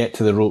they're going to get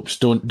to the ropes,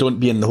 don't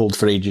be in the hold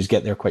for ages.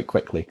 Get there quite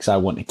quickly, because I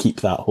want to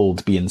keep that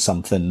hold being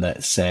something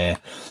that's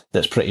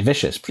pretty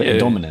vicious, pretty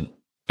dominant.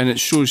 And it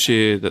shows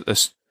you that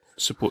this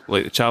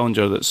the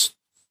challenger that's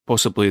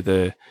possibly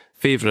the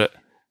favourite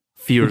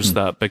fears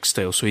that big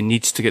style, so he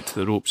needs to get to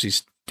the ropes.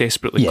 He's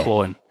desperately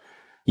clawing.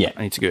 Yeah,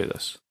 I need to go at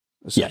this.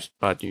 This is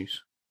bad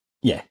news.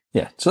 Yeah.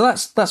 So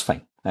that's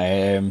fine.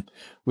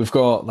 We've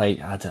got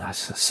a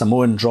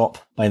Samoan drop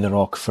by The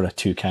Rock for a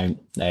 2 count.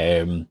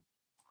 And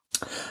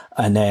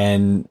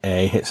then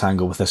he hits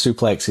Angle with a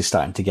suplex. He's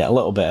starting to get a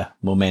little bit of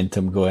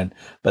momentum going.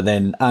 But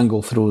then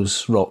Angle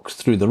throws Rock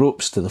through the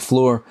ropes to the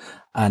floor,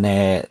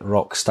 and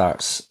Rock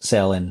starts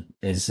selling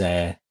his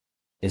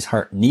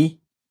hurt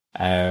knee.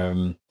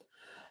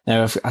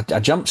 Now, if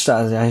I jump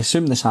straight, I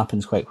assume this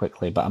happens quite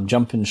quickly, but I'm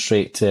jumping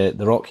straight to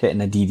The Rock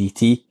hitting a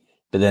DDT,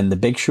 but then the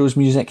Big Show's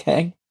music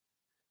hitting.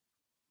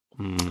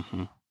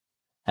 Mm-hmm.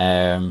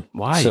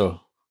 Why?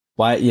 So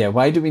Why? Yeah,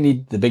 why do we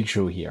need the Big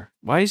Show here?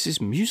 Why is his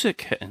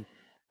music hitting?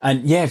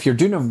 And yeah, if you're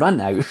doing a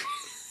run out,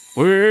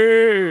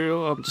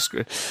 Well, I'm just.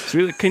 It's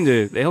really kind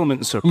of the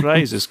element of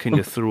surprise is kind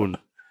of thrown.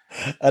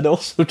 and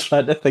also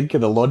trying to think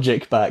of the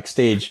logic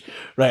backstage.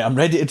 Right, I'm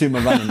ready to do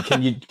my running.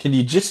 Can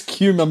you just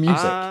cue my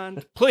music?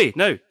 And play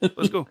now.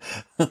 Let's go.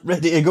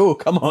 Ready to go.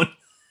 Come on.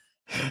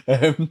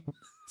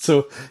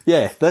 So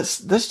yeah, that's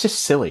just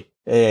silly.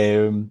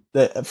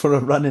 For a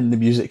run in, the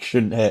music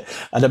shouldn't hit.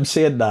 And I'm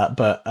saying that,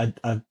 but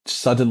I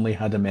suddenly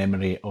had a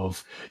memory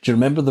of, do you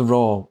remember the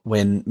Raw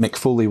when Mick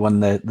Foley won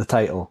the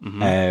title?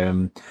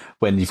 Mm-hmm.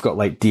 When you've got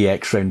like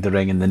DX round the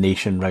ring and the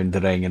Nation round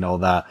the ring and all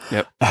that.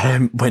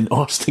 Yep. When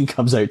Austin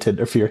comes out to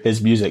interfere,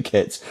 his music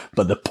hits,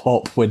 but the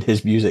pop when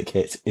his music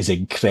hits is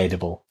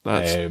incredible.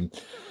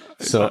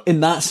 So in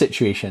that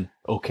situation,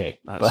 okay.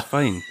 That's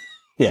fine.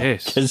 Yeah,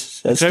 yes.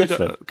 Because it's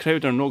different.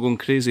 Crowd are not going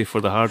crazy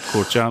for the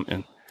hardcore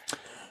champion.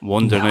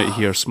 Wandering out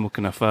here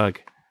smoking a fag.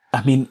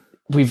 I mean,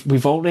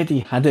 we've already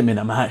had him in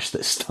a match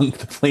that stunk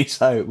the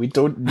place out. We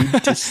don't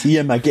need to see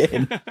him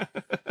again.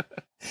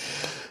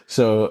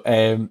 So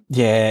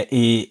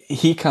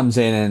he comes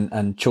in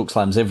and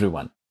chokeslams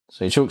everyone.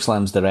 So he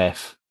chokeslams the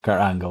ref,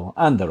 Kurt Angle,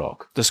 and The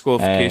Rock.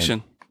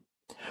 Disqualification.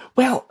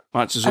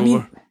 Match is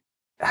over.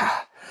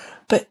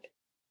 But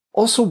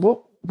also,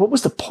 what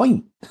was the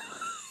point?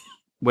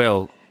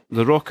 Well,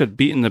 The Rock had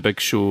beaten the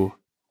Big Show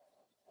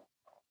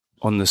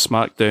on the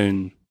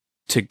SmackDown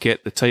to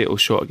get the title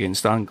shot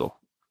against Angle.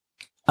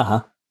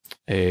 And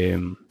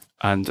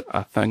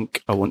I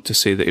think I want to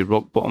say that he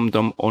rock bottomed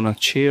him on a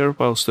chair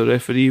whilst the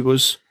referee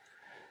was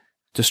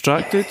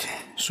distracted.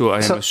 So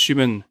I am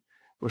assuming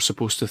we're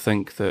supposed to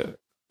think that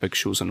Big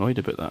Show's annoyed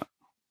about that.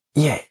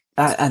 Yeah,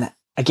 and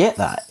I get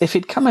that. If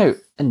he'd come out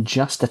and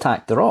just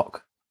attacked The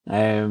Rock,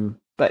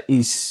 but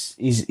he's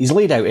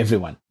laid out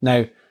everyone.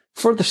 Now,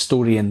 for the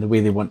story and the way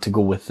they want to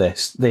go with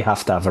this, they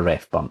have to have a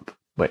ref bump,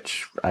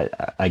 which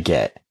I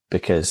get,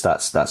 because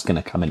that's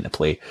going to come into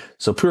play.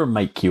 So poor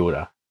Mike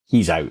Chiora,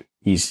 he's out.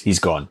 He's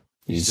gone.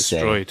 He's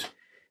destroyed.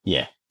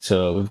 Yeah.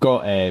 So we've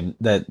got I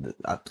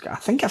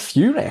think a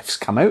few refs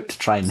come out to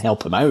try and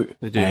help him out.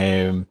 They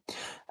do.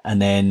 And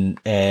then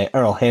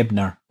Earl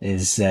Hebner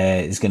is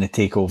going to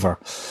take over.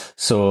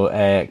 So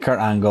Kurt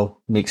Angle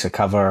makes a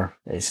cover.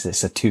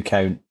 It's a 2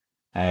 count.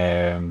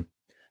 The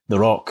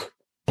Rock,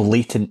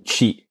 blatant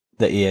cheat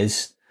that he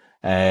is.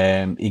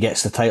 He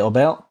gets the title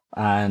belt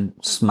and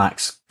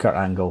smacks Kurt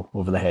Angle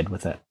over the head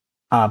with it.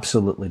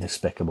 Absolutely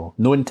despicable.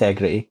 No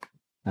integrity.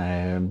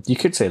 You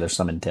could say there's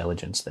some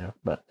intelligence there,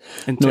 but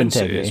intensity no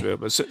integrity as well.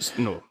 But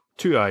no,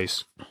 2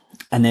 eyes.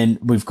 And then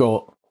we've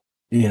got,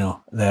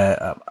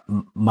 the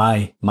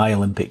my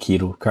Olympic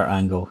hero Kurt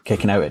Angle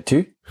kicking out at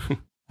 2,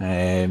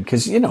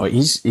 because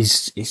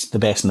he's the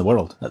best in the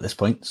world at this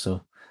point.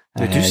 So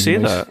they do say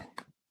that.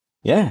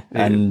 Yeah,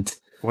 and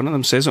one of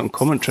them says it on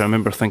commentary. I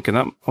remember thinking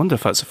that. I wonder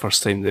if that's the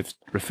first time they've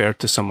referred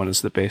to someone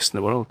as the best in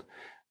the world.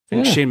 I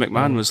think Shane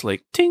McMahon was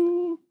like,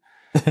 ting!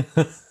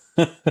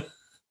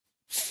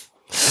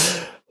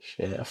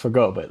 Shit, I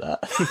forgot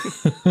about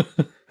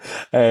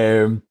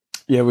that.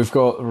 We've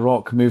got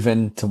Rock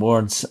moving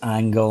towards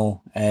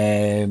Angle.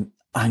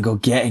 Angle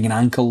getting an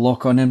ankle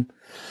lock on him.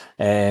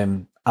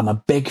 I'm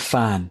a big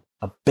fan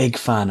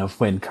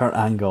of when Kurt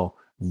Angle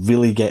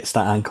really gets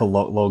that ankle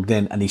lock logged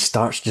in and he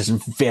starts just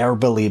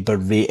verbally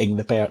berating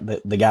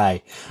the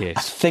guy. Yes.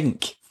 I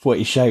think what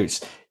he shouts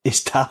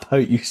is, "Tap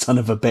out, you son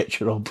of a bitch,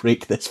 or I'll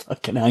break this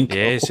fucking ankle."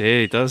 Yes, yeah,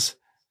 he does.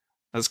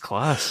 That's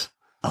class.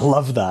 I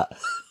love that.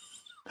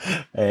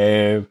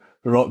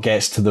 Rock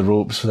gets to the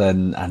ropes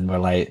and we're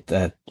like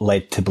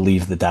led to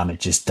believe the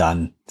damage is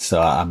done. So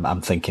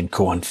I'm thinking,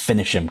 go on,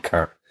 finish him,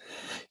 Kurt.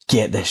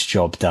 Get this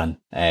job done.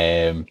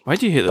 Why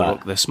do you hate The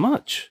Rock this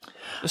much?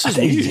 This is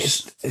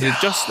news. Is it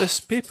just this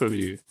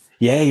pay-per-view?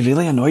 Yeah, he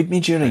really annoyed me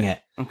during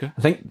it. Okay.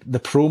 I think the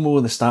promo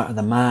at the start of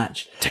the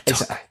match,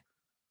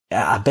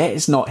 I bet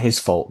it's not his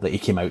fault that he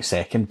came out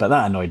second, but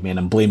that annoyed me and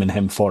I'm blaming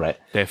him for it.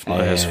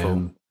 Definitely his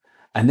fault.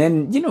 And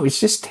then, he's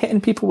just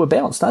hitting people with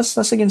belts.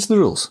 That's against the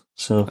rules.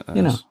 So,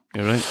 You're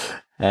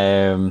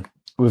right.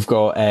 We've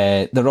got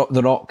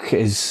The Rock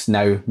is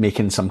now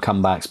making some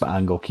comebacks, but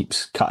Angle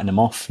keeps cutting him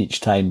off each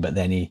time, but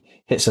then he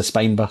hits a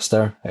spine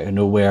buster out of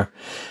nowhere.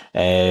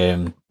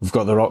 We've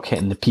got The Rock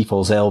hitting the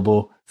people's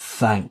elbow.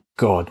 Thank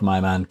God my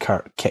man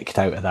Kurt kicked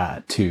out of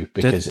that too,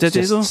 because did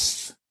he though?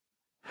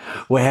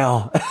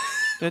 Well,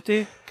 did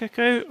he kick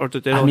out, or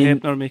did Earl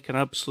Hebner make an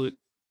absolute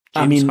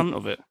James Hunt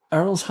of it?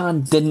 Earl's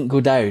hand didn't go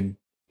down.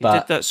 He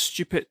did that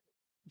stupid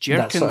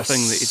jerking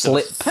thing that he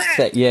slip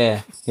did.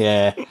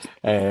 Yeah.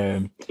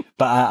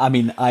 But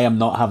I am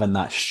not having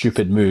that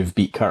stupid move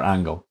beat Kurt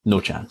Angle. No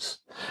chance.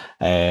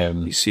 You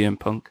CM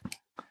Punk.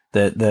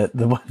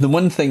 The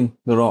one thing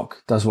The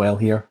Rock does well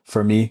here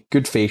for me,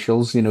 good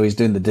facials. He's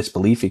doing the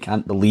disbelief. He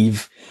can't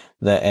believe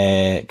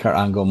that Kurt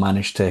Angle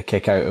managed to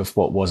kick out of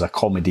what was a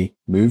comedy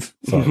move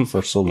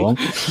for so long.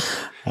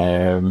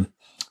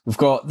 We've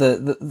got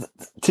to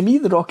me,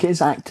 The Rock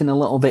is acting a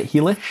little bit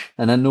heelish,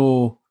 and I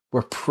know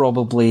we're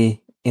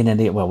probably in an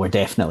era, well, we're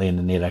definitely in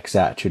an era because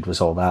Attitude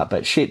was all that,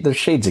 but there's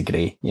shades of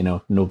grey, you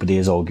know, nobody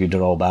is all good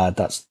or all bad.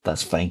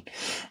 That's fine.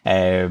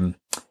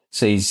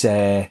 So he's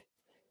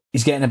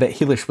getting a bit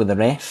heelish with the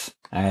ref,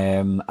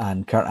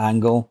 and Kurt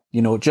Angle,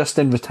 you know, just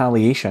in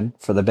retaliation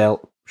for the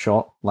belt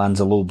shot, lands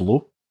a low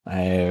blow.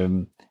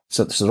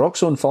 So it's the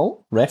Rock's own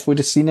fault. Ref would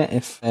have seen it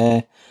if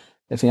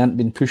he hadn't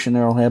been pushing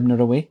Earl Hebner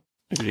away.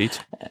 Agreed.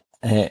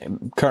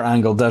 Kurt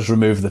Angle does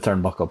remove the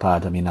turnbuckle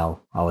pad. I mean,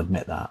 I'll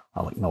admit that.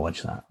 I'll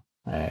acknowledge that.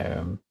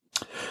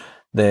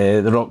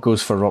 The Rock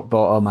goes for rock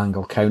bottom.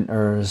 Angle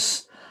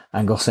counters.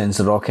 Angle sends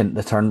the Rock into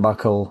the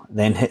turnbuckle,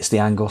 then hits the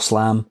Angle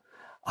slam.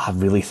 I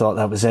really thought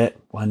that was it.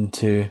 1,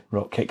 2,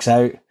 Rock kicks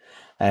out.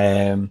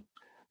 The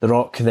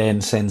Rock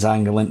then sends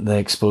Angle into the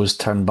exposed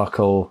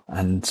turnbuckle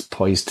and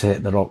poised to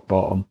hit the rock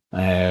bottom.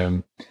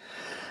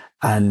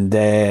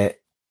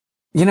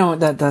 You know,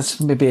 that's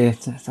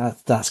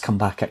come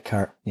back at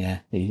Kurt. Yeah,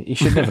 he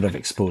should never have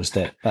exposed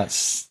it.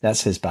 That's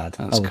his bad.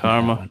 That's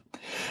karma.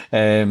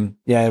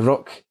 Yeah,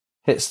 Rock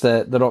hits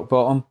the rock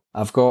bottom.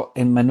 I've got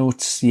in my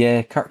notes,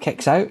 yeah, Kurt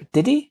kicks out.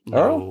 Did he? No,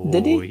 Earl?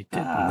 Did he? He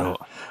did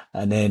not.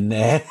 And then...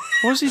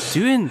 What was he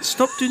doing?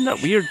 Stop doing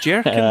that weird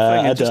jerking thing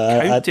and just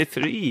count to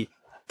 3.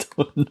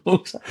 Don't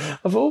know.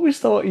 I've always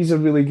thought he's a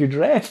really good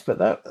ref, but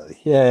that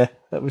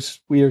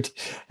was weird.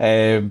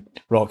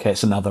 Rock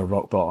hits another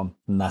rock bottom,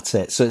 and that's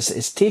it. So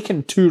it's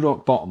taken 2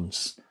 rock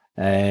bottoms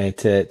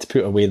to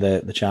put away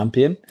the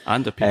champion.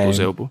 And a people's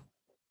elbow.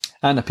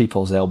 And a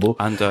people's elbow.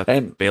 And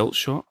a belt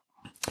shot.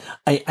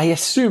 I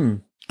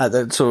assume...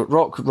 so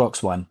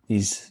Rock's won.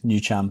 He's new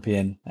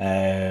champion.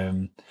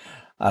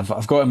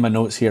 I've got in my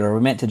notes here, are we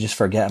meant to just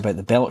forget about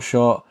the belt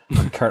shot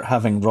and Kurt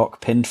having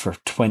Rock pinned for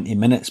 20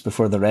 minutes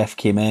before the ref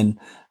came in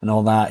and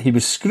all that? He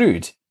was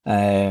screwed.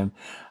 And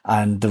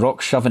the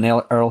Rock shoving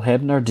Earl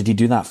Hebner, did he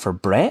do that for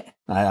Brett?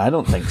 I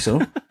don't think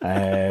so.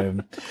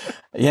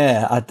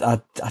 Yeah,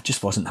 I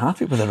just wasn't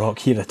happy with the Rock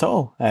here at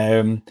all.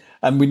 And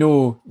we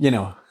know, you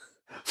know,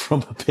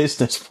 from a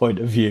business point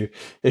of view,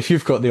 if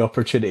you've got the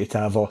opportunity to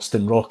have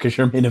Austin Rock as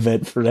your main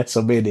event for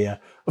WrestleMania,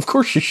 of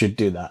course you should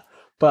do that.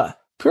 But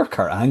poor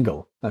Kurt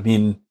Angle. I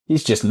mean,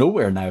 he's just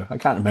nowhere now. I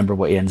can't remember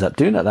what he ends up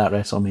doing at that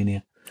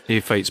WrestleMania. He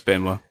fights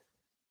Benoit.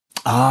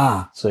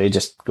 So he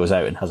just goes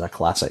out and has a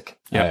classic.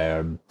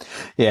 Yep.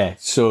 Yeah,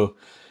 so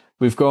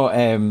we've got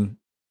I've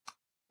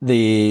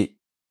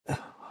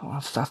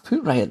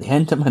put right at the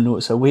end of my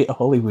notes, away to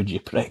Hollywood, you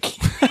prick.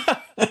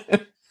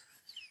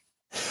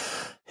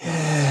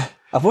 Yeah.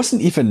 I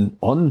wasn't even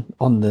on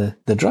the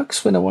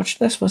drugs when I watched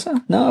this, was I?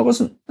 No, I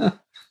wasn't.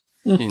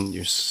 And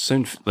you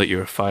sound like you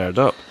were fired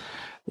up.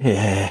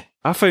 Yeah.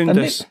 I found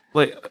this,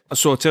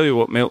 so I'll tell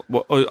you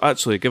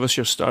actually, give us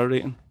your star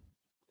rating.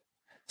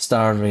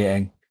 Star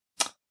rating,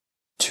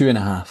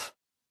 2.5.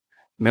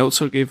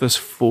 Meltzer gave this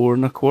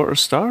 4.25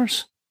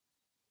 stars.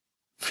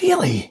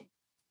 Really?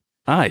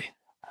 Aye.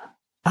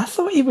 I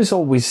thought he was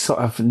always sort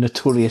of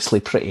notoriously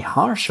pretty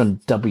harsh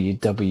on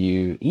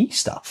WWE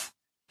stuff.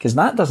 Because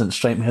that doesn't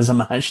strike me as a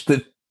match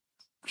that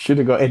should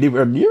have got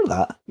anywhere near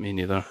that. Me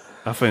neither.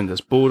 I found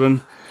this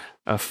boring.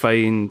 I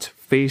find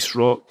Face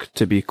Rock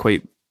to be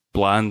quite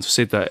bland. I've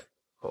said that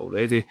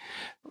already.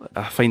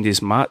 I find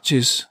his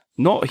matches,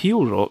 not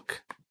heel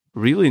Rock,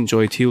 really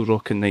enjoyed heel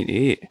Rock in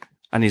 98.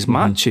 And his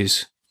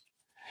matches.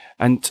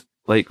 And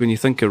like when you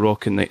think of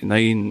Rock in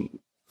 99,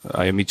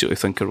 I immediately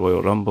think of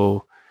Royal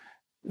Rumble,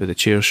 with the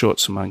chair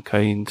shots of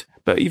Mankind.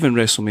 But even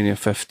WrestleMania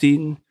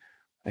 15,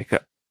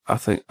 I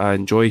think I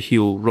enjoy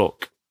heel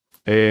Rock.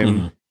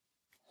 Face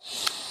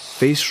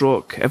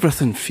Rock,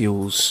 everything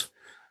feels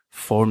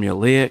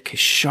formulaic. His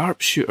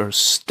sharpshooter's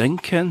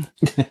stinking.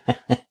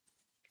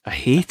 I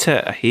hate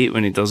it. I hate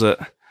when he does it.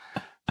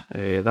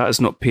 That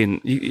is not paying.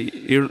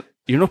 You're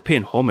not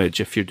paying homage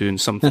if you're doing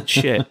something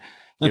shit.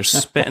 You're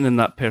spitting in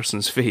that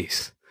person's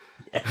face.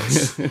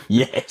 Yes.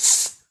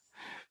 Yes.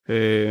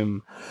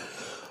 Hebner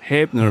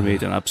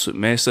made an absolute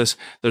mess of this.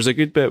 There's a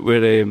good bit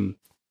where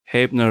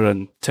Hebner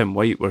and Tim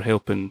White were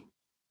helping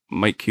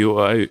Mike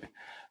Kyoto out,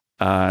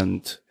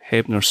 and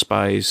Hebner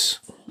spies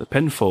the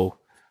pinfall,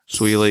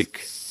 so he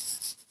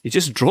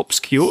just drops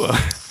Kyoto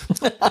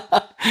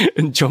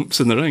and jumps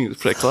in the ring.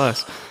 It's pretty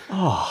class.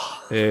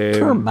 Oh,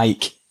 poor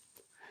Mike.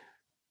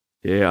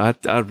 Yeah,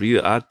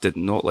 I did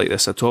not like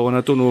this at all, and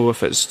I don't know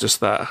if it's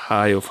just that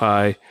high of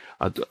the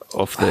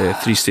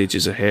 3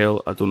 stages of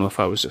hell. I don't know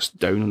if I was just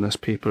down on this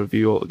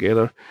pay-per-view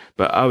altogether,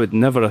 but I would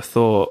never have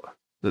thought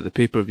that the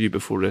pay-per-view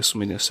before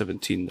WrestleMania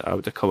 17, that I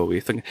would have come away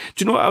thinking,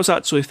 do you know what I was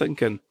actually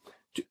thinking?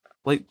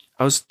 I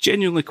was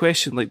genuinely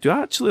questioning, do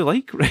I actually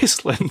like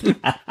wrestling?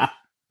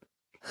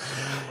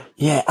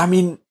 Yeah, I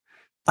mean,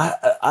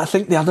 I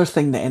think the other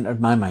thing that entered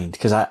my mind,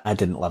 because I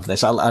didn't love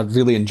this, I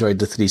really enjoyed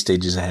the 3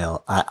 stages of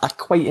hell. I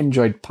quite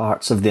enjoyed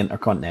parts of the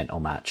Intercontinental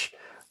match,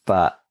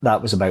 but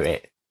that was about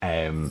it.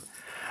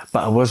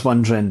 But I was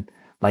wondering,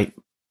 I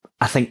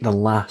think the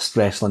last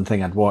wrestling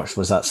thing I'd watched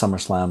was that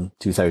SummerSlam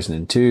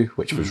 2002,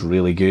 which was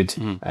really good,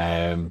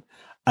 and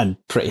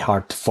pretty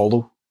hard to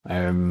follow.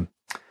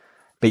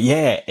 But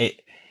yeah,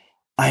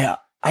 I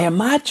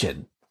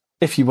imagine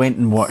if you went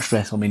and watched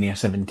WrestleMania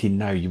 17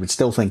 now, you would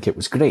still think it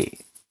was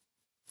great.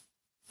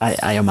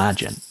 I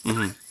imagine.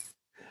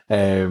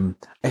 Mm-hmm.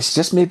 It's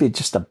just maybe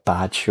just a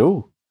bad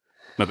show.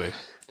 Maybe.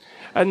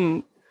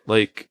 And,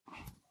 like,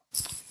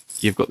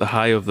 you've got the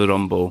high of the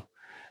Rumble,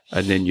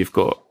 and then you've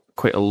got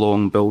quite a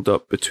long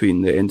build-up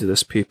between the end of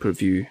this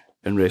pay-per-view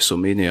and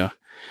WrestleMania.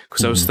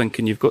 Because I was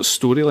thinking, you've got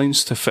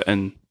storylines to fit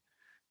in.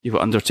 You've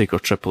got Undertaker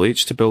Triple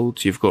H to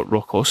build. You've got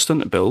Rock Austin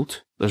to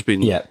build. There's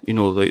been,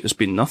 there's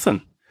been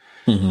nothing.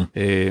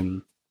 Mm-hmm.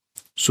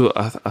 So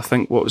I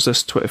think, what was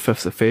this,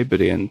 25th of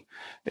February, and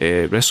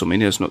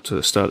WrestleMania is not to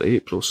the start of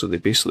April, so they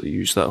basically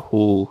used that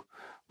whole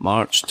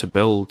March to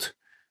build.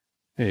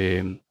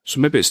 So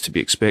maybe it's to be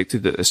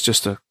expected that it's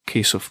just a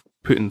case of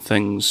putting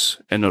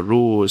things in a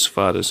row as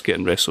far as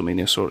getting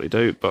WrestleMania sorted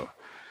out, but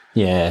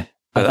yeah,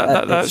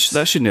 that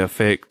shouldn't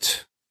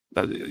affect.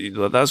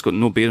 That's got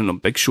no bearing on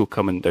Big Show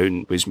coming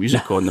down with his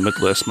music on in the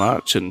middle of this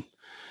match and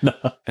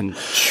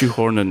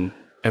shoehorning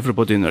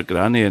everybody and their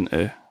granny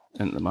into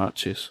the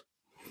matches.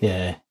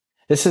 Yeah,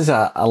 this is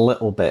a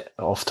little bit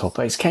off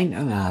topic. It's kind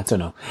of, I don't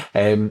know.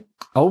 I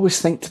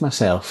always think to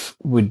myself,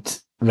 would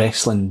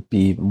wrestling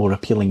be more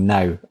appealing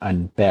now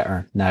and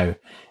better now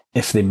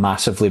if they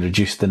massively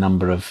reduced the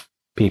number of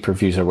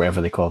pay-per-views or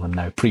whatever they call them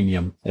now,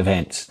 premium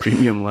events,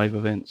 premium live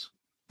events?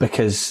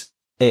 Because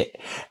it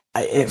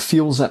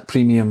feels at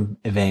premium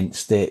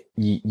events that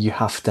you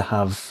have to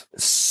have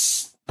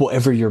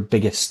whatever your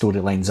biggest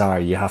storylines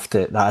are.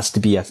 That has to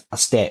be a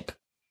step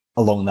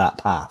along that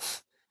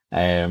path.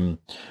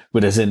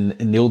 Whereas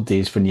in the old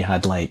days when you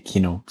had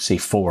say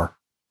 4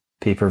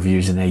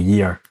 pay-per-views in a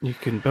year, you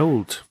can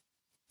build.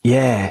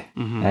 Yeah.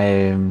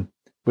 Mm-hmm.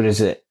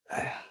 Whereas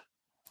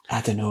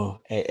I don't know,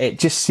 it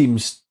just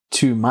seems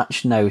too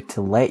much now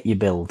to let you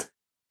build.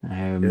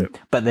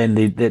 But then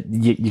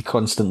you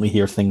constantly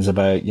hear things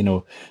about,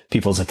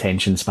 people's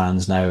attention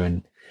spans now,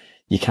 and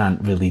you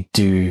can't really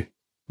do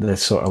the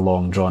sort of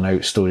long drawn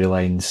out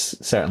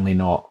storylines, certainly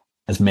not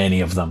as many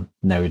of them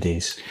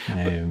nowadays.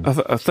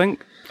 I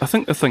think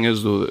the thing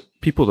is, though, that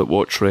people that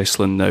watch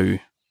wrestling now,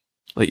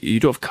 like, you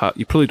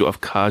probably don't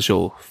have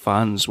casual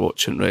fans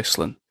watching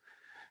wrestling.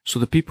 So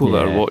the people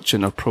that are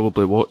watching are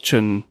probably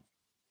watching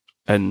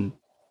and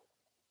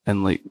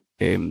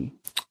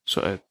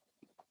sort of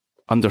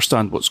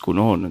understand what's going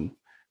on, and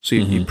so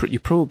you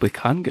probably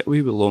can get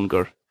away with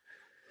longer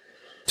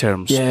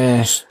term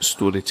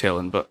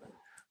storytelling. But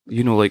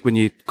like when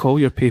you call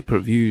your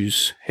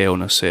pay-per-views Hell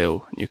in a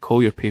Cell, and you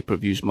call your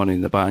pay-per-views Money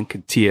in the Bank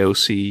and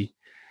TLC,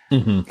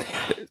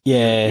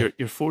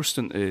 you're forced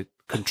into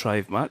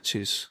contrived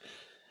matches.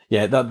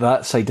 Yeah,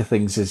 that side of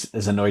things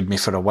has annoyed me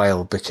for a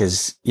while,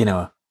 because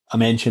I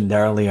mentioned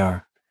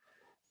earlier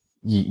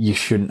you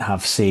shouldn't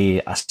have,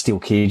 say, a steel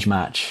cage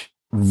match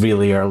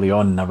really early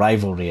on in a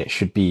rivalry. It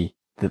should be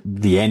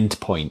the end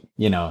point,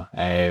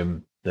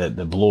 the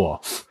blow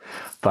off.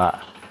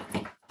 But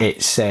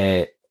it's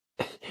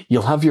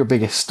you'll have your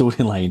biggest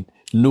storyline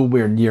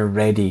nowhere near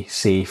ready,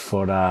 say,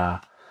 for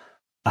a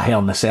Hell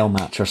in a Cell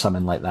match or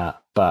something like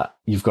that. But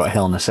you've got a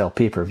Hell in a Cell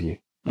pay-per-view.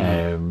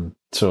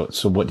 So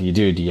what do?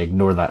 Do you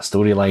ignore that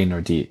storyline, or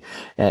do you?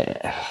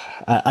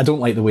 I don't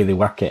like the way they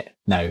work it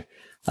now.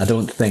 I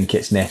don't think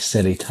it's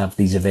necessary to have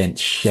these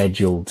events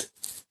scheduled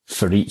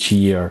for each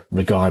year,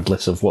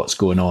 regardless of what's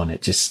going on.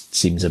 It just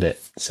seems a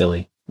bit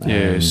silly.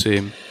 Yeah,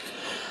 same.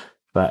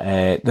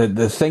 But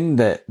the thing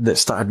that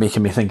started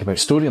making me think about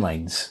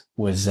storylines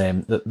was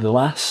the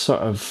last sort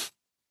of,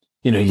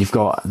 you've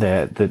got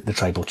the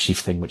tribal chief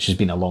thing, which has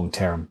been a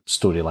long-term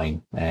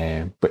storyline,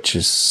 which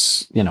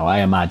is,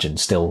 I imagine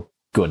still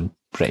going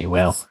pretty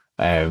well.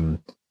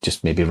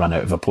 Just maybe run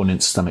out of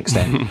opponents to some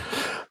extent.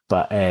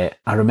 But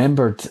I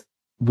remembered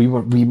we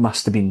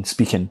must have been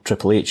speaking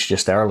Triple H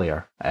just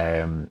earlier,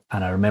 and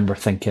I remember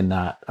thinking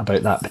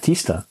about that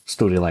Batista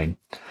storyline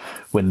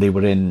when they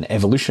were in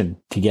Evolution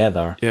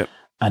together. Yep.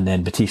 And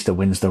then Batista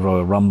wins the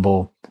Royal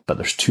Rumble, but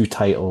there's 2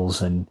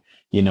 titles, and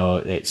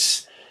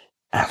it's,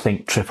 I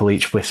think, Triple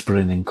H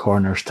whispering in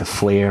corners to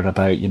Flair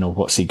about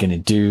what's he going to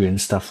do and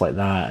stuff like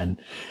that, and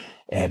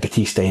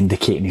Batista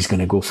indicating he's going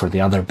to go for the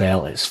other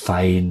belt. It's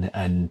fine,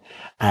 and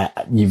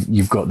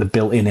you've got the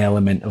built-in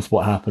element of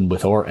what happened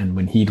with Orton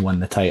when he'd won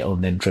the title,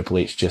 and then Triple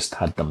H just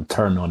had them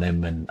turn on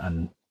him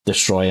and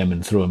destroy him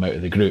and throw him out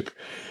of the group.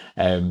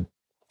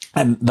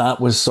 And that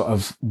was sort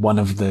of one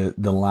of the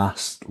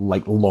last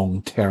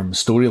long-term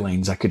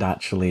storylines I could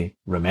actually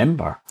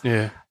remember.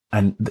 Yeah.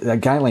 And a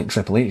guy like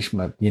Triple H,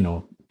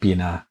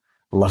 being a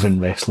loving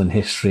wrestling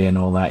history and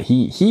all that,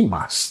 he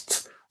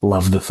must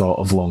love the thought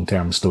of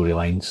long-term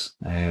storylines.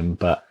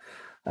 But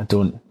I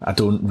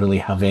don't really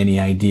have any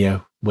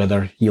idea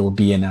whether he'll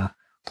be in a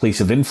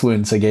place of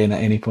influence again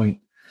at any point.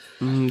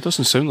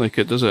 Doesn't sound like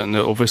it, does it? And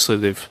obviously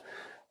they've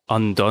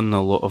undone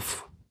a lot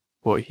of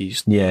what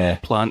he's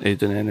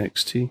planted in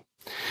NXT.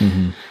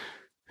 Mm-hmm.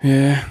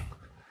 Yeah.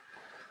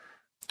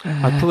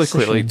 I'd probably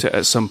quite liked it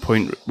at some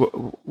point.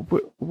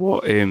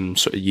 What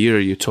sort of year are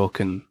you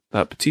talking,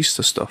 that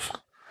Batista stuff?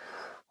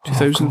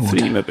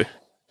 2003 maybe?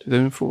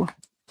 2004?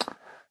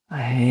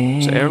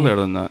 Is it earlier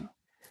than that?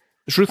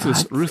 It's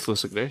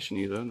ruthless aggression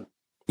either, isn't it?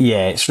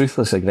 Yeah, it's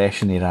Ruthless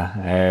Aggression era.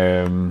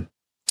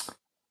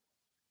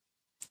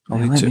 I'll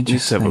need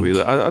to have a wee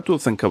look. I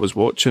don't think I was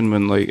watching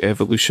when like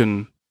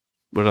Evolution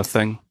were a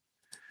thing.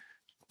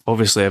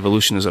 Obviously,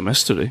 Evolution is a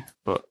mystery,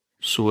 but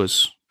so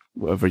is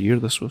whatever year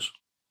this was.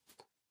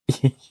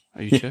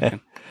 Are you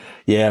checking?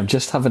 Yeah, I'm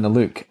just having a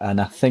look,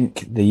 and I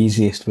think the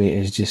easiest way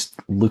is just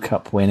look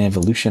up when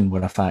Evolution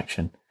were a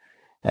faction.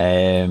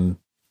 03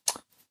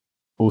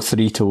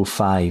 to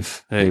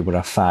 05, Hey. they were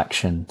a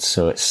faction,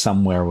 so it's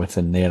somewhere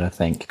within there, I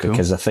think, Cool.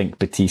 because I think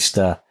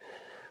Batista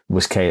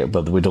was kind of,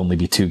 but there would only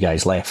be 2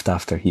 guys left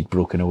after he'd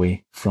broken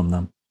away from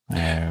them.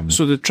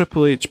 So did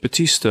Triple H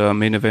Batista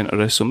main event at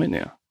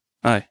WrestleMania?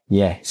 Aye.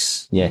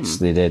 Yes,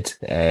 they did.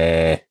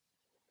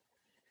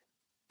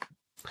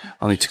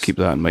 I'll need to keep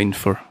that in mind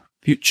for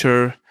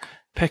future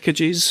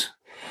packages.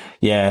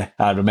 Yeah,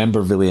 I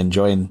remember really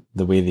enjoying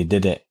the way they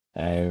did it.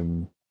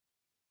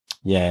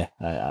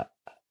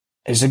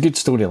 It's a good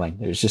storyline.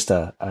 It was just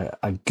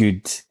a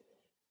good,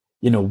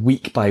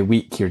 week by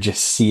week, you're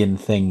just seeing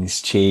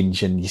things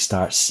change, and you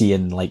start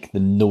seeing like the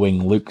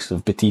knowing looks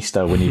of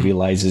Batista when he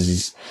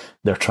realizes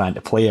they're trying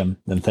to play him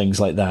and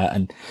things like that.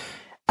 And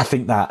I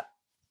think that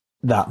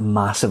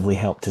massively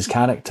helped his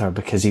character,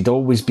 because he'd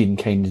always been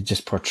kind of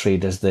just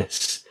portrayed as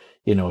this,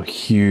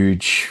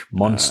 huge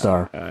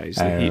monster. He's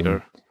the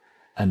heater.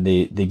 And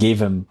they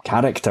gave him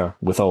character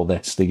with all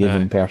this. They gave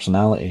him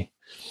personality.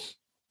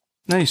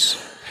 Nice.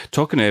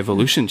 Talking of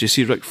Evolution, do you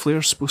see Ric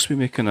Flair's supposed to be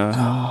making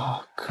an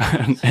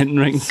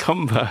in-ring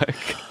comeback?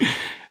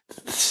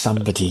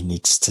 Somebody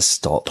needs to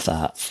stop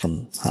that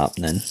from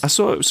happening. I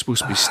saw it was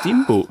supposed to be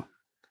Steamboat.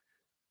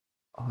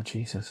 Oh,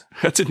 Jesus.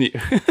 I don't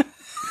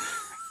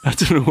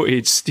know what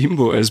age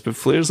Steamboat is, but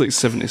Flair's like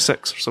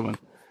 76 or something.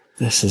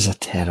 This is a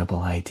terrible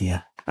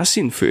idea. I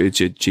seen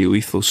footage of Jay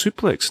Lethal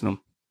suplexing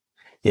him.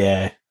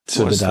 Yeah,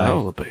 so What's did that I.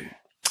 all about?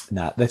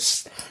 Nah,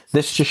 this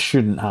just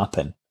shouldn't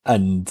happen.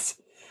 And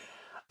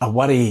I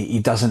worry he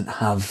doesn't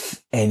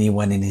have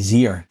anyone in his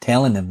ear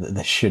telling him that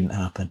this shouldn't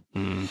happen.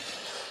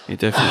 He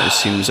definitely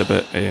seems a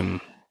bit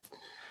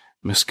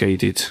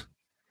misguided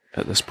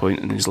at this point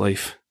in his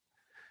life.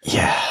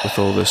 Yeah. With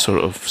all the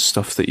sort of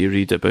stuff that you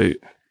read about,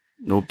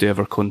 nobody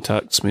ever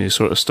contacts me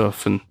sort of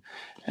stuff, and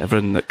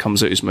everything that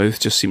comes out his mouth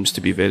just seems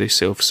to be very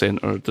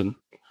self-centered.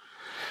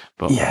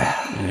 But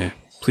yeah,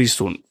 please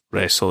don't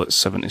wrestle at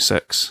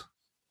 76.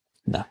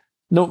 Nah.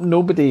 No,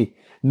 nobody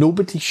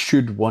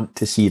should want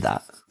to see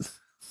that.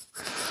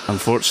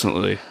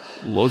 Unfortunately,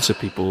 lots of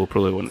people will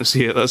probably want to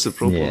see it. That's the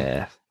problem.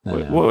 Yeah.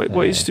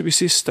 What age did we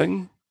say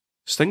Sting?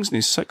 Sting's in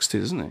his 60s,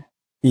 isn't he?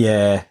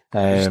 Yeah.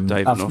 He's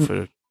diving off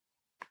of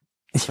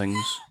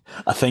things.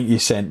 I think you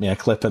sent me a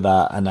clip of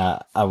that, and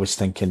I was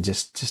thinking,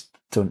 just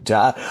don't do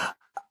it.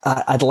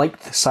 I'd like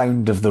the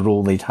sound of the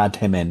role they'd had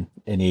him in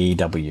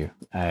AEW.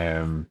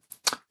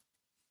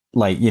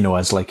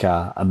 As like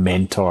a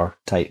mentor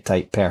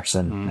type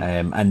person.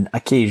 And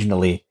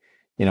occasionally,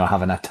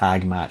 having a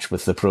tag match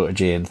with the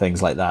protege and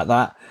things like that.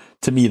 That,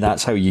 to me,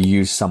 that's how you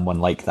use someone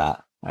like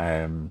that.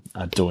 I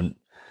don't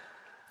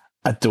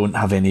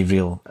have any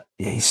real.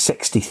 Yeah, he's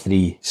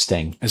 63,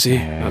 Sting. Is he?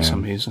 That's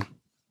amazing.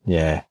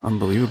 Yeah.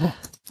 Unbelievable.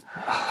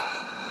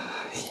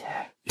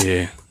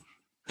 Yeah.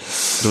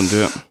 Don't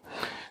do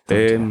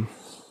it.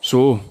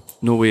 So,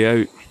 No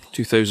Way Out,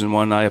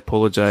 2001, I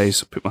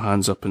apologise. I put my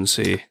hands up and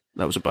say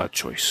that was a bad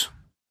choice.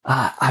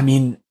 I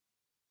mean,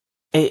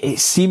 it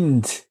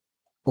seemed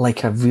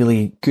like a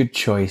really good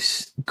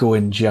choice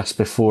going just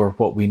before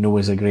what we know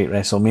is a great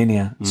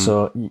WrestleMania.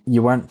 So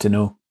you weren't to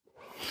know.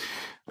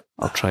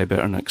 I'll try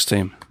better next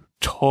time.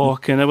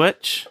 Talking of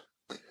which,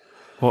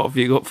 what have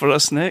you got for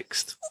us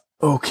next?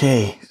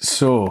 Okay,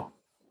 so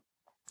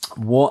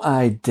what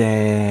I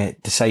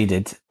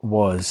decided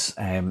was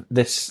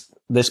this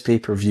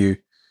pay-per-view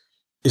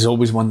is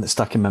always one that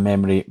stuck in my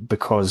memory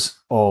because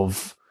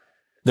of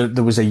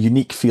there was a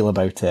unique feel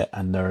about it,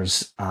 and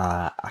there's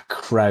a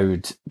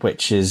crowd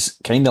which is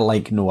kind of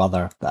like no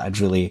other that I'd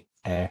really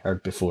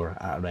heard before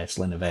at a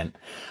wrestling event.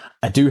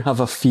 I do have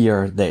a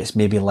fear that it's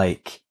maybe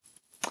like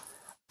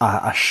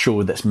a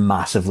show that's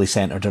massively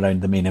centered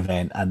around the main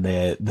event, and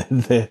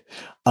the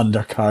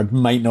undercard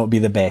might not be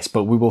the best,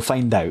 but we will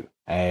find out.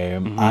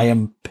 I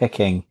am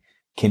picking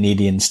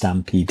Canadian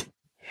Stampede.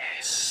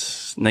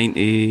 Yes.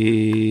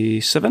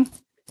 97?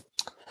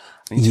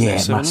 Yeah,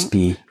 it must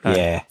be.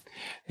 Yeah.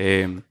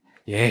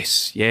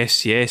 Yes.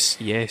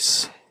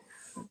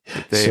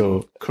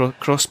 So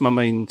crossed my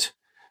mind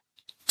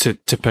to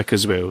pick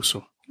as well,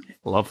 so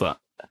love that.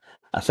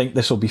 I think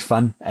this will be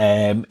fun.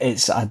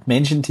 I'd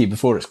mentioned to you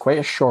before, it's quite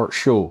a short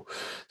show.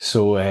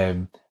 So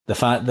the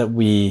fact that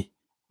we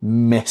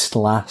missed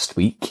last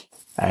week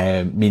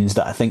means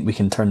that I think we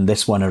can turn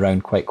this one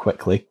around quite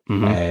quickly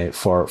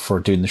for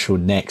doing the show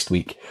next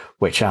week,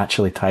 which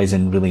actually ties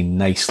in really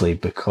nicely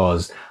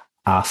because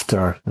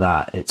after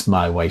that, it's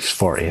my wife's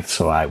 40th,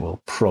 so I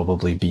will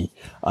probably be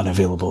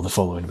unavailable the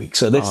following week.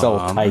 So this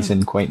all ties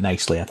in quite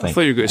nicely, I think. I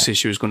thought you were going to say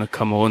she was going to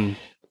come on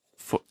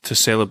to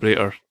celebrate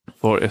her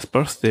 40th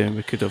birthday, and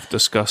we could have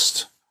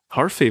discussed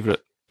her favourite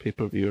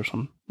pay-per-view or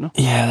something. No?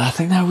 Yeah, I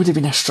think that would have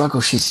been a struggle.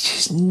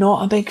 She's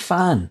not a big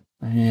fan.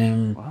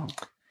 Wow.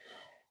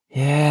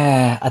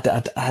 Yeah,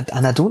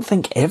 and I don't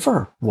think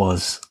ever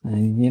was.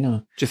 You know.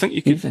 Do you think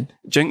you could? Even, Do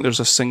you think there's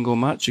a single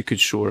match you could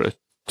show her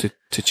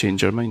to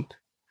change her mind?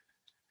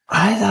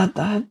 I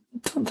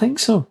don't think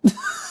so.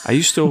 I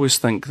used to always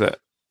think that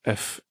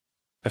if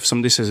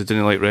somebody says they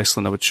didn't like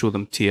wrestling, I would show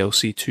them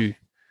TLC 2.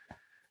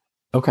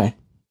 Okay.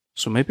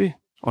 So maybe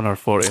on our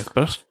 40th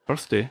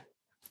birthday.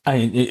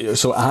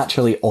 So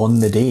actually on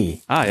the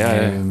day.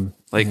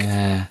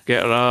 Yeah.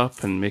 Get her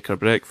up and make her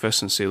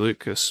breakfast and say,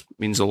 look, this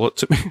means a lot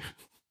to me.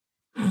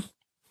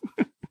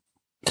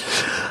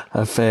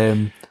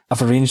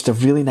 I've arranged a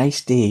really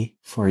nice day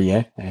for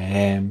you.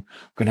 I'm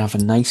going to have a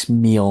nice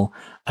meal,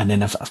 and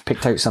then I've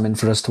picked out something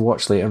for us to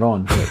watch later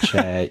on, which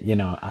I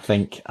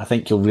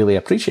think you'll really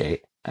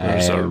appreciate.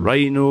 There's a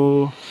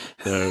rhino.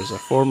 There's a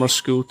former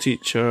school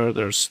teacher.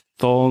 There's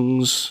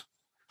thongs,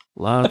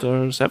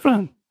 ladders,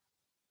 everything.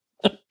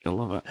 You'll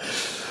love it.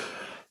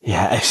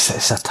 Yeah,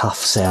 it's a tough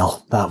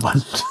sell, that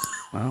one.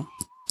 Well,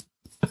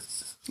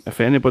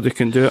 if anybody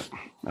can do it,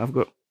 I've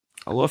got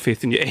a lot of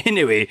faith in you.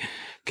 Anyway,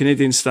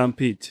 Canadian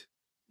Stampede.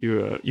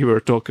 You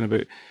were talking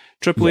about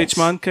Triple H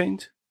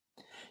Mankind?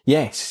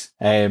 Yes.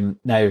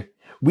 Now,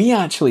 we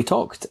actually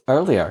talked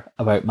earlier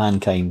about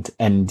Mankind,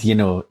 and, you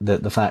know,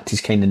 the fact he's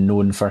kind of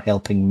known for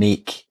helping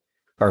make,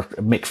 or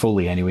Mick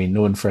Foley anyway,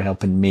 known for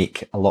helping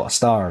make a lot of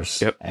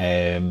stars. Yep.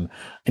 And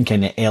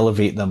kind of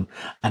elevate them.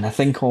 And I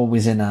think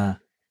always in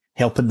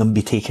helping them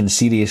be taken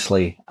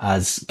seriously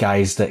as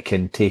guys that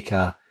can take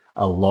a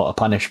lot of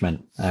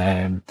punishment.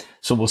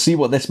 So we'll see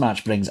what this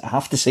match brings. I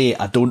have to say,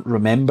 I don't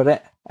remember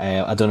it.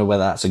 I don't know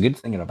whether that's a good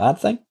thing or a bad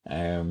thing.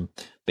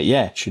 But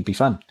yeah, it should be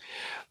fun.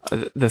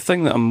 The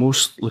thing that I'm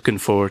most looking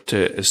forward to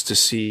is to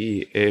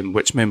see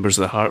which members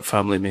of the Hart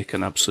family make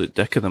an absolute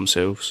dick of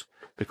themselves.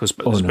 Because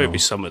there's about to be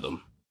some of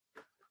them.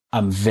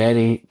 I'm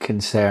very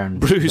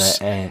concerned. Bruce.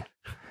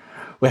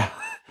 Well,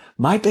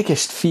 my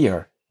biggest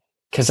fear,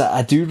 because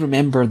I do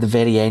remember the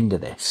very end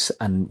of this,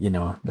 and, you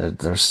know,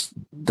 there's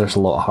a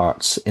lot of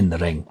hearts in the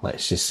ring,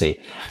 let's just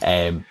say.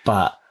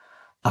 But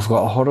I've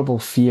got a horrible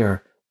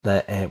fear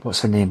that,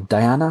 what's her name?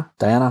 Diana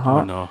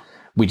Hart? Oh, no.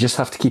 We just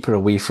have to keep her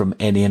away from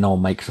any and all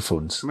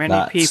microphones.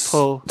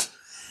 People.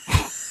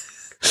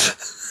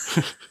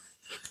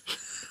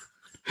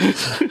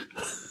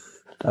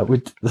 That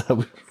would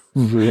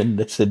ruin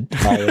this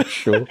entire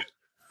show.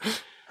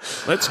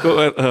 Let's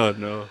go. Oh,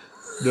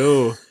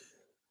 no.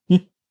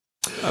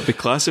 That'd be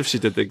class if she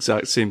did the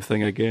exact same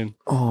thing again.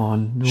 Oh,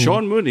 no.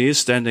 Sean Mooney is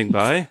standing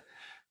by.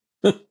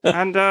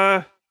 And,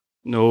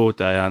 no,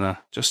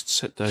 Diana, just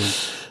sit down.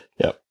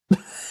 Yep.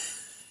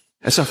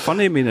 It's a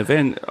funny main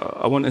event.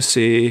 I want to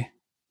say,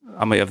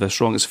 I might have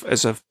this wrong. Is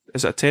it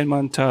a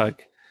 10-man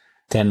tag?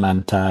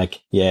 10-man tag,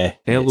 yeah.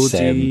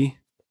 LOD,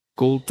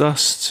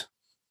 Goldust,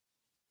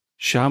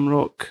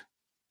 Shamrock.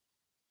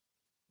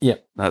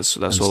 Yep. That's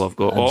all I've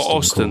got.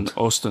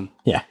 Austin.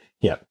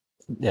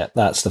 Yeah,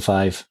 that's the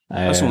 5.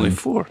 That's only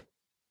 4.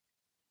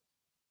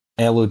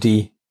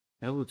 LOD.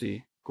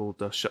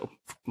 Goldust. Oh,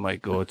 my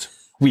God.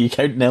 Were you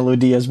counting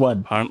LOD as 1?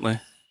 Apparently.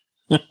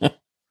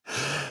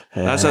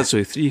 That's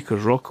actually 3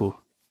 because Rocco.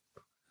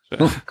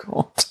 Oh,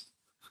 God.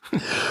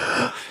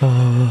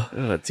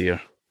 Oh,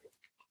 dear.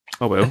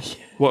 Oh, well.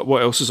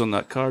 What else is on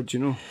that card, do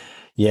you know?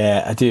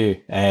 Yeah, I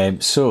do.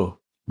 So,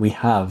 we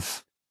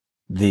have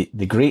the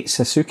great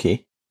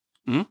Sasuke.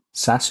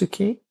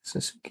 Sasuke?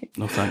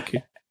 No, thank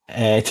you.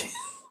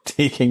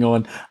 Taking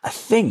on, I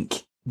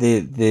think,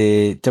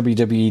 the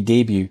WWE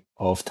debut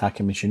of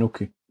Taka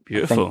Michinoku.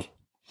 Beautiful.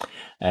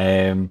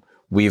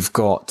 We've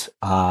got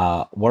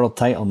a world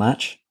title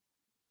match.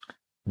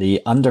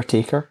 The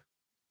Undertaker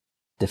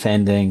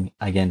defending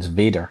against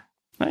Vader.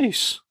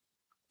 Nice.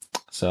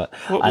 So,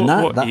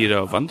 what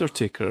era of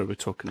Undertaker are we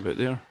talking about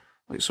there?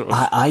 Like sort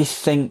of. I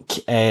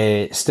think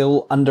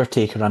still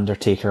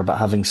Undertaker, but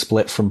having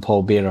split from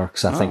Paul Bearer,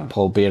 because I think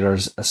Paul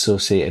Bearer's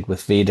associated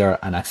with Vader,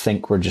 and I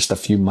think we're just a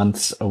few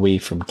months away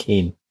from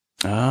Kane.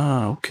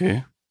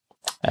 Okay.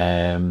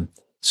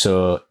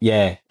 So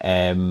yeah,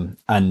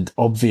 and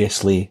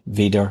obviously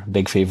Vader,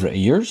 big favourite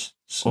of yours.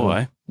 So,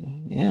 aye.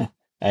 Yeah.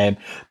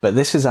 But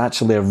this is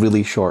actually a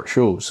really short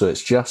show, so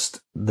it's just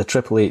the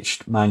Triple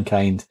H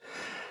Mankind,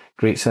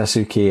 Great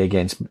Sasuke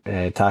against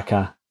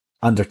Taka,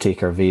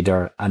 Undertaker,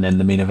 Vader, and in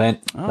the main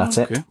event. That's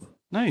it.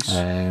 Nice.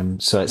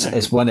 So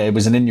it's one. It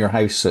was an In Your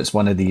House, so it's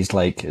one of these,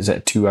 like, is it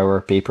a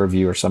 2-hour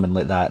pay-per-view or something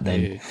like that?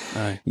 Then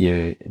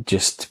you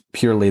just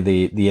purely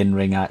the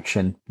in-ring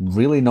action.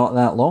 Really not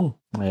that long,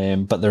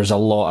 but there's a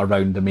lot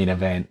around the main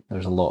event.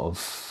 There's a lot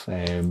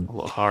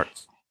of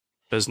heart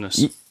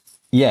business.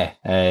 Yeah,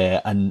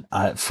 and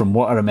from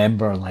what I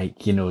remember,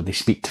 like, you know, they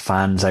speak to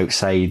fans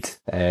outside.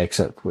 Is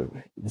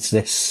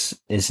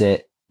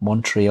it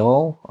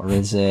Montreal or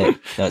is it?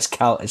 No,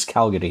 it's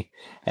Calgary.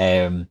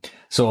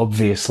 So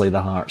obviously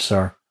the Hearts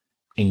are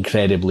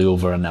incredibly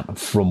over, and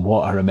from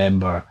what I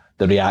remember,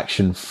 the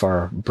reaction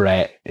for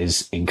Brett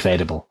is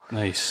incredible.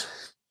 Nice.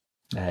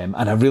 And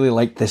I really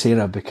like this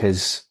era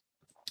because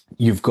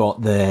you've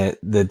got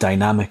the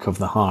dynamic of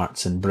the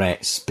Harts and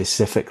Bret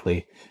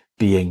specifically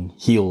being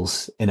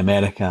heels in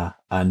America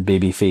and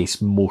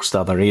babyface most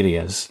other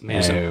areas.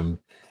 Amazing.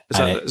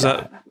 Is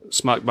that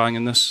smack bang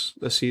in this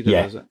era?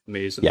 Yeah. Is it?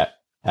 Amazing. Yeah.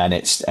 And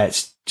it's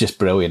just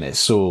brilliant. It's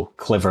so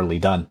cleverly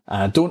done.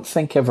 And I don't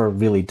think ever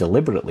really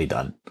deliberately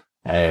done.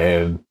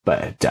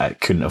 But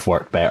it couldn't have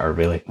worked better,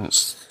 really.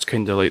 It's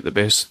kind of like the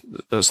best.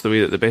 That's the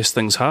way that the best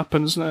things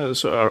happen, isn't it?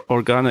 It's an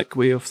organic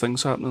way of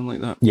things happening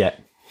like that. Yeah.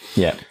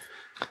 Yeah.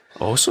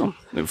 Awesome.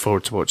 Look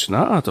forward to watching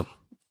that, Adam.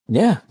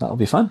 Yeah, that'll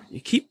be fun.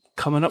 You keep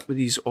coming up with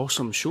these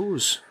awesome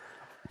shows.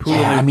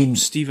 Pulling out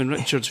Stephen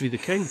Richards v. the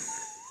King.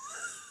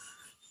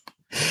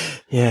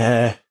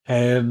 Yeah.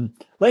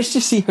 Let's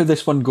just see how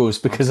this one goes,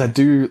 because I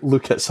do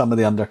look at some of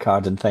the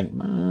undercard and think,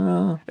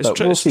 Is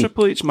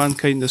Triple H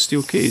Mankind a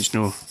steel cage?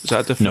 No. Is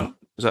that different? No.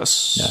 Is that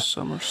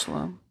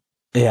SummerSlam?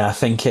 Yeah, I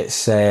think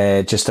it's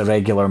just a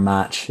regular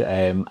match,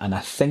 and I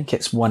think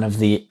it's one of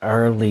the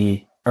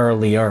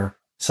earlier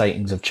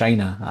sightings of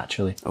China,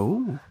 actually.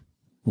 Oh.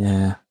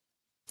 Yeah.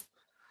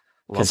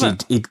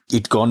 Because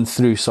he'd gone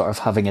through sort of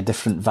having a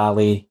different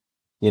valley,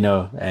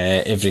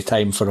 every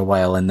time for a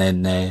while, and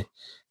then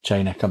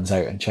China comes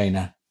out and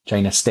China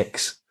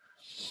sticks.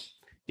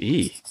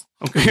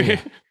 Okay.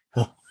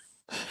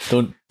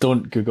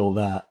 Don't Google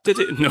that. Did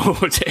it? No,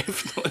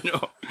 definitely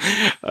not.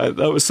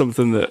 That was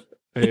something that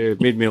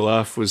made me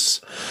laugh.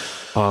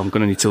 I'm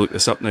going to need to look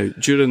this up now.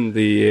 During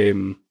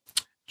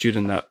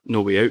that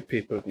No Way Out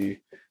pay-per-view,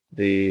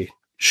 they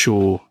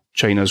show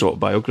China's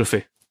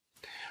autobiography.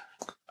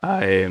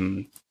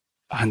 And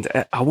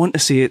I want to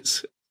say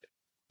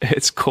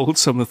it's called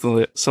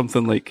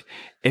something like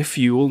 "If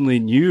You Only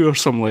Knew" or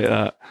something like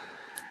that.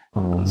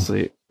 Oh. It's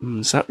like,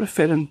 is that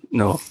referring?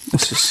 No,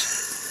 this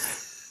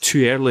is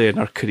too early in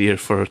her career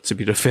for her to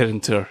be referring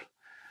to her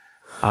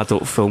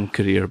adult film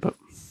career. But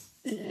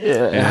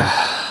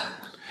yeah.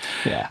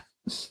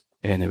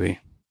 Anyway,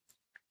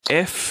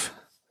 if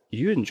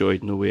you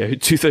enjoyed No Way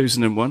Out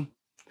 2001,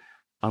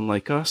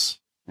 unlike us,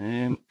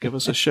 give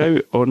us a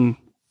shout on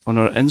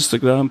our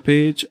Instagram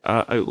page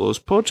at Outlaws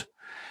Pod,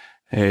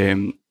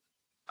 and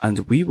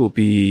we will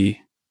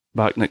be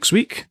back next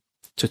week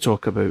to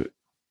talk about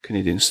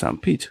Canadian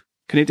Stampede.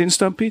 Canadian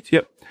Stampede?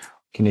 Yep.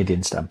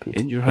 Canadian Stampede.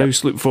 In your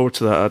house. Look forward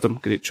to that, Adam.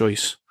 Great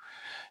choice.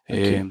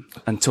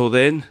 Until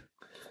then,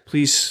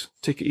 please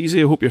take it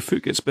easy. I hope your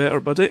foot gets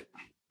better, buddy.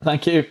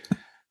 Thank you.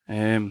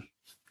 And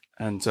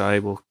I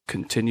will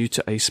continue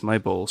to ice my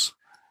balls.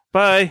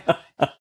 Bye.